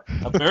 Yeah.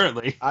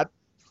 Apparently.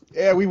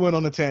 Yeah, we went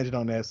on a tangent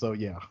on that, so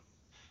yeah.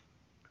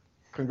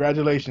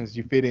 Congratulations,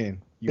 you fit in.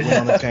 You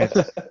went on a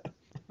tangent.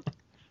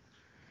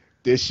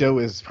 This show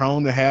is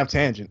prone to have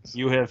tangents.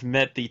 You have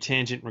met the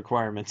tangent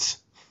requirements.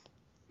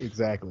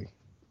 Exactly.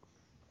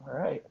 All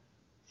right.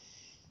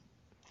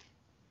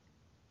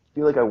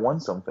 Feel like I won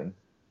something.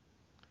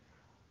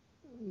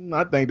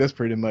 I think that's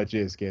pretty much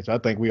it, Sketch. I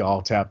think we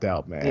all tapped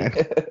out, man.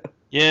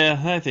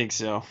 Yeah, I think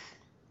so.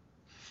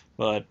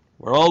 But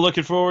we're all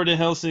looking forward to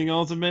Hellsing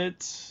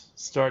Ultimate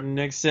starting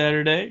next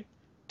Saturday.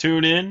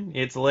 Tune in.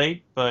 It's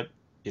late, but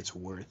it's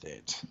worth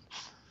it.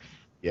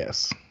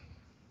 Yes.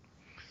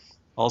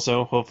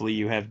 Also, hopefully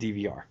you have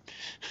DVR.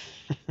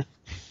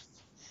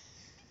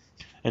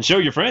 And show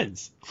your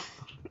friends.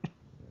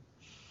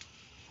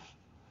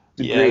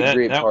 It's a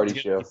great that party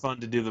was show. Be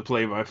fun to do the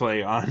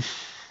play-by-play on.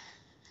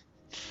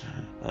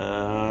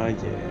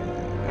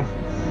 Yeah.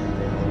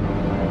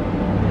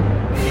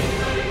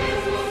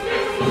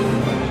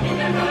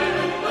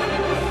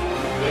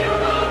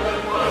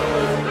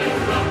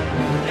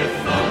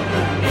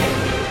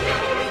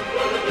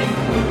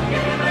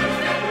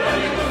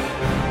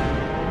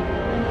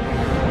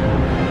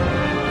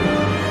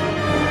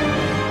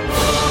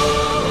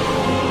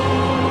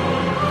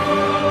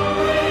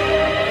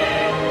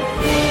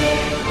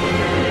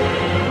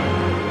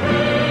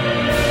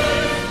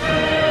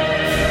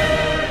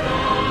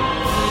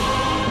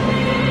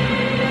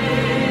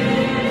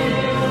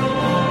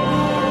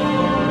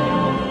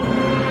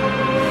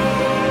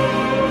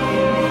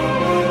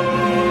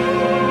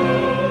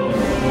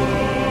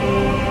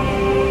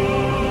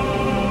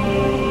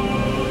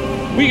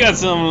 We got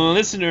some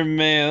listener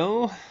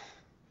mail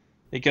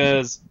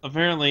because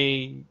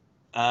apparently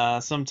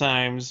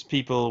sometimes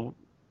people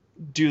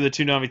do the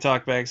Toonami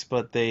talkbacks,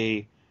 but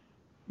they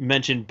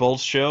mention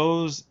both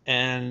shows,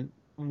 and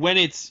when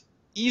it's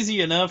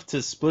easy enough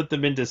to split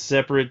them into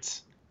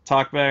separate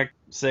talkback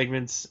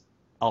segments,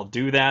 I'll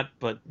do that,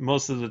 but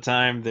most of the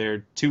time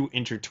they're too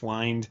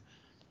intertwined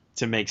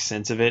to make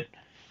sense of it.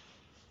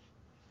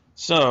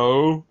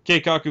 So,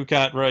 Keikaku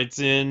Kat writes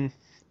in,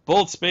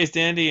 both Space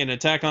Dandy and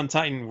Attack on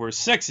Titan were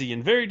sexy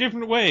in very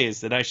different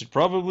ways that I should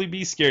probably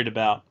be scared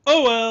about.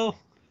 Oh well!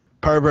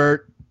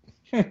 Pervert.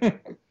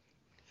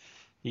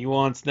 He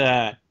wants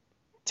that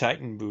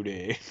Titan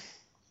booty.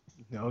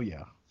 Oh,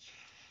 yeah.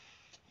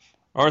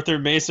 Arthur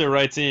Mesa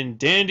writes in,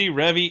 Dandy,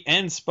 Revy,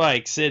 and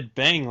Spike said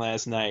bang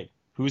last night.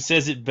 Who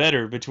says it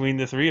better between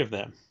the three of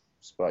them?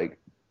 Spike.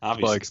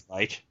 Obviously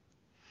Spike.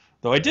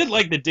 Though I did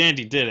like that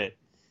Dandy did it.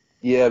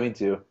 Yeah, me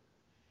too.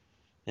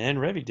 And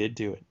Revy did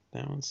do it.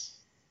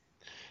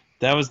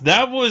 That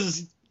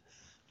was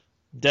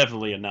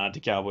definitely a nod to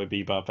Cowboy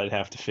Bebop, I'd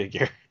have to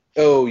figure.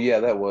 Oh,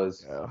 yeah, that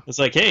was. Yeah. It's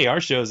like, hey, our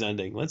show's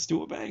ending. Let's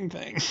do a bang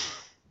thing.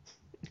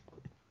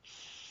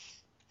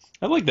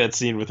 I like that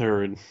scene with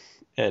her and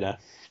Edda.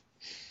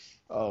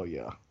 Oh,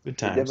 yeah. Good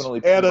times.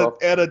 Definitely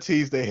Edda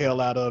teased the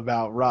hell out of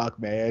about Rock,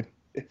 man.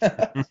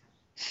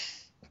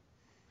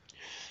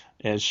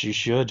 As she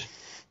should.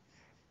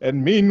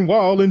 And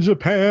meanwhile, in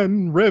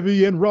Japan,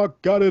 Revy and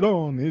Rock got it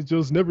on. It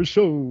just never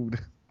showed.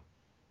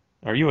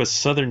 Are you a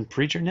Southern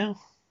preacher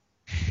now?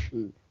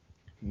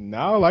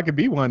 No, I could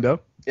be one, though.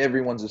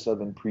 Everyone's a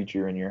Southern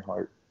preacher in your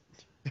heart.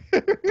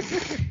 I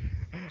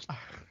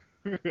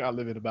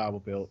live in a Bible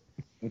Belt.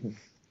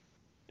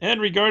 And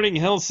regarding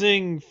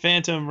Hellsing,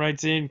 Phantom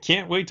writes in,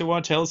 can't wait to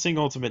watch Hellsing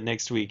Ultimate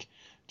next week.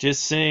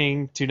 Just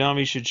saying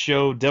Toonami should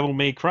show Devil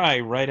May Cry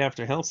right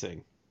after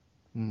Hellsing.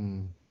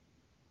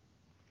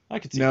 I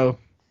could see No.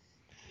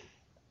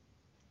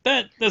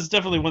 That's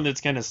definitely one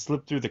that's kind of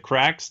slipped through the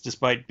cracks,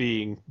 despite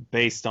being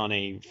based on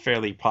a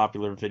fairly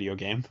popular video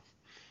game.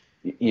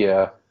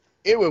 Yeah.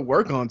 It would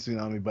work on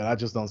Toonami, but I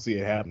just don't see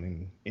it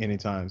happening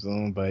anytime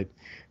soon. But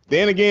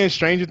then again,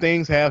 stranger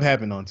things have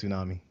happened on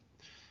Toonami.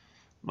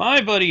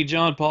 My buddy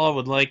John Paul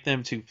would like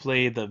them to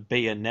play the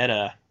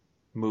Bayonetta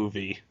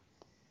movie.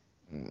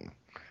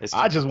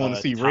 I just want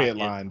to see tie-in.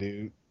 Redline,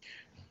 dude.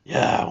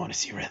 Yeah, I want to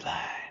see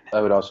Redline.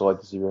 I would also like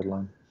to see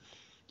Redline.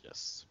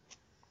 Yes.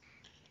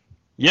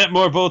 Yet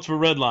more votes for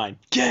Redline.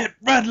 Get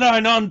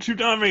Redline on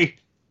Toonami!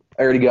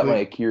 I already got my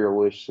Akira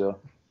wish, so.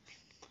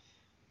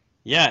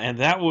 Yeah, and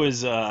that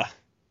was a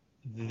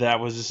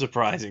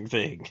surprising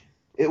thing.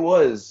 It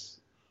was.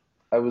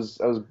 I was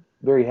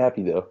very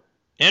happy though.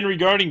 And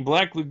regarding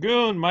Black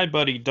Lagoon, my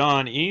buddy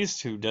Don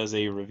East, who does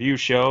a review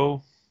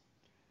show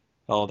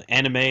called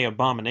Anime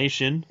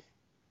Abomination,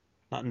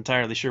 not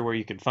entirely sure where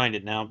you can find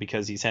it now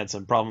because he's had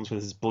some problems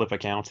with his Blip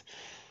account,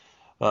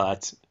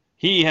 but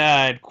he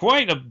had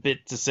quite a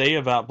bit to say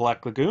about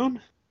Black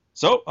Lagoon,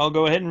 so I'll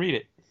go ahead and read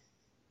it.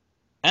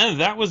 And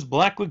that was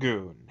Black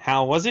Lagoon.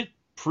 How was it?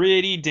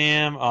 Pretty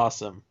damn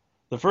awesome.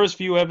 The first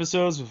few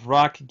episodes with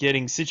Rock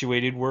getting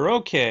situated were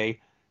okay,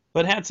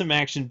 but had some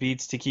action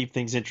beats to keep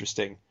things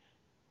interesting.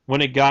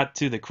 When it got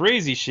to the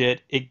crazy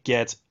shit, it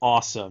gets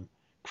awesome.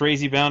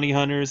 Crazy bounty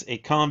hunters, a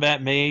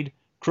combat maid,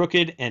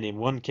 crooked and in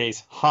one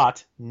case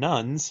hot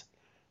nuns.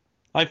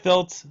 I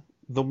felt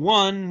the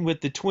one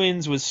with the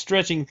twins was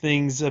stretching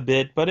things a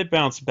bit, but it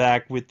bounced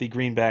back with the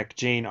Greenback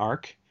Jane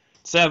arc.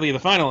 Sadly, the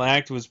final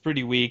act was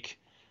pretty weak,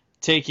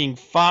 taking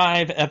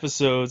 5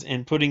 episodes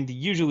and putting the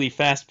usually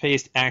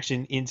fast-paced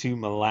action into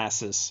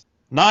molasses.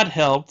 Not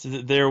helped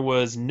that there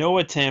was no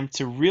attempt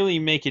to really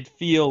make it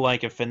feel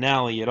like a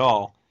finale at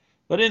all.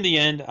 But in the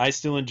end, I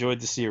still enjoyed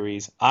the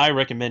series. I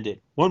recommend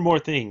it. One more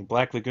thing,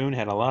 Black Lagoon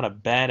had a lot of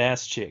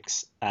badass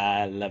chicks.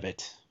 I love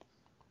it.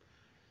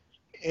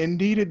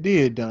 Indeed it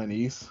did,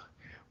 Dunnies.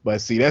 But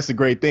see, that's the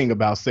great thing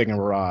about Second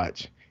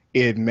Barrage.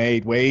 It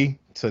made way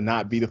to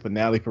not be the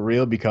finale for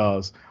real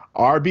because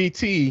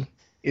RBT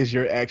is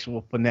your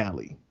actual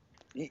finale.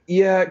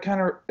 Yeah,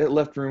 it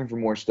left room for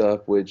more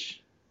stuff,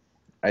 which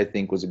I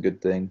think was a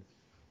good thing.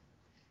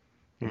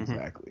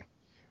 Exactly.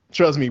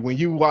 Trust me, when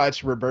you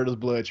watch Roberta's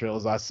Blood Trail,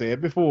 as I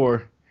said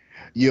before,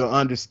 you'll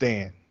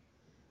understand.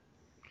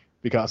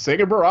 Because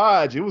Second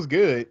Barrage, it was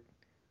good.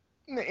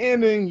 The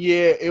ending,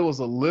 yeah, it was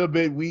a little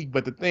bit weak,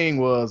 but the thing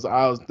was,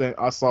 I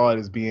saw it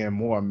as being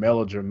more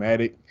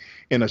melodramatic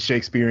in a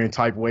Shakespearean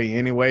type way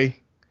anyway,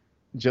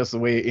 just the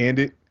way it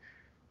ended.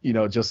 You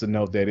know, just to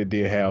note that it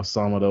did have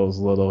some of those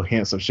little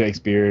hints of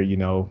Shakespeare, you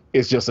know,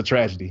 it's just a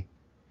tragedy.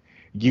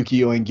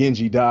 Yukio and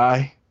Genji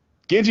die.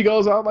 Genji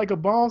goes out like a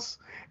boss,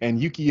 and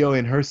Yukio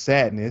in her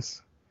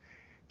sadness,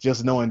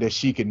 just knowing that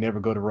she could never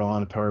go to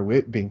Rohan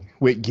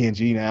with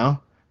Genji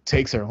now,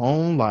 takes her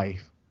own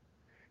life.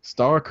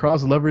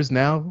 Star-crossed lovers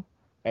now,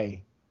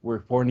 hey,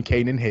 we're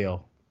fornicating in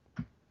hell.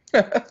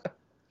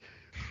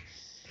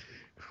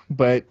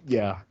 But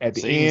yeah, at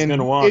the end,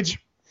 gonna watch.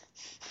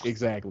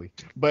 Exactly.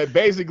 But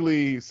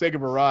basically,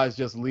 Second Barrage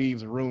just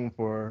leaves room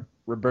for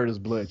Roberta's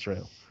Blood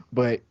Trail.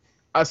 But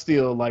I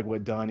still like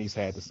what Donnie's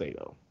had to say,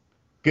 though.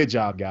 Good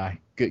job, guy.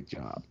 Good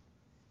job.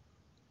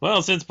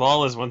 Well, since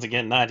Paul is once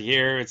again not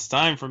here, it's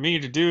time for me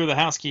to do the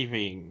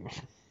housekeeping.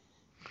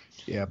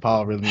 Yeah,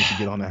 Paul really needs to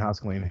get on the house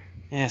cleaning.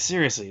 Yeah,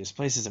 seriously, this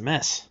place is a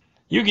mess.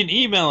 You can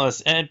email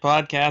us at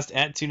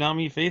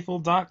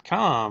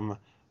podcast@ToonamiFaithful.com.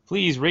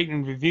 Please rate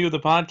and review the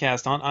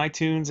podcast on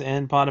iTunes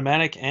and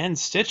Podomatic and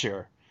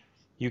Stitcher.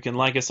 You can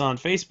like us on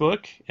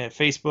Facebook at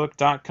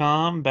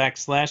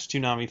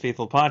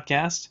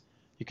facebook.com/ToonamiFaithfulPodcast.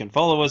 You can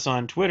follow us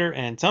on Twitter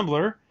and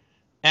Tumblr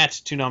at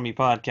Toonami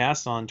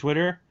Podcast on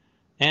Twitter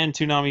and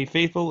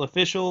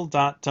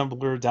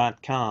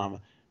ToonamiFaithfulOfficial.tumblr.com.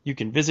 You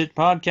can visit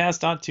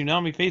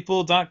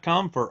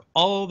podcast.ToonamiFaithful.com for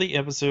all the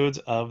episodes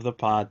of the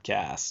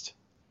podcast.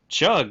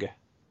 Chug,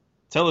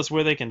 tell us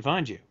where they can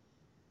find you.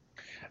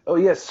 Oh,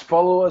 yes.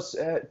 Follow us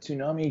at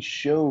Toonami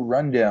Show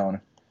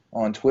Rundown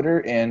on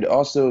Twitter, and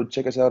also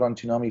check us out on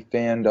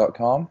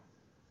ToonamiFan.com,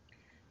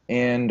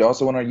 and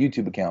also on our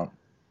YouTube account,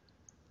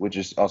 which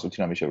is also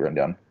Toonami Show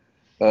Rundown.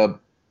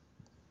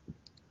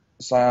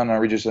 Scion,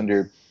 are we just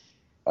under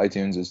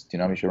iTunes as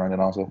Toonami Show Rundown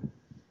also?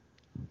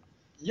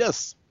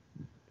 Yes,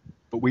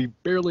 but we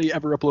barely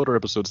ever upload our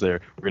episodes there.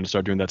 We're going to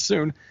start doing that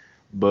soon,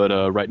 but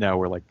right now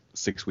we're like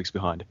 6 weeks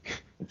behind.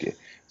 Okay,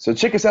 so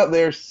check us out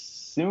there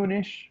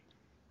soonish.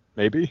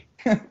 Maybe.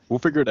 We'll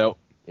figure it out.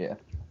 Yeah.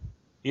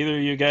 Either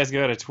of you guys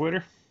got a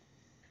Twitter?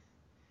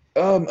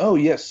 Oh,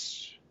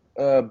 yes.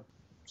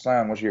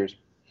 Scion, what's yours?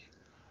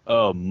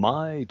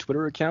 My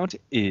Twitter account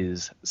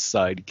is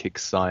Sidekick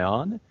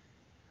Scion.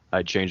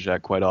 I change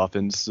that quite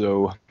often,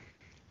 so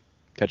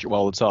catch it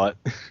while it's hot.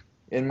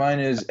 And mine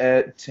is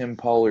at Tim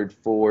Pollard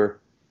 4,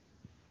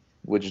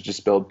 which is just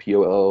spelled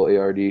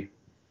Pollard.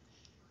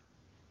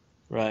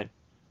 Right.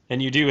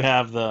 And you do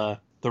have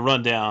the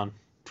Rundown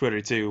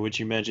Twitter too, which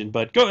you mentioned,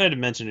 but go ahead and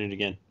mention it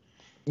again.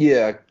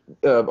 Yeah,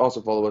 also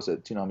follow us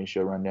at Toonami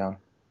Show Rundown.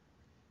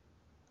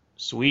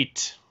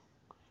 Sweet.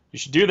 You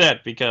should do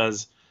that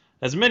because,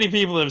 as many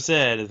people have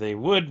said, they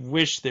would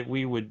wish that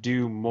we would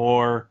do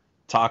more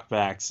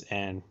talkbacks,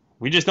 and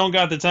we just don't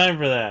got the time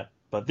for that.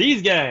 But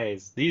these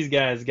guys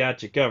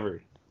got you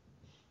covered.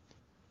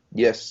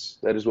 Yes,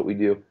 that is what we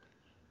do.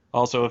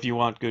 Also, if you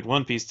want good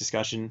One Piece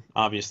discussion,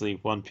 obviously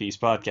One Piece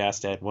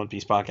Podcast at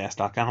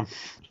OnePiecePodcast.com.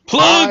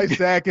 Plug! Hi,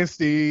 Zach and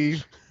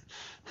Steve.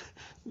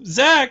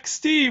 Zach,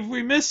 Steve,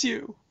 we miss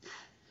you.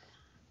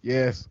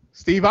 Yes.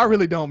 Steve, I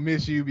really don't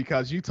miss you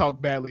because you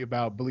talk badly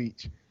about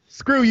Bleach.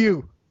 Screw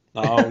you.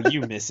 Oh,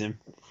 you miss him.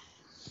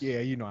 Yeah,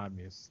 you know I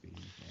miss Steve,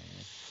 man.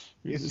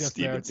 It's just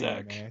Steve their and thing,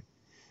 Zach. man.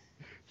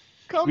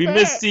 Come We back.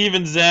 miss Steve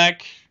and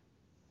Zach,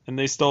 and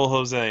they stole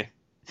Jose.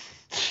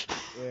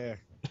 Yeah.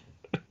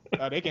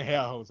 Oh, they can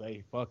have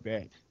Jose. Fuck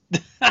that.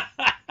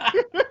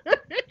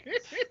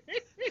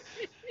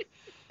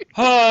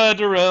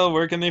 Darrell,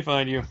 where can they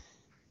find you?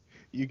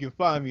 You can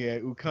find me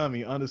at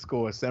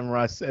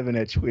ukami_samurai7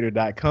 at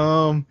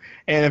twitter.com.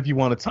 And if you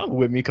want to tumble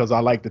with me, because I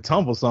like to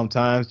tumble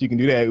sometimes, you can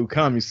do that at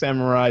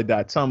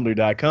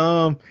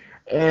ukamisamurai.tumblr.com.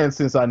 And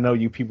since I know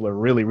you people are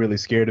really, really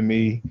scared of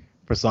me,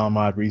 for some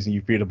odd reason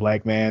you fear the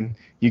black man,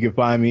 you can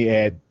find me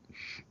at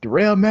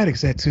Darrell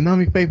Maddox at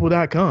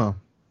tsunamifaithful.com.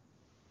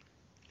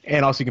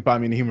 And also you can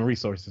find me in the human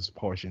resources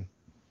portion.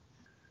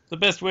 The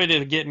best way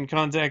to get in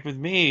contact with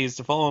me is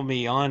to follow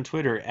me on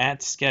Twitter at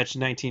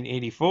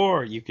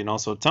Sketch1984. You can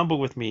also tumble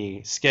with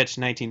me,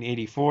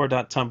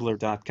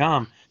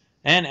 sketch1984.tumblr.com,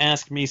 and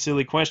ask me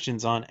silly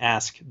questions on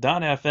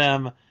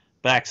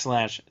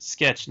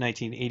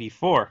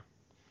ask.fm/Sketch1984.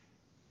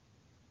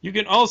 You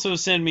can also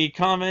send me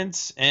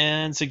comments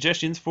and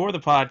suggestions for the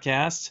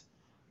podcast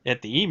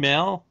at the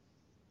email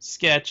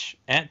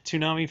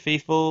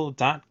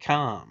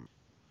sketch@toonamifaithful.com.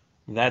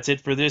 That's it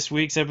for this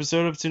week's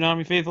episode of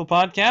Toonami Faithful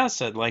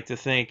Podcast. I'd like to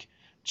thank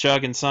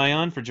Chug and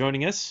Scion for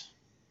joining us.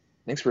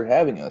 Thanks for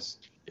having us.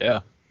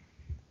 Yeah.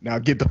 Now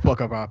get the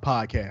fuck up our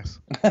podcast.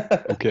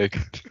 Okay.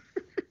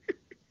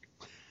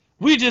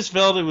 We just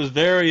felt it was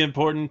very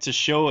important to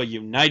show a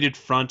united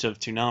front of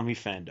Toonami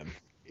fandom.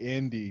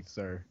 Indeed,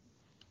 sir.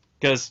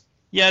 Because,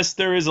 yes,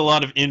 there is a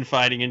lot of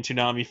infighting in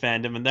Toonami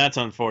fandom, and that's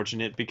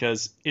unfortunate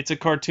because it's a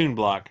cartoon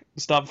block.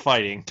 Stop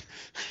fighting.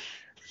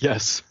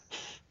 Yes.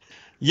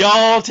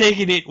 Y'all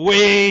taking it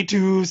way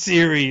too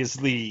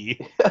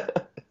seriously.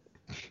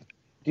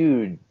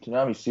 Dude,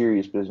 Toonami's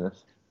serious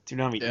business.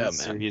 Toonami is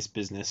serious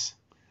business.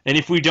 And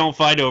if we don't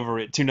fight over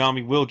it,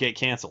 Toonami will get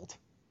canceled.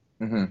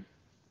 Mm-hmm.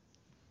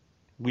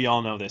 We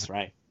all know this,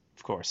 right?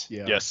 Of course.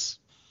 Yeah. Yes.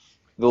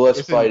 The less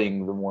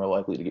fighting, the more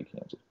likely to get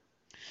canceled.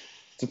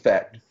 It's a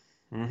fact.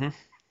 Mm-hmm.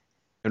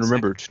 And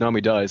remember,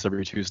 Toonami dies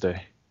every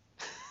Tuesday.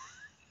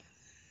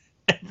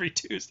 Every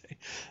Tuesday.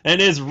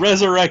 And is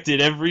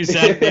resurrected every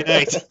Saturday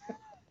night.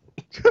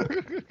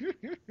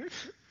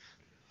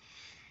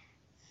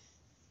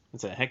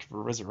 It's a heck of a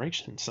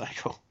resurrection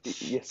cycle.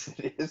 Yes,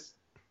 it is.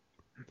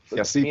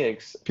 Yeah, see,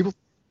 Phoenix.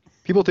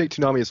 people think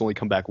Toonami has only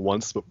come back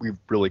once, but we've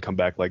really come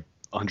back like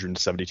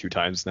 172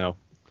 times now.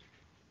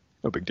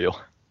 No big deal.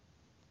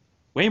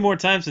 Way more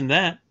times than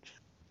that.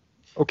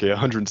 Okay,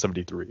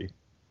 173.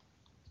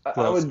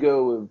 I would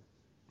go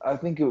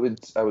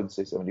with, I would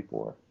say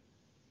 74.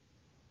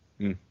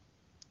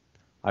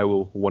 I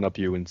will one-up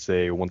you and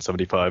say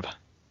 175.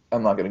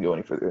 I'm not going to go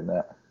any further than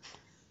that.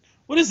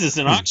 What is this,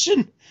 an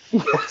auction?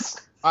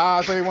 Yes.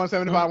 I say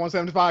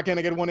 175. Can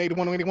I get 180,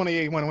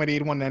 180,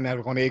 180,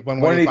 188,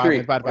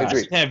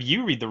 183. Have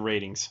you read the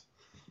ratings?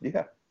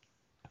 Yeah.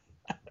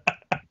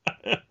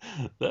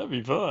 That'd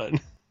be fun.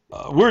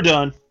 We're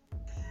done.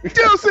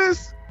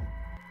 Deuces!